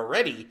over it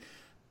already.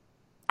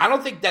 I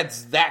don't think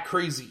that's that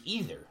crazy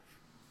either.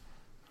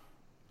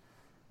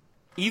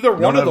 Either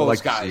one of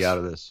those guys. To see out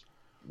of this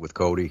with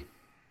Cody,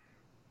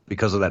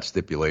 because of that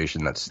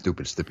stipulation, that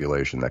stupid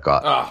stipulation that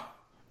got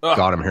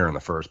him here in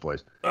the first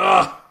place.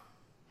 I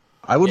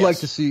would like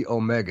to see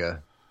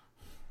Omega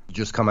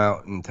just come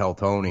out and tell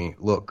Tony,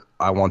 "Look,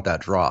 I want that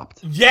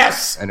dropped."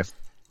 Yes. And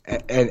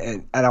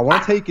I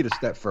want to take it a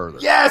step further.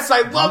 Yes,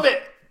 I love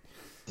it.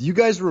 Do you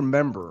guys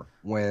remember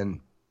when?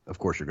 Of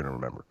course, you're going to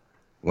remember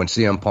when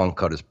CM Punk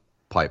cut his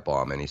pipe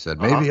bomb and he said,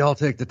 "Maybe I'll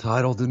take the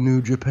title to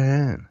New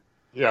Japan."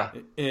 Yeah.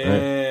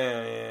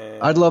 Yeah.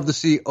 I'd love to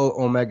see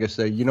Omega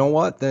say, "You know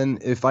what? Then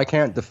if I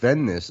can't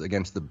defend this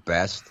against the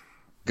best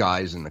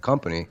guys in the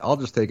company, I'll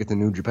just take it to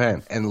New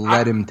Japan and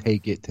let him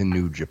take it to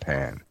New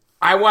Japan."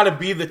 I want to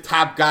be the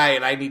top guy,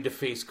 and I need to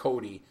face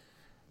Cody.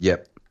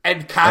 Yep.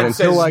 And Khan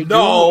says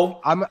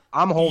no. I'm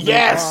holding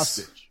it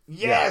hostage.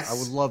 Yes. Yeah, I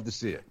would love to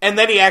see it. And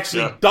then he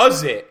actually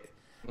does it.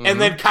 Mm-hmm. And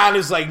then Khan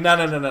is like,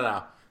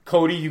 no.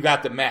 Cody, you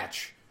got the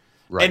match.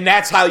 Right. And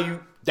that's how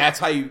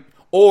you,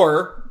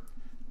 or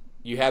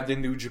you have the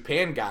New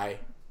Japan guy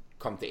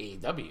come to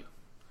AEW.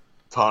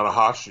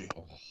 Tanahashi,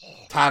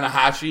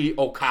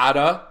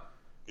 Okada,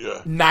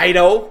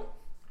 Naito.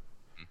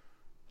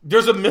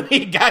 There's a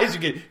million guys you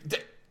get.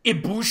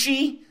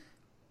 Ibushi.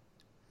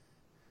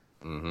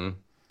 Mm-hmm.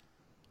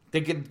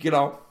 They could get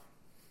on.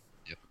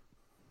 Yep.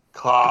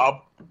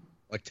 Cobb.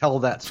 Like, tell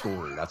that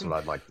story. That's what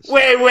I'd like to see.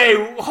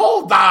 Wait,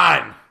 hold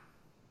on.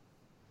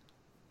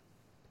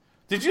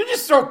 Did you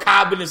just throw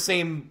Cobb in the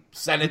same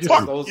sentence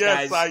as those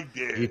guys? Yes, I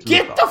did.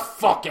 Get the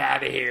fuck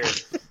out of here.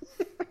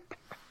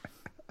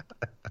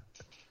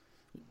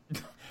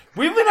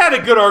 We haven't had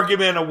a good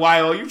argument in a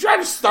while. You trying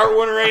to start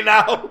one right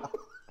now?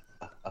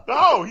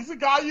 No, he's a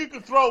guy you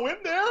can throw in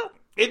there.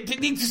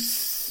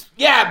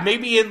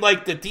 Maybe in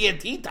like the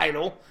TNT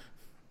title.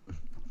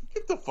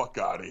 Get the fuck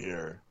out of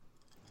here.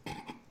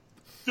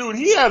 Dude,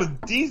 he had a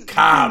decent.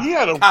 Cobb, he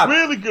had a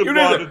really good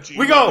run.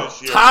 We go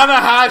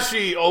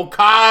Tanahashi,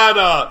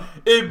 Okada,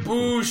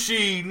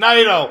 Ibushi,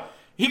 Naito.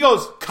 He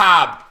goes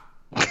Cobb.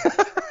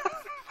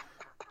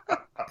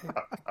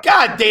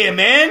 God damn,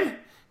 man!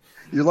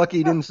 You're lucky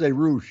he didn't say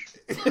Roosh.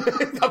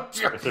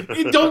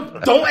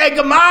 Don't egg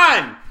him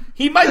on.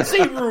 He might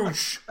say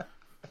Roosh.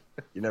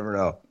 You never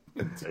know.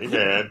 Hey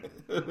man,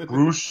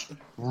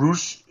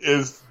 Roosh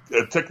is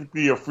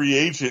technically a free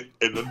agent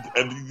in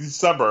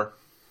December.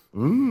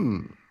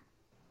 And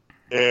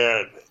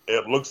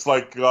it looks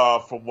like,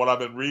 from what I've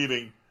been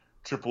reading,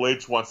 Triple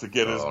H wants to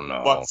get his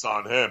butts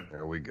on him.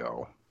 There we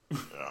go.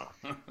 Yeah.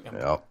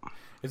 Yep.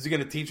 Is he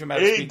going to teach him how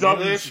to speak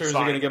English, or is he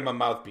going to give him a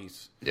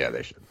mouthpiece? Yeah,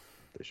 they should.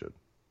 They should.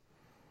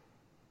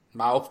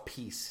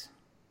 Mouthpiece.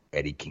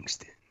 Eddie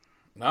Kingston.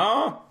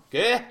 No,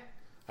 good.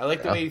 I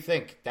like the way you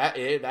think. That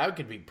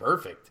could be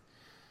perfect.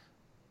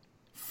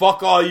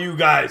 Fuck all you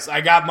guys.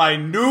 I got my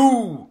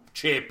new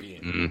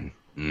champion.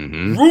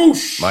 Mm-hmm.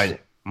 Roosh.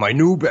 My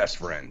new best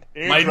friend.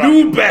 My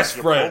new best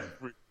friend.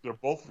 They're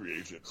both free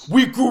agents.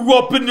 We grew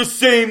up in the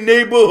same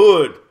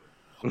neighborhood.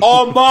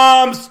 Our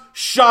moms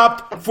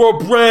shopped for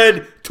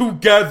bread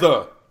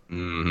together.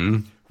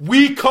 Mm-hmm.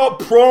 We cut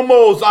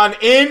promos on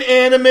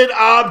inanimate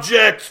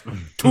objects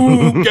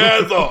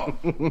together.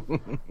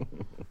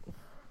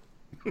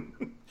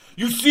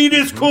 You see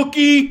this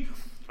cookie?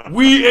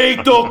 We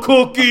ate the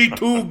cookie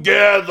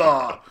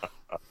together.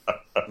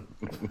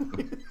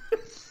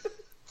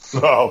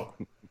 So,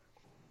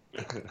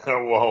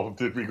 well,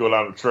 did we go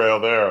down the trail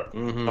there?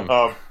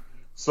 Mm-hmm.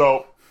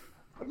 So,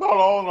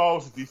 all in all, it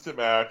was a decent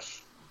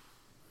match.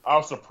 I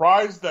was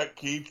surprised that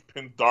Cage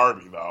pinned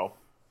Darby, though.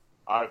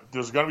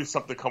 There's going to be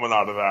something coming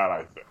out of that,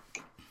 I think.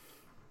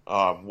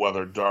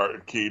 Whether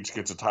Cage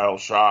gets a title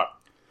shot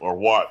or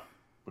what.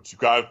 But you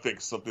got to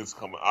think something's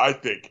coming. I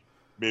think,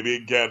 maybe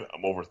again,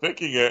 I'm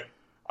overthinking it.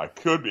 I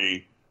could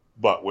be.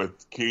 But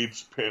with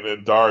Cage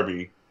pinning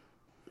Darby,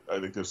 I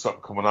think there's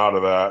something coming out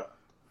of that.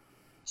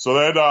 So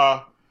then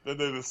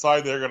they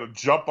decide they're going to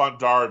jump on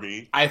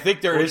Darby. I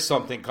think there is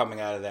something coming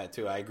out of that,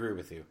 too. I agree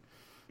with you.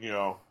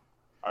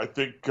 I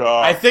think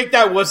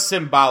that was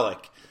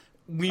symbolic.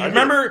 You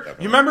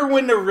remember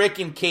when the Rick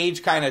and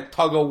Cage kind of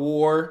tug of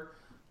war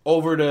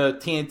over the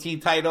TNT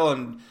title,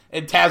 and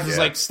Taz was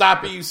like,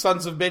 "Stop it, you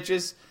sons of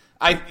bitches."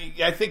 I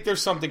think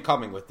there's something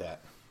coming with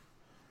that.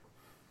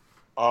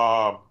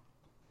 And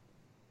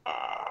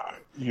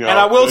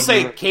I will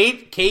say,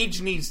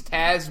 Cage needs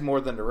Taz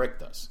more than the Rick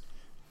does.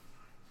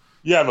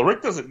 Yeah, the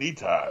Rick doesn't need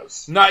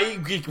Taz. No,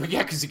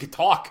 because he can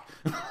talk.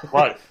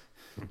 Right.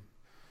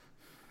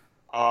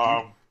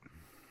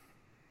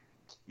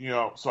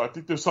 So I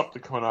think there's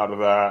something coming out of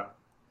that.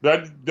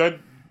 Then they're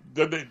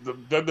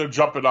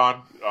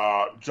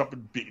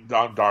beating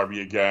down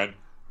Darby again.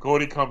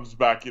 Cody comes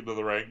back into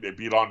the ring. They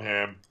beat on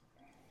him.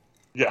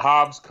 Yeah,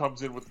 Hobbs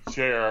comes in with the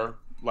chair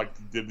like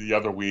he did the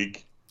other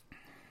week,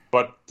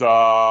 but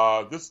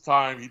this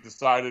time he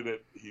decided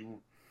that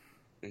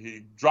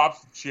he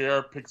drops the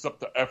chair, picks up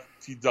the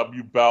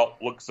FTW belt,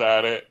 looks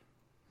at it.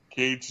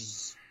 Cage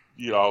is,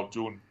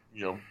 doing,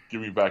 give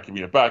me it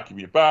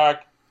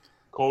back.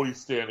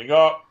 Cody's standing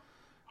up.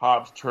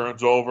 Hobbs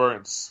turns over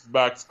and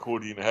smacks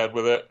Cody in the head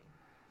with it.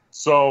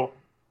 So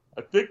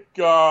I think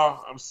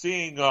I'm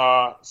seeing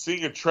a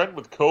trend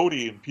with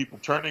Cody and people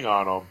turning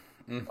on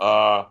him.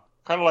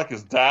 Kind of like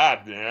his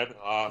dad, man.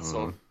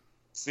 So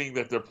seeing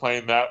that they're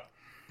painting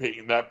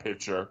that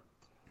picture.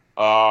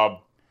 I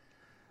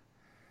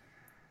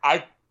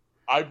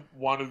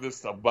wanted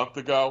this a month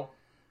ago.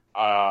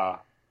 I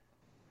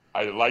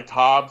liked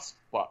Hobbs,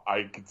 but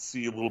I could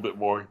see a little bit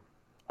more.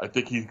 I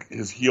think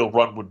his heel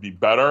run would be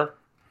better.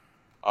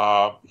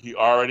 He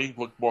already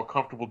looked more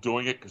comfortable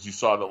doing it because you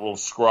saw that little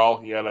scrawl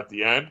he had at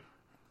the end.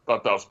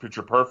 Thought that was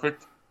picture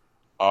perfect.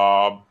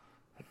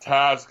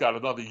 Taz got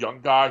another young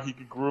guy he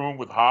could groom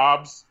with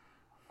Hobbs.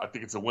 I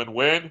think it's a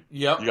win-win.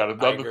 Yep, you got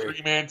another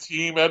 3-man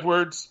team,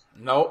 Edwards.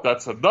 Nope.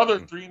 That's another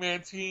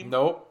 3-man team.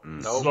 Nope.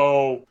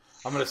 So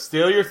I'm going to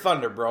steal your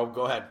thunder, bro.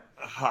 Go ahead.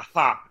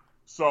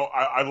 So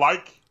I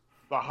like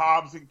the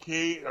Hobbs and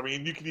Cage. I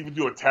mean, you can even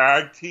do a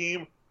tag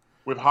team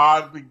with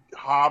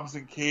Hobbs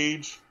and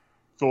Cage.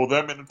 Throw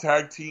them in a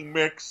tag team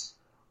mix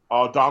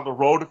down the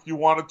road if you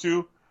wanted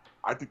to.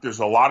 I think there's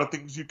a lot of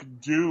things you can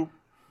do.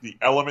 The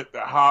element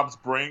that Hobbs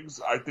brings,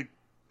 I think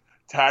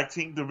tag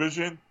team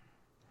division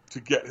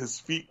to get his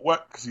feet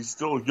wet because he's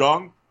still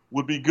young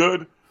would be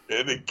good.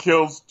 And it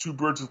kills two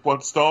birds with one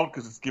stone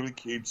because it's giving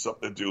Cage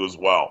something to do as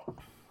well.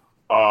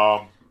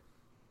 I'm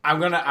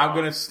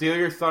gonna steal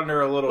your thunder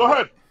a little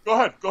bit. Go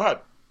ahead.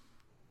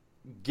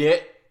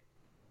 Get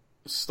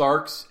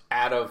Starks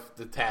out of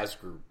the Taz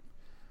group.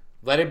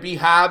 Let it be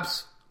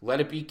Hobbs. Let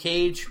it be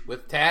Cage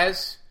with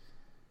Taz.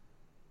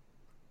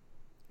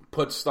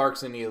 Put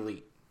Starks in the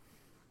Elite.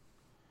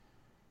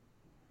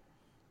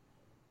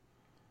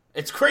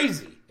 It's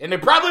crazy, and they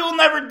probably will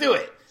never do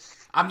it.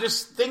 I'm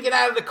just thinking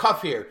out of the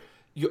cuff here.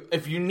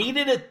 If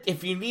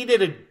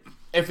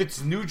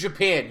it's New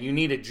Japan, you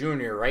need a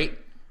junior, right?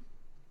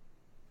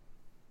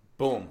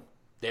 Boom,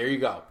 there you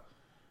go.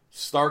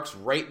 Starks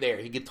right there.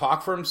 He could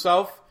talk for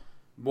himself.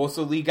 Most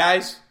of the league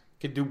guys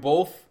could do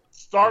both.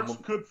 Starks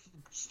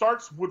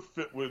would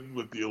fit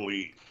with the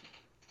Elite,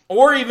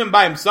 or even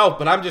by himself.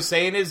 But I'm just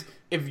saying is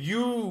if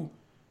you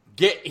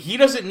he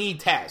doesn't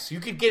need Taz. You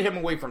could get him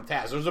away from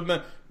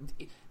Taz.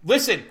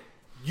 Listen,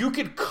 you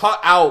could cut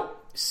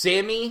out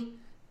Sammy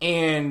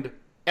and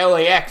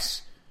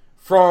LAX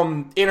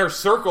from Inner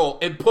Circle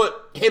and put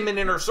him in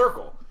Inner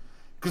Circle.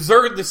 Because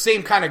they're the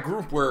same kind of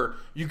group where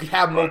you could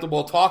have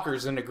multiple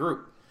talkers in the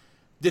group.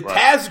 The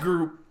Taz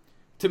group,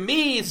 to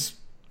me,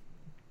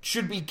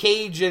 should be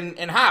Cage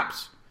and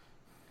Hobbs.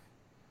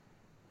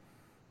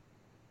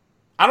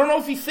 I don't know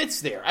if he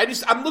fits there.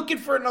 I'm looking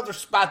for another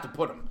spot to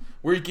put him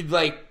where he could,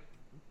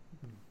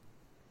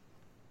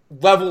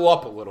 level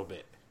up a little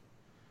bit.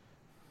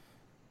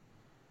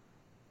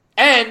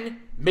 And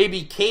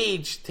maybe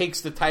Cage takes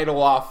the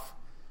title off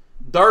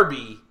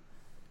Darby,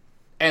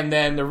 and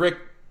then the Rick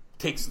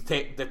takes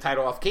the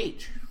title off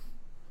Cage.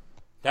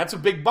 That's a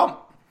big bump.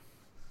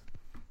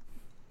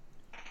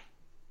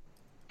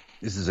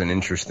 This is an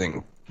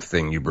interesting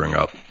thing you bring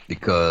up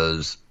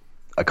because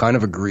I kind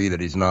of agree that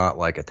he's not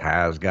like a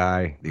Taz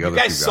guy. You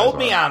guys sold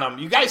me on him.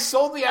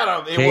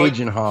 Cage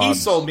and Hobbs he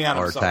sold me on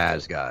are himself.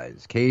 Taz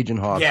guys. Cage and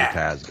Hobbs are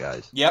Taz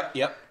guys. Yep.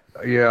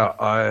 Yeah,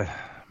 I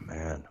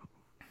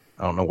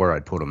don't know where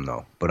I'd put him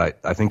though, but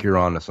I think you're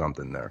on to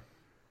something there.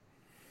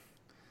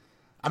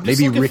 I'm just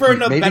looking for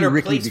another better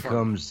Ricky place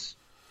becomes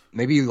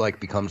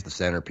the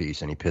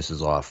centerpiece and he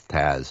pisses off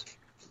Taz.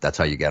 That's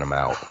how you get him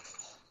out.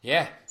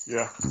 Yeah. You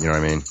know what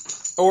I mean?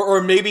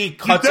 Or maybe he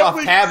cuts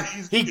off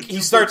tags.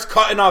 He starts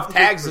cutting off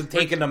tags and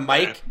taking the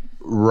mic.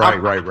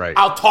 Right.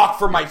 I'll talk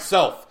for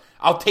myself.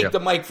 I'll take the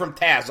mic from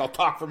Taz. I'll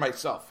talk for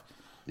myself.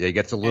 Yeah, he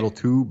gets a little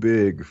too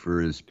big for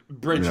his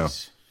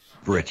britches.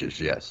 Britches,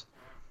 yes.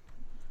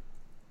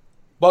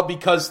 But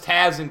because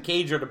Taz and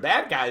Cage are the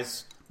bad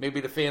guys,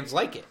 maybe the fans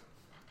like it.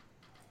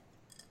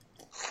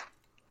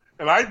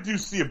 And I do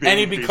see a big. And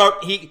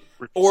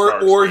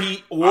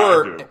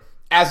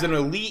as an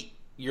elite,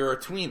 you're a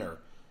tweener,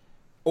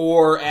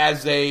 or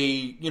as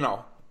a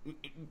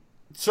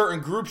certain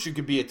groups you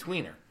could be a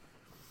tweener.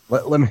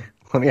 Let me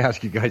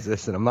ask you guys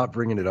this, and I'm not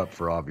bringing it up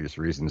for obvious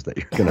reasons that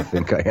you're going to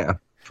think I am.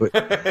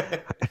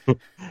 But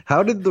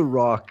how did The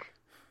Rock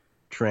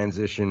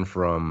transition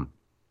from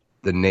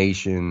the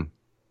Nation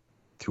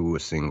to a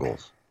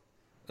singles?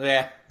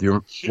 Yeah.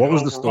 What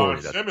was the story?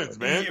 Simmons,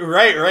 man.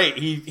 Right.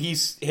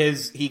 His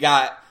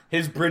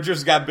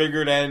bridges got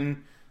bigger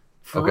than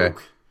Farouk.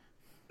 Okay.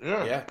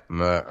 Yeah. All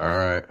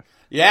right.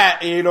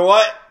 Yeah, you know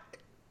what?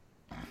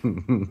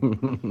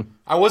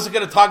 I wasn't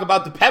going to talk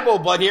about the Pebble,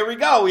 but here we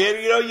go.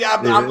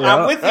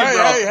 I'm with you,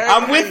 bro.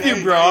 I'm with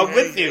you, bro. I'm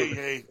with you.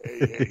 Hey.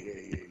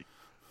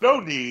 No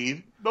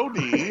need.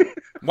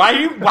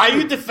 Why are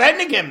you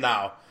defending him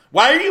now?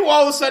 Why are you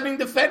all of a sudden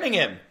defending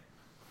him?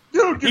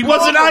 Dude, He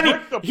wasn't on it.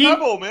 Rick the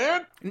Pebble,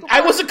 man.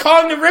 I wasn't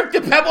calling the Rick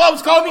the Pebble. I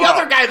was calling the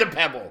other guy the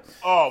Pebble.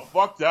 Oh,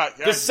 fuck that.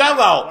 Yeah, The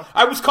sellout.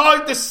 I was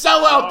calling the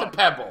sellout the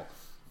Pebble.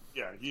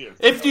 Yeah, he is.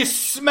 If you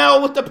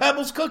smell what the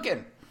Pebble's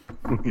cooking.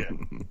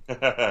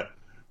 Yeah.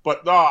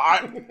 But no,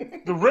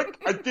 the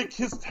Rick, I think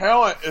his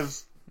talent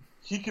is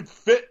he could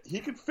fit.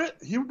 He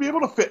would be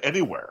able to fit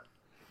anywhere.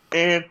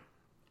 And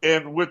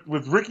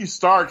with Ricky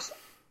Starks,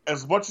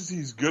 as much as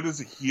he's good as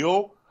a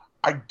heel,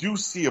 I do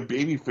see a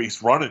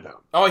babyface running him.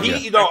 Oh,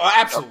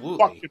 absolutely. A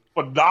fucking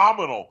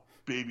phenomenal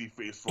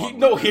babyface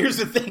running. Here's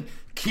the thing.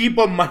 Keep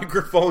a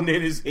microphone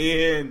in his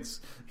hands.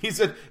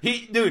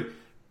 Dude,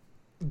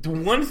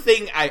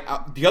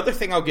 the other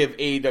thing I'll give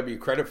AEW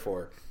credit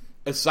for,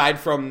 aside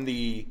from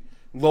the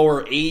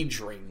lower age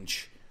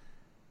range,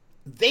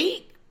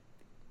 they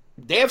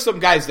have some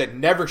guys that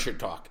never should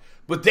talk,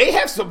 but they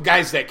have some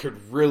guys that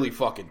could really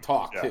fucking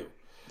talk too.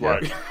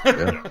 Right.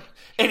 Yeah.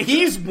 And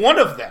he's one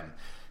of them.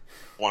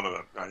 One of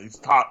them. He's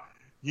top.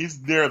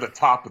 He's near the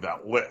top of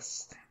that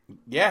list.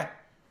 Yeah.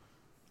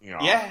 You know,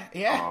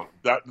 Yeah.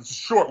 That's a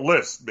short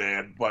list,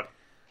 man. But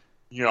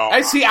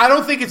I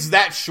don't think it's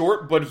that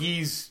short, but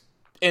he's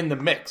in the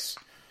mix.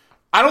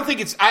 I don't think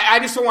it's. I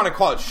just don't want to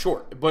call it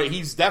short, but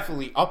he's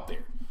definitely up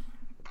there.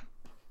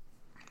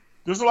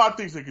 There's a lot of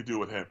things they could do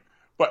with him.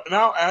 But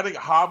now adding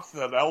Hobbs to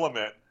that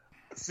element,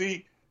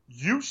 see,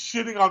 you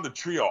shitting on the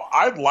trio,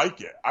 I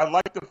like it. I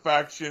like the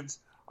factions.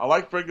 I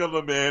like bringing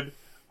them in.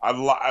 I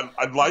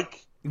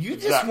like. You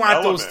just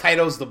want those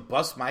titles to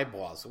bust my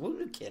balls. What are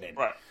you kidding?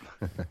 Right.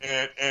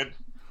 and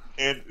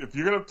if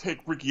you're gonna take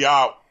Ricky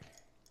out,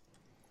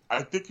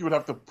 I think you would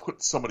have to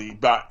put somebody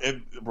back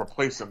and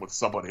replace him with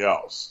somebody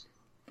else.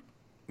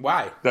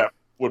 Why? That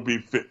would be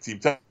fit Team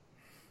 10.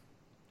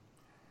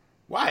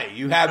 Why?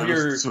 You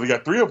have So we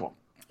got three of them.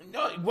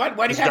 No, why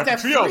do you have to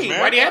have trios, three?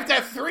 man. Why do you have to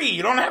have three?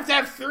 You don't have to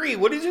have three.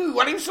 Why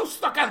are you so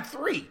stuck on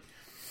three?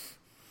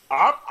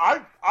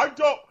 I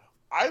don't.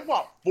 I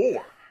want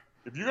four.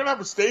 If you're gonna have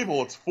a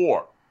stable, it's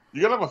four.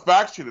 You're gonna have a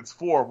faction, it's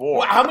four or more.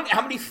 Well,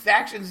 how many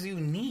factions do you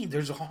need?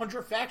 There's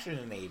 100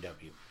 factions in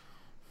AEW.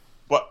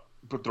 But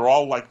they're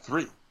all like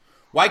three.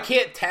 Why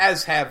can't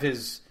Taz have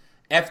his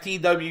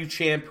FTW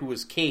champ, who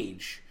is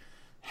Cage,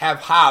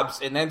 have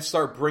Hobbs, and then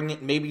start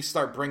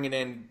bringing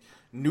in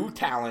new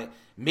talent?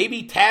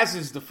 Maybe Taz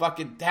is the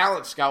fucking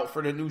talent scout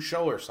for the new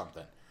show or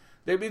something.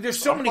 There's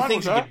so many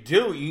things you could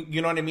do.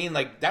 You know what I mean?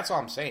 Like, that's all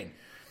I'm saying.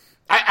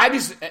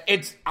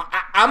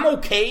 I'm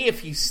okay if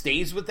he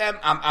stays with them.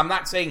 I'm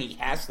not saying he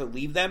has to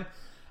leave them.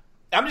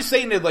 I'm just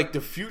saying that, like,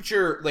 the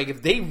future, like,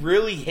 if they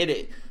really hit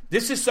it,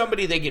 this is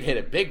somebody they could hit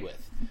it big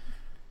with.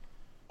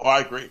 Oh,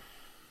 I agree.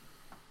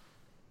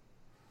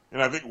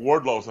 And I think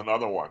Wardlow's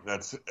another one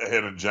that's a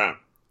hidden gem.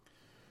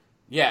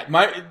 Yeah,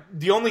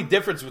 the only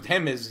difference with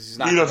him is he's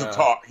not. He doesn't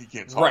talk. He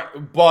can't talk.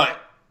 Right,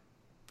 but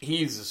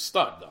he's a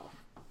stud, though.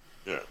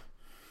 Yeah.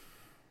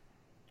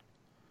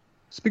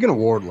 Speaking of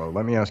Wardlow,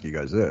 let me ask you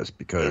guys this,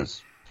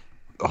 because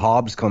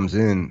Hobbs comes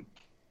in.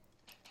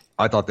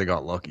 I thought they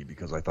got lucky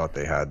because I thought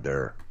they had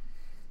their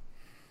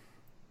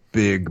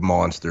big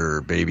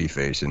monster baby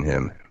face in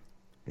him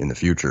in the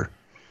future.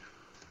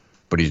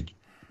 But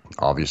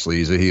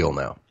he's a heel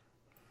now.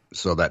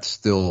 So that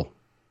still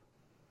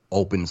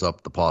opens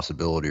up the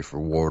possibility for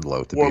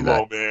Wardlow to be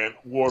that. Man.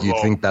 Wardlow. Do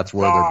you think that's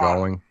where they're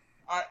going?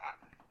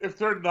 If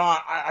they're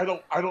not, I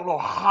don't know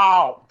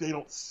how they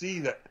don't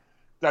see that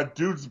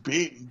dude's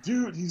baby.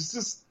 Dude, he's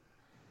just.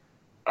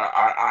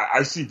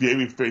 I see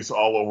babyface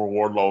all over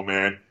Wardlow,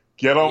 man.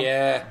 Get him,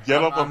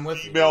 a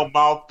female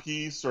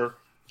mouthpiece, or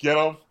get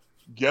him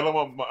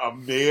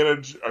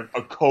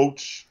a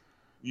coach,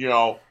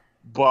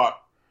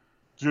 But,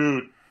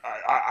 dude,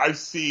 I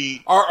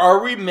see.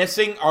 Are we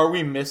missing?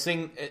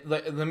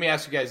 Let me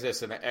ask you guys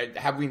this: and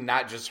have we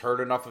not just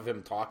heard enough of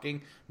him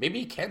talking? Maybe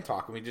he can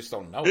talk, and we just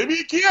don't know. Maybe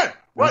he can.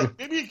 Right?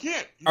 Maybe he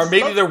can't. Or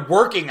maybe they're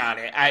working on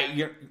it.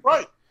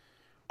 Right.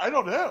 I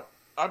don't know.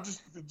 I'm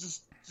just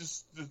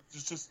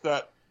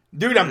that.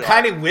 Dude, I'm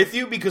kind of with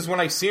you, because when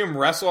I see him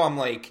wrestle, I'm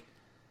like,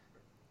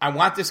 I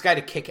want this guy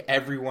to kick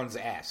everyone's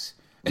ass.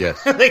 Yes.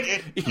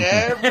 It's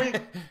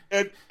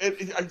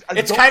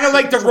kind of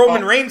like the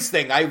Roman Reigns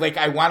thing. I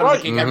want him to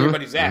kick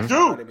everybody's ass. Dude, you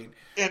know what I mean?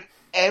 in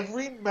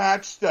every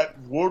match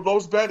that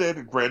Wardlow's been in,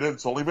 and granted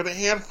it's only been a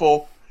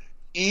handful,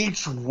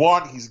 each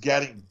one he's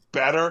getting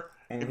better,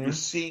 and you're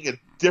seeing a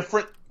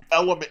different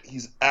element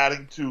he's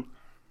adding to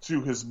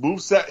his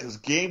moveset, his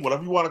game,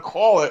 whatever you want to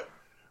call it.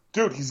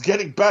 Dude, he's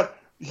getting better.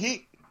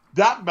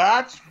 That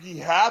match he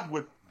had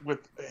with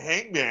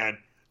Hangman,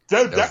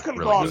 that could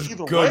have gone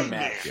either way,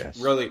 man. Yes.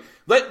 Really.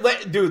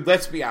 Dude,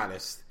 let's be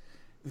honest.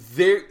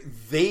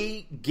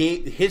 They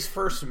gave his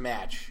first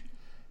match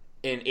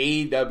in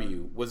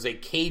AEW was a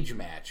cage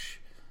match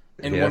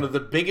in one of the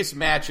biggest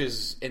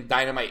matches in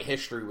Dynamite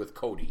history with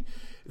Cody.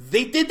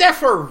 They did that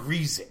for a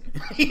reason.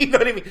 You know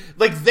what I mean?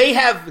 Like,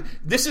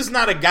 this is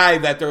not a guy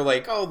that they're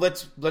like, oh,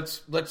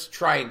 let's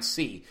try and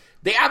see.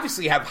 They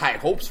obviously have high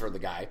hopes for the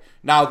guy.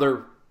 Now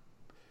they're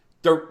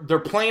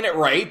playing it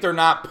right. They're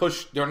not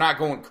pushed. They're not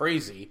going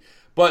crazy.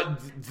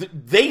 But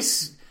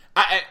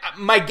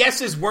My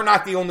guess is we're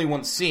not the only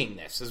ones seeing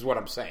this. Is what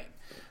I'm saying.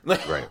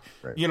 Like, Right.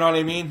 You know what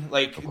I mean?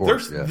 Like, Of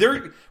course,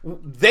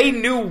 they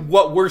knew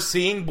what we're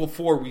seeing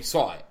before we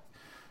saw it.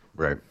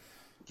 Right.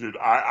 Dude,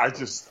 I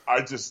just,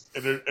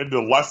 and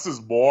the less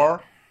is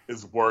more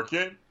is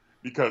working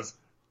because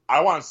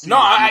I want to see. No,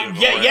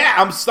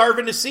 I'm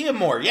starving to see him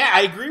more. Yeah,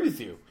 I agree with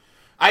you.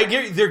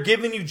 They're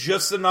giving you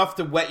just enough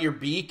to wet your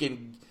beak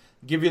and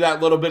give you that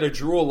little bit of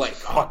drool. Like,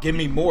 oh, give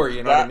me more.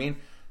 You know what I mean?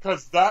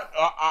 Because that,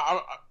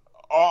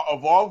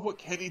 of all of what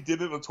Kenny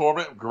did in the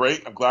tournament,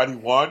 great. I'm glad he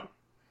won.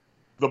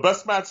 The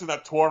best match in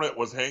that tournament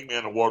was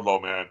Hangman and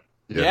Wardlow, man.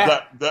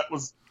 Yeah. That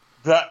was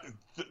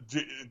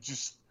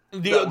just.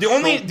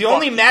 The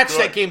only match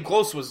that came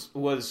close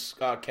was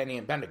Kenny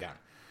and Pentagon.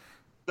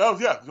 That was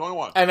the only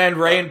one. And then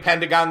Ray and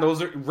Pentagon.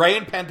 Those are Ray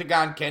and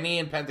Pentagon, Kenny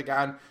and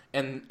Pentagon,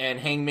 and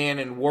Hangman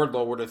and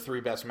Wardlow were the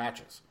three best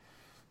matches.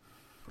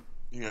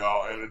 You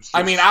know, and it's. Just,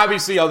 I mean,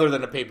 obviously, other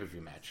than a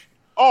pay-per-view match.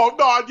 Oh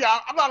no, yeah,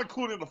 I'm not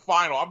including the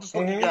final. I'm just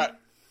looking at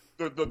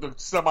the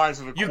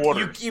semis and the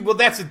quarters. Well,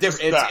 that's a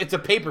different. It's a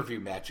pay-per-view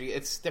match.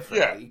 It's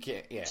different. Yeah, you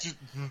can't. Yeah,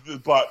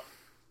 but.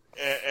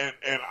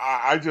 And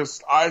I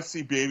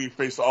see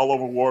babyface all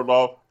over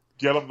Wardlow.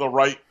 Get him the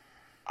right.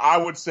 I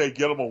would say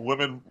get him a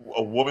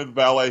woman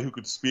valet who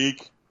could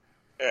speak.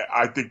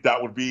 I think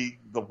that would be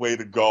the way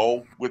to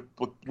go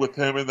with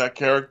him in that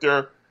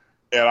character.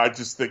 And I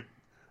just think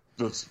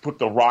just put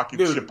the rocket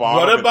ship on.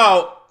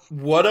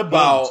 What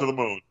about to the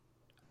moon?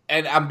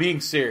 And I'm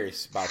being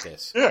serious about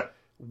this. Yeah.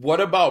 What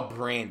about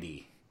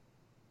Brandy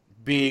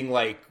being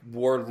like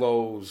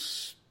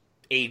Wardlow's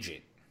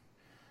agent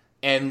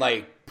and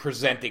like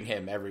presenting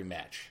him every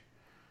match?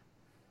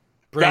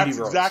 Brandy That's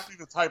Rose. exactly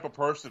the type of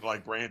person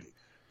like Brandy.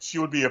 She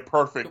would be a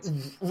perfect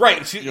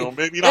right.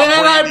 Maybe not.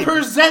 And Brandy, I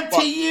present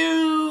to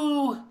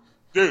you,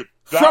 dude,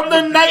 from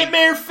the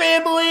Nightmare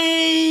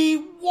Family,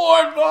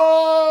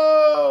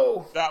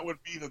 Wardlow. That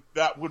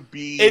would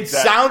be. It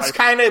sounds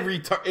kind of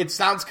it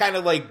sounds kind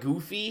of like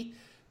goofy,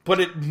 but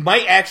it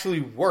might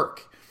actually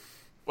work.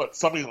 But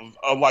something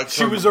like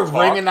she was a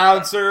ring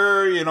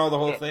announcer, you know, the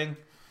whole thing.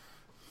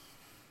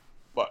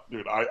 But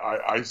dude,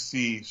 I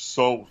see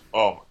so.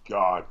 Oh my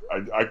god,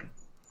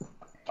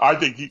 I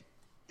think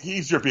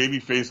he's your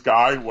babyface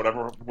guy.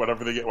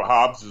 Whatever they get with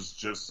Hobbs is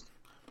just.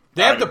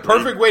 They have the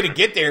perfect way to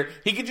get there.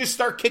 He could just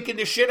start kicking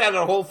the shit out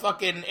of the whole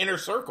fucking inner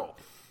circle.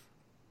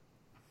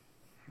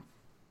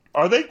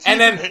 Are they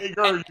teaming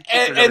Hager?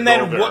 And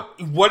then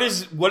what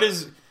is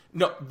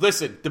no?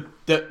 Listen,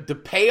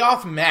 the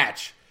payoff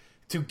match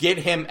to get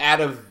him out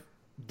of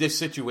this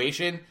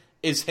situation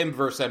is him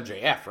versus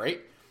MJF,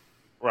 right?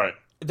 Right.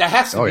 That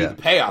has to be the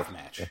payoff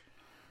match.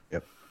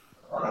 Yep.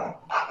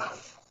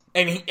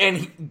 And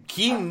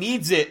he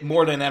needs it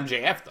more than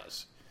MJF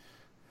does.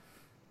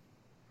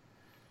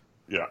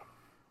 Yeah.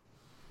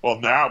 Well,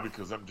 now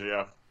because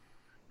MJF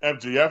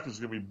is going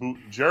to be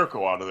booting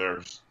Jericho out of there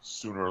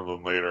sooner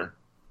than later.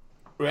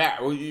 Yeah,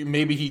 well,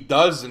 maybe he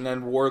does, and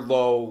then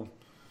Wardlow.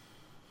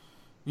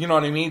 You know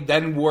what I mean?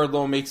 Then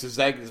Wardlow makes his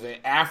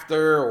exit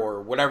after,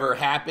 or whatever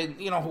happened.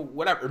 You know,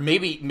 whatever.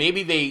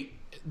 Maybe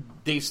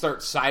they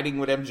start siding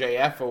with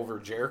MJF over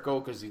Jericho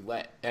because he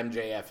let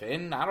MJF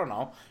in. I don't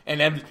know.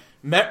 And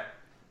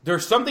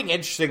there's something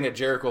interesting that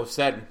Jericho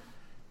said,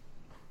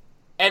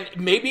 and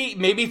maybe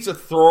it's a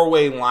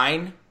throwaway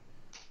line,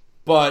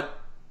 but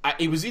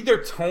it was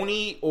either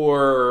Tony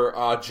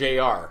or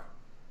JR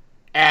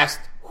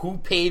asked who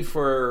paid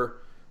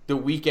for the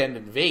weekend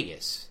in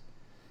Vegas,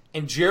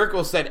 and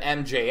Jericho said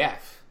MJF.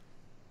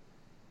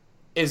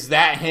 Is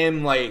that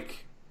him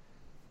like,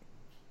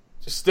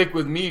 stick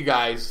with me,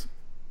 guys?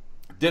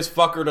 This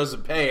fucker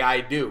doesn't pay,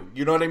 I do.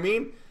 You know what I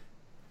mean?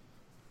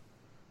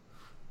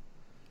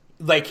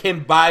 Like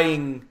him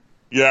buying.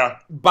 Yeah.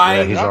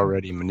 He's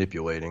already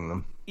manipulating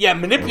them. Yeah,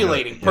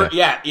 manipulating.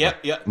 Yeah.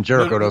 And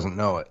Jericho doesn't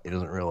know it. He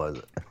doesn't realize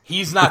it.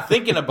 He's not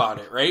thinking about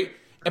it, right?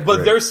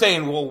 But they're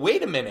saying, well,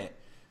 wait a minute.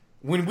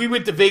 When we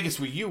went to Vegas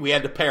with you, we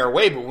had to pay our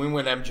way, but when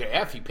we went to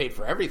MJF, he paid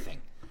for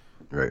everything.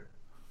 Right.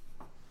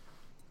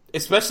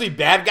 Especially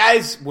bad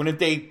guys, wouldn't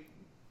they,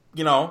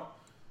 you know,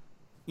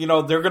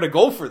 they're going to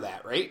go for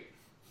that, right?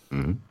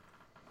 Mm-hmm.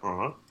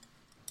 Uh-huh.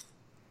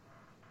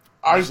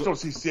 I just don't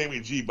see Sammy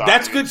G.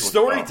 That's good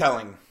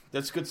storytelling.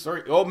 That's good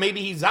story. Oh,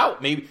 maybe he's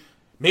out. Maybe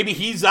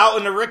he's out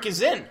and the Rick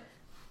is in.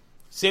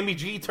 Sammy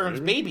G turns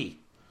baby.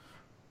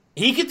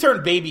 He could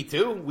turn baby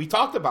too. We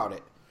talked about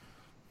it.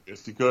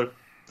 Yes, he could.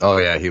 Oh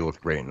yeah, he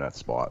looked great in that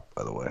spot.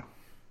 By the way,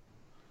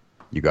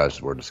 you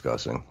guys were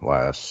discussing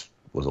was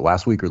it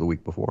last week or the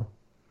week before?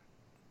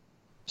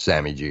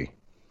 Sammy G.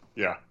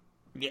 Yeah.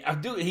 Yeah,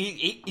 dude.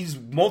 He's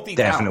multi-talented.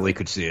 Definitely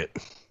could see it.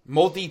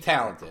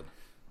 Multi-talented.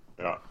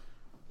 Yeah.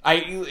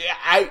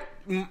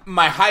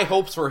 My high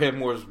hopes for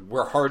him was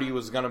where Hardy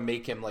was going to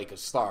make him like a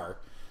star,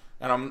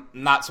 and I'm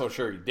not so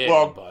sure he did.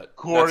 Well, but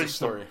according that's a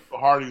story. to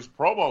Hardy's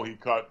promo he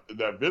cut in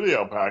that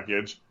video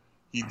package,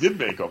 he did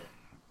make him.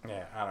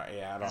 Yeah,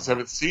 I don't. Just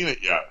haven't seen it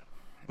yet.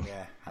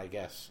 Yeah, I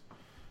guess.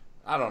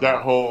 I don't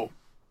know.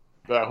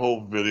 That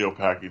whole video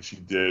package he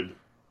did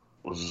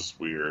was just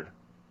weird.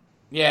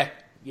 Yeah.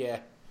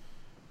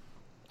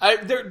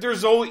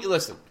 There's always,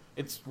 listen,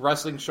 it's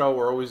wrestling show.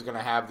 We're always going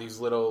to have these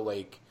little,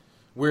 like,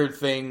 weird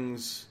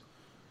things.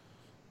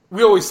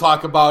 We always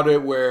talk about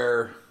it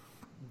where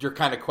you're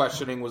kind of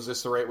questioning, was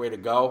this the right way to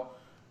go?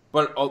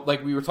 But,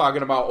 like we were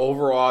talking about,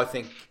 overall, I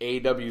think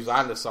AEW's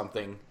onto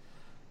something.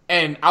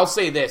 And I'll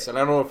say this, and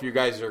I don't know if you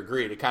guys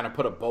agree, to kind of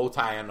put a bow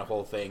tie on the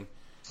whole thing.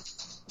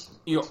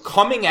 You know,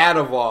 coming out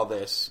of all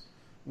this,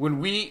 when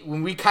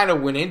we kind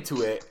of went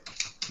into it,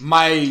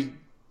 my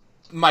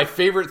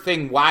favorite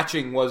thing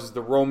watching was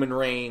the Roman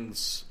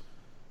Reigns,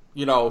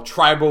 you know,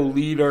 tribal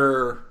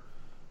leader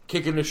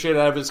kicking the shit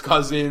out of his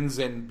cousins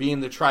and being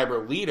the tribal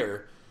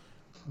leader.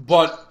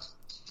 But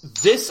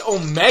this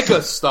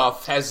Omega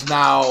stuff has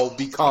now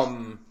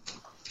become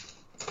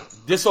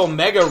this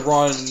Omega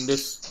run,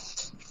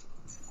 this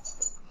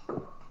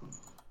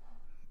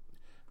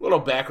little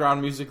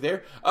background music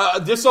there.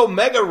 This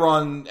Omega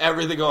run,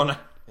 everything going on.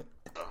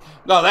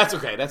 No, that's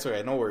okay. That's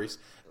okay. No worries.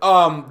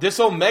 This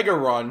Omega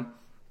run,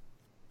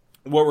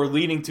 what we're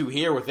leading to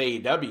here with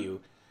AEW,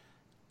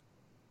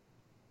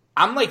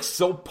 I'm like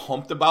so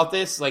pumped about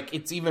this. Like,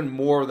 it's even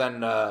more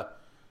than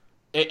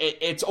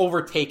it's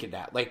overtaken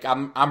that. Like,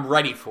 I'm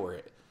ready for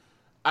it.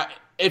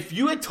 If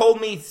you had told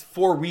me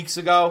 4 weeks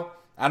ago,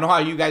 I don't know how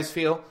you guys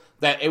feel,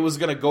 that it was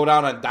going to go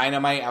down on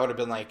Dynamite, I would have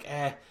been like,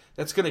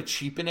 that's going to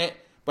cheapen it.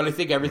 But I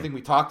think everything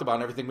we talked about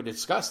and everything we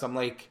discussed, I'm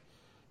like,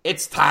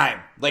 it's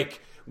time.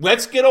 Like,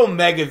 let's get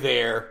Omega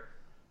there,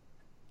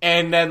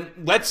 and then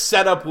let's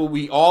set up what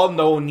we all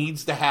know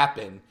needs to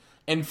happen.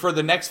 And for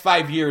the next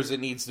 5 years,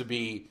 it needs to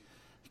be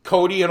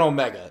Cody and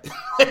Omega.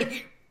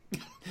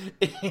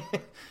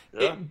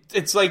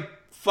 It's like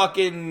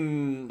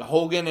fucking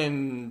Hogan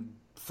and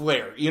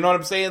Flair. You know what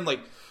I'm saying?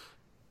 Like,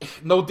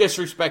 no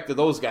disrespect to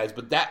those guys,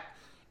 but that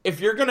if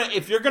you're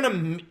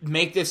gonna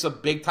make this a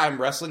big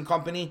time wrestling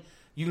company,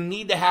 you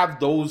need to have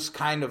those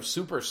kind of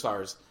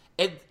superstars.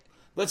 And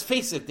let's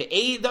face it, the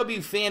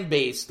AEW fan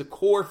base, the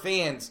core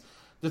fans,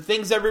 the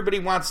things everybody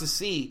wants to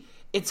see,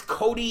 it's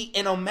Cody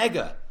and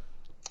Omega.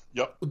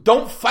 Yep.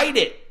 Don't fight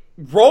it.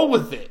 Roll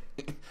with it.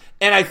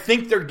 And I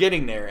think they're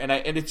getting there,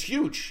 and it's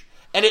huge.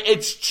 And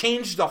it's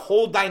changed the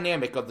whole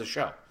dynamic of the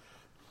show.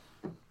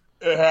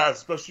 It has,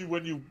 especially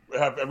when you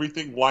have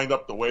everything lined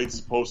up the way it's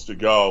supposed to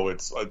go.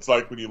 It's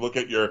like when you look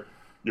at your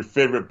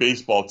favorite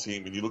baseball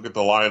team and you look at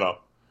the lineup,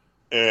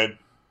 and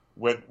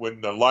when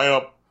the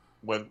lineup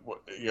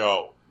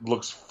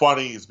looks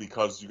funny is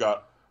because you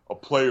got a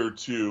player or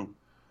two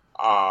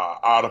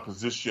out of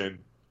position,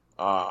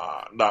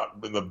 not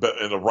in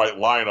the right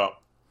lineup.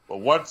 But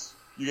once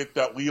you get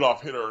that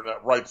leadoff hitter in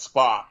that right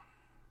spot,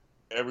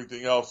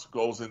 everything else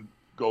goes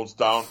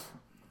down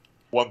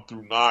 1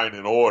 through 9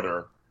 in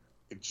order.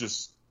 It's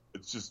just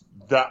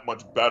that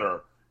much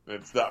better, and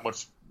it's that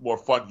much more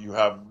fun. You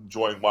have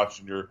enjoying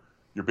watching your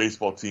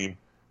baseball team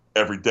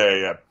every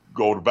day at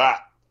go to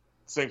bat.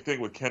 Same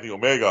thing with Kenny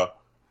Omega.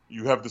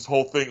 You have this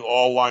whole thing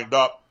all lined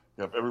up.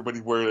 You have everybody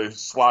where they're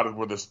slotted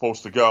where they're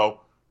supposed to go.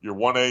 Your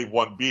 1A,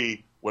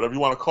 1B, whatever you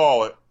want to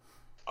call it.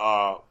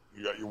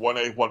 You got your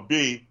 1A,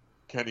 1B,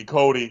 Kenny,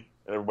 Cody,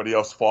 and everybody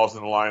else falls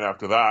in the line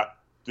after that.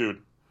 Dude,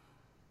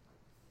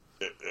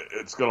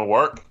 it's going to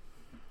work.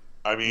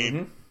 I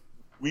mean,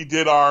 we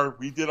did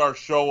our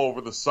show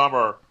over the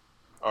summer.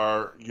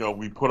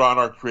 We put on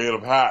our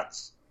creative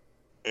hats,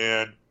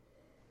 and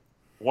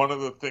one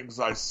of the things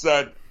I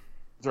said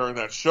during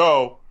that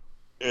show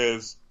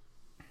is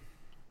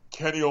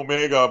Kenny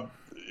Omega.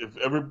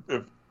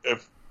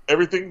 If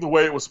everything the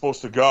way it was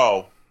supposed to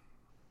go,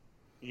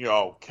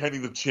 Kenny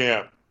the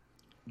champ,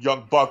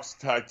 Young Bucks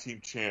tag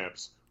team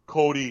champs,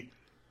 Cody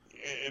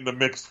in the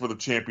mix for the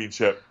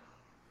championship,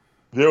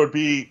 there would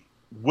be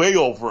way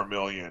over 1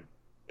 million.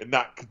 And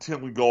not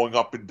continually going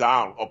up and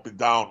down, up and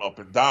down, up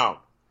and down.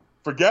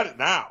 Forget it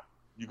now.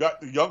 You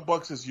got the Young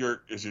Bucks as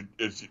your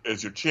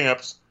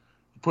champs.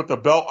 You put the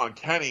belt on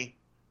Kenny,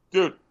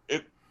 dude.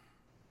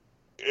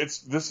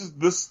 This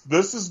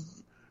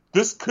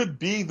could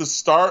be the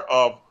start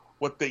of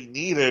what they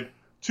needed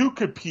to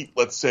compete.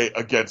 Let's say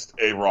against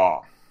a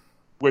Raw,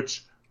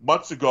 which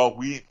months ago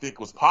we didn't think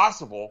was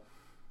possible.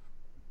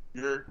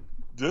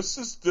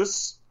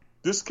 This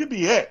could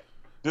be it.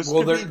 This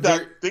could be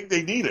that thing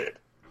they needed.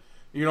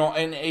 I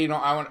want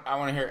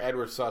to hear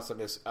Edward's thoughts on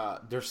this.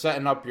 They're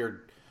setting up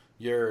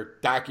your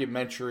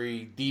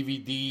documentary,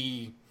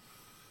 DVD,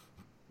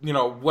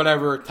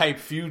 whatever type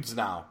feuds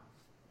now.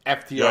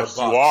 FTR yes,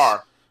 Bucks, you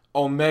are.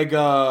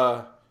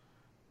 Omega,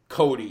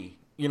 Cody.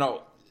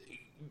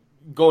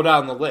 Go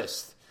down the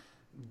list.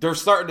 They're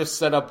starting to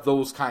set up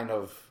those kind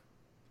of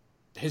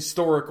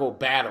historical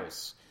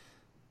battles,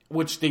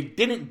 which they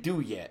didn't do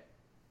yet.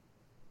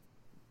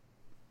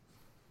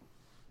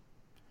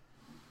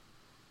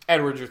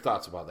 Edward, your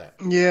thoughts about that?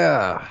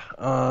 Yeah,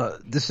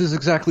 this is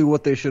exactly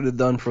what they should have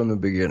done from the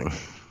beginning.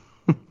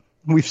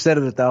 We've said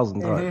it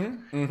 1,000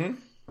 times.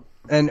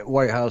 And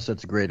White House,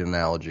 that's a great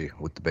analogy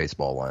with the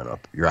baseball lineup.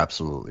 You're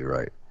absolutely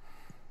right.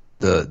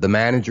 The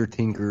manager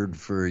tinkered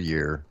for a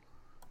year,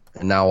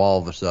 and now all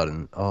of a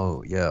sudden,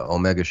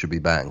 Omega should be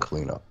batting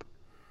cleanup.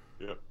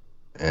 Yep.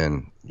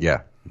 And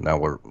yeah, Now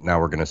we're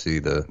going to see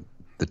the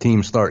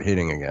team start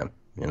hitting again.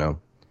 You know.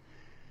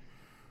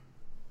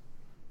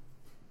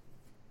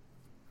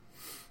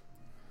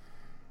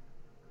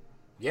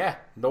 Yeah,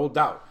 no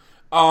doubt.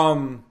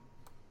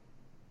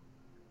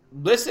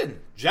 Listen,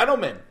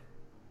 gentlemen,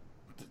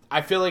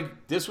 I feel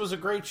like this was a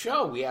great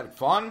show. We had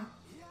fun,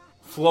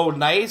 flowed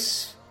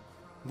nice.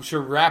 We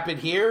should wrap it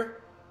here.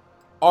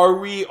 Are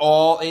we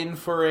all in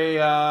for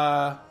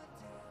a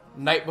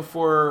night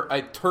before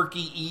a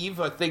Turkey Eve,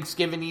 a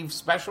Thanksgiving Eve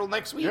special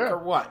next week, or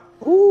what?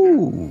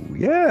 Ooh,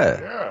 yeah.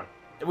 Yeah.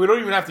 We don't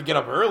even have to get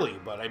up early,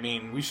 but I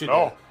mean, we should.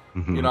 No.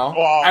 You know,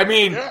 Well, I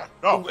mean, yeah.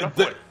 No,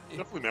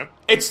 definitely, man.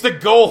 it's the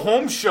go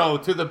home show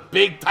to the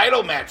big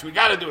title match. We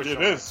got to do a show.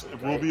 It is.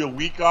 It will be a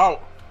week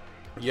out.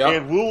 Yep.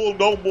 And we will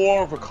know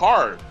more of a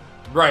card.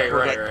 Right.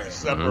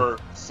 December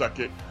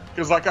 2nd.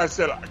 Because like I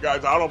said,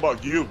 guys, I don't know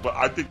about you, but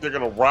I think they're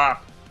gonna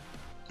wrap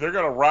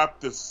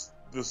this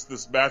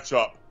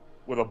matchup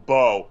with a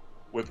bow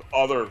with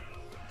other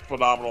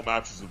phenomenal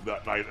matches of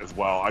that night as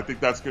well. I think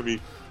that's gonna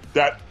be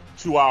that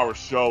 2-hour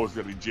show is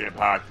gonna be jam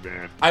packed,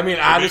 man. I mean,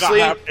 It honestly,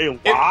 may not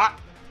have a lot,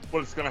 but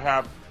it's gonna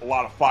have a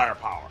lot of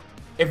firepower.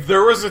 if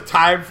there was a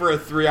time for a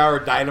 3-hour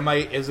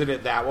Dynamite, isn't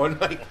it that one?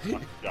 Like, Oh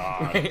my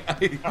God.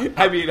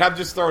 I mean, I'm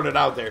just throwing it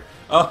out there.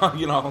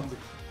 You know,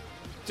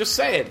 just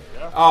saying.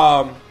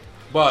 Yeah.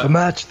 But The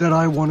match that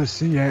I want to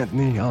see,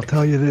 Anthony, I'll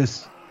tell you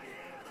this.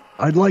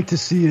 I'd like to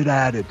see it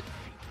added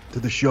to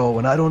the show,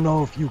 and I don't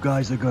know if you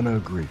guys are going to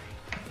agree.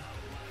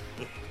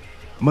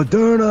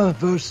 Moderna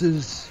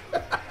versus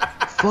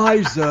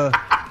Pfizer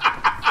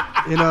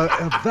in a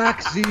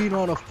vaccine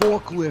on a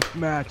forklift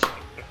match.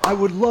 I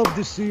would love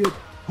to see it.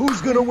 Who's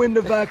going to win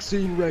the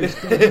vaccine race?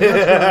 That's what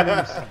I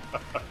want to see.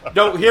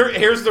 no,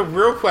 here's the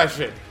real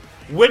question: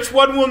 which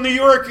one will New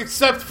York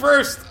accept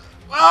first?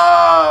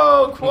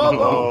 Oh,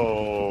 Cuomo!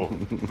 Oh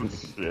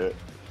shit!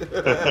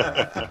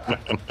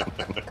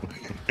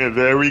 And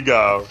there we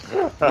go.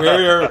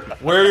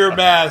 Wear your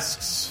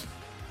masks.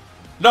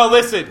 No,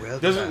 listen.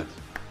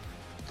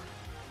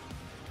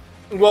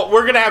 Well,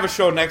 we're gonna have a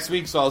show next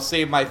week, so I'll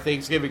save my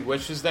Thanksgiving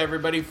wishes to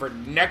everybody for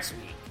next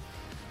week.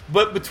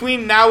 But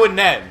between now and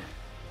then,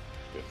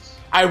 Yes.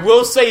 I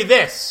will say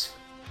this: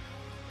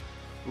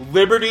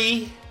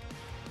 liberty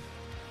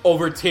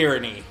over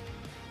tyranny.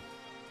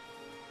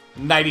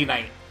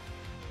 Nighty-night.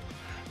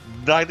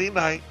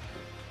 99.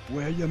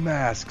 Wear your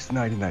masks,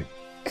 nighty-night.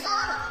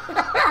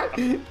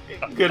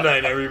 Good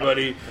night,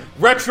 everybody.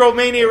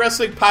 Retromania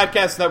Wrestling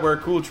Podcast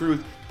Network, Cool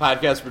Truth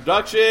Podcast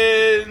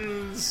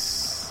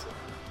Productions.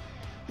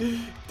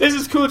 This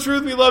is Cool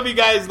Truth. We love you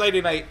guys.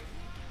 Nighty-night.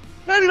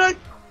 99.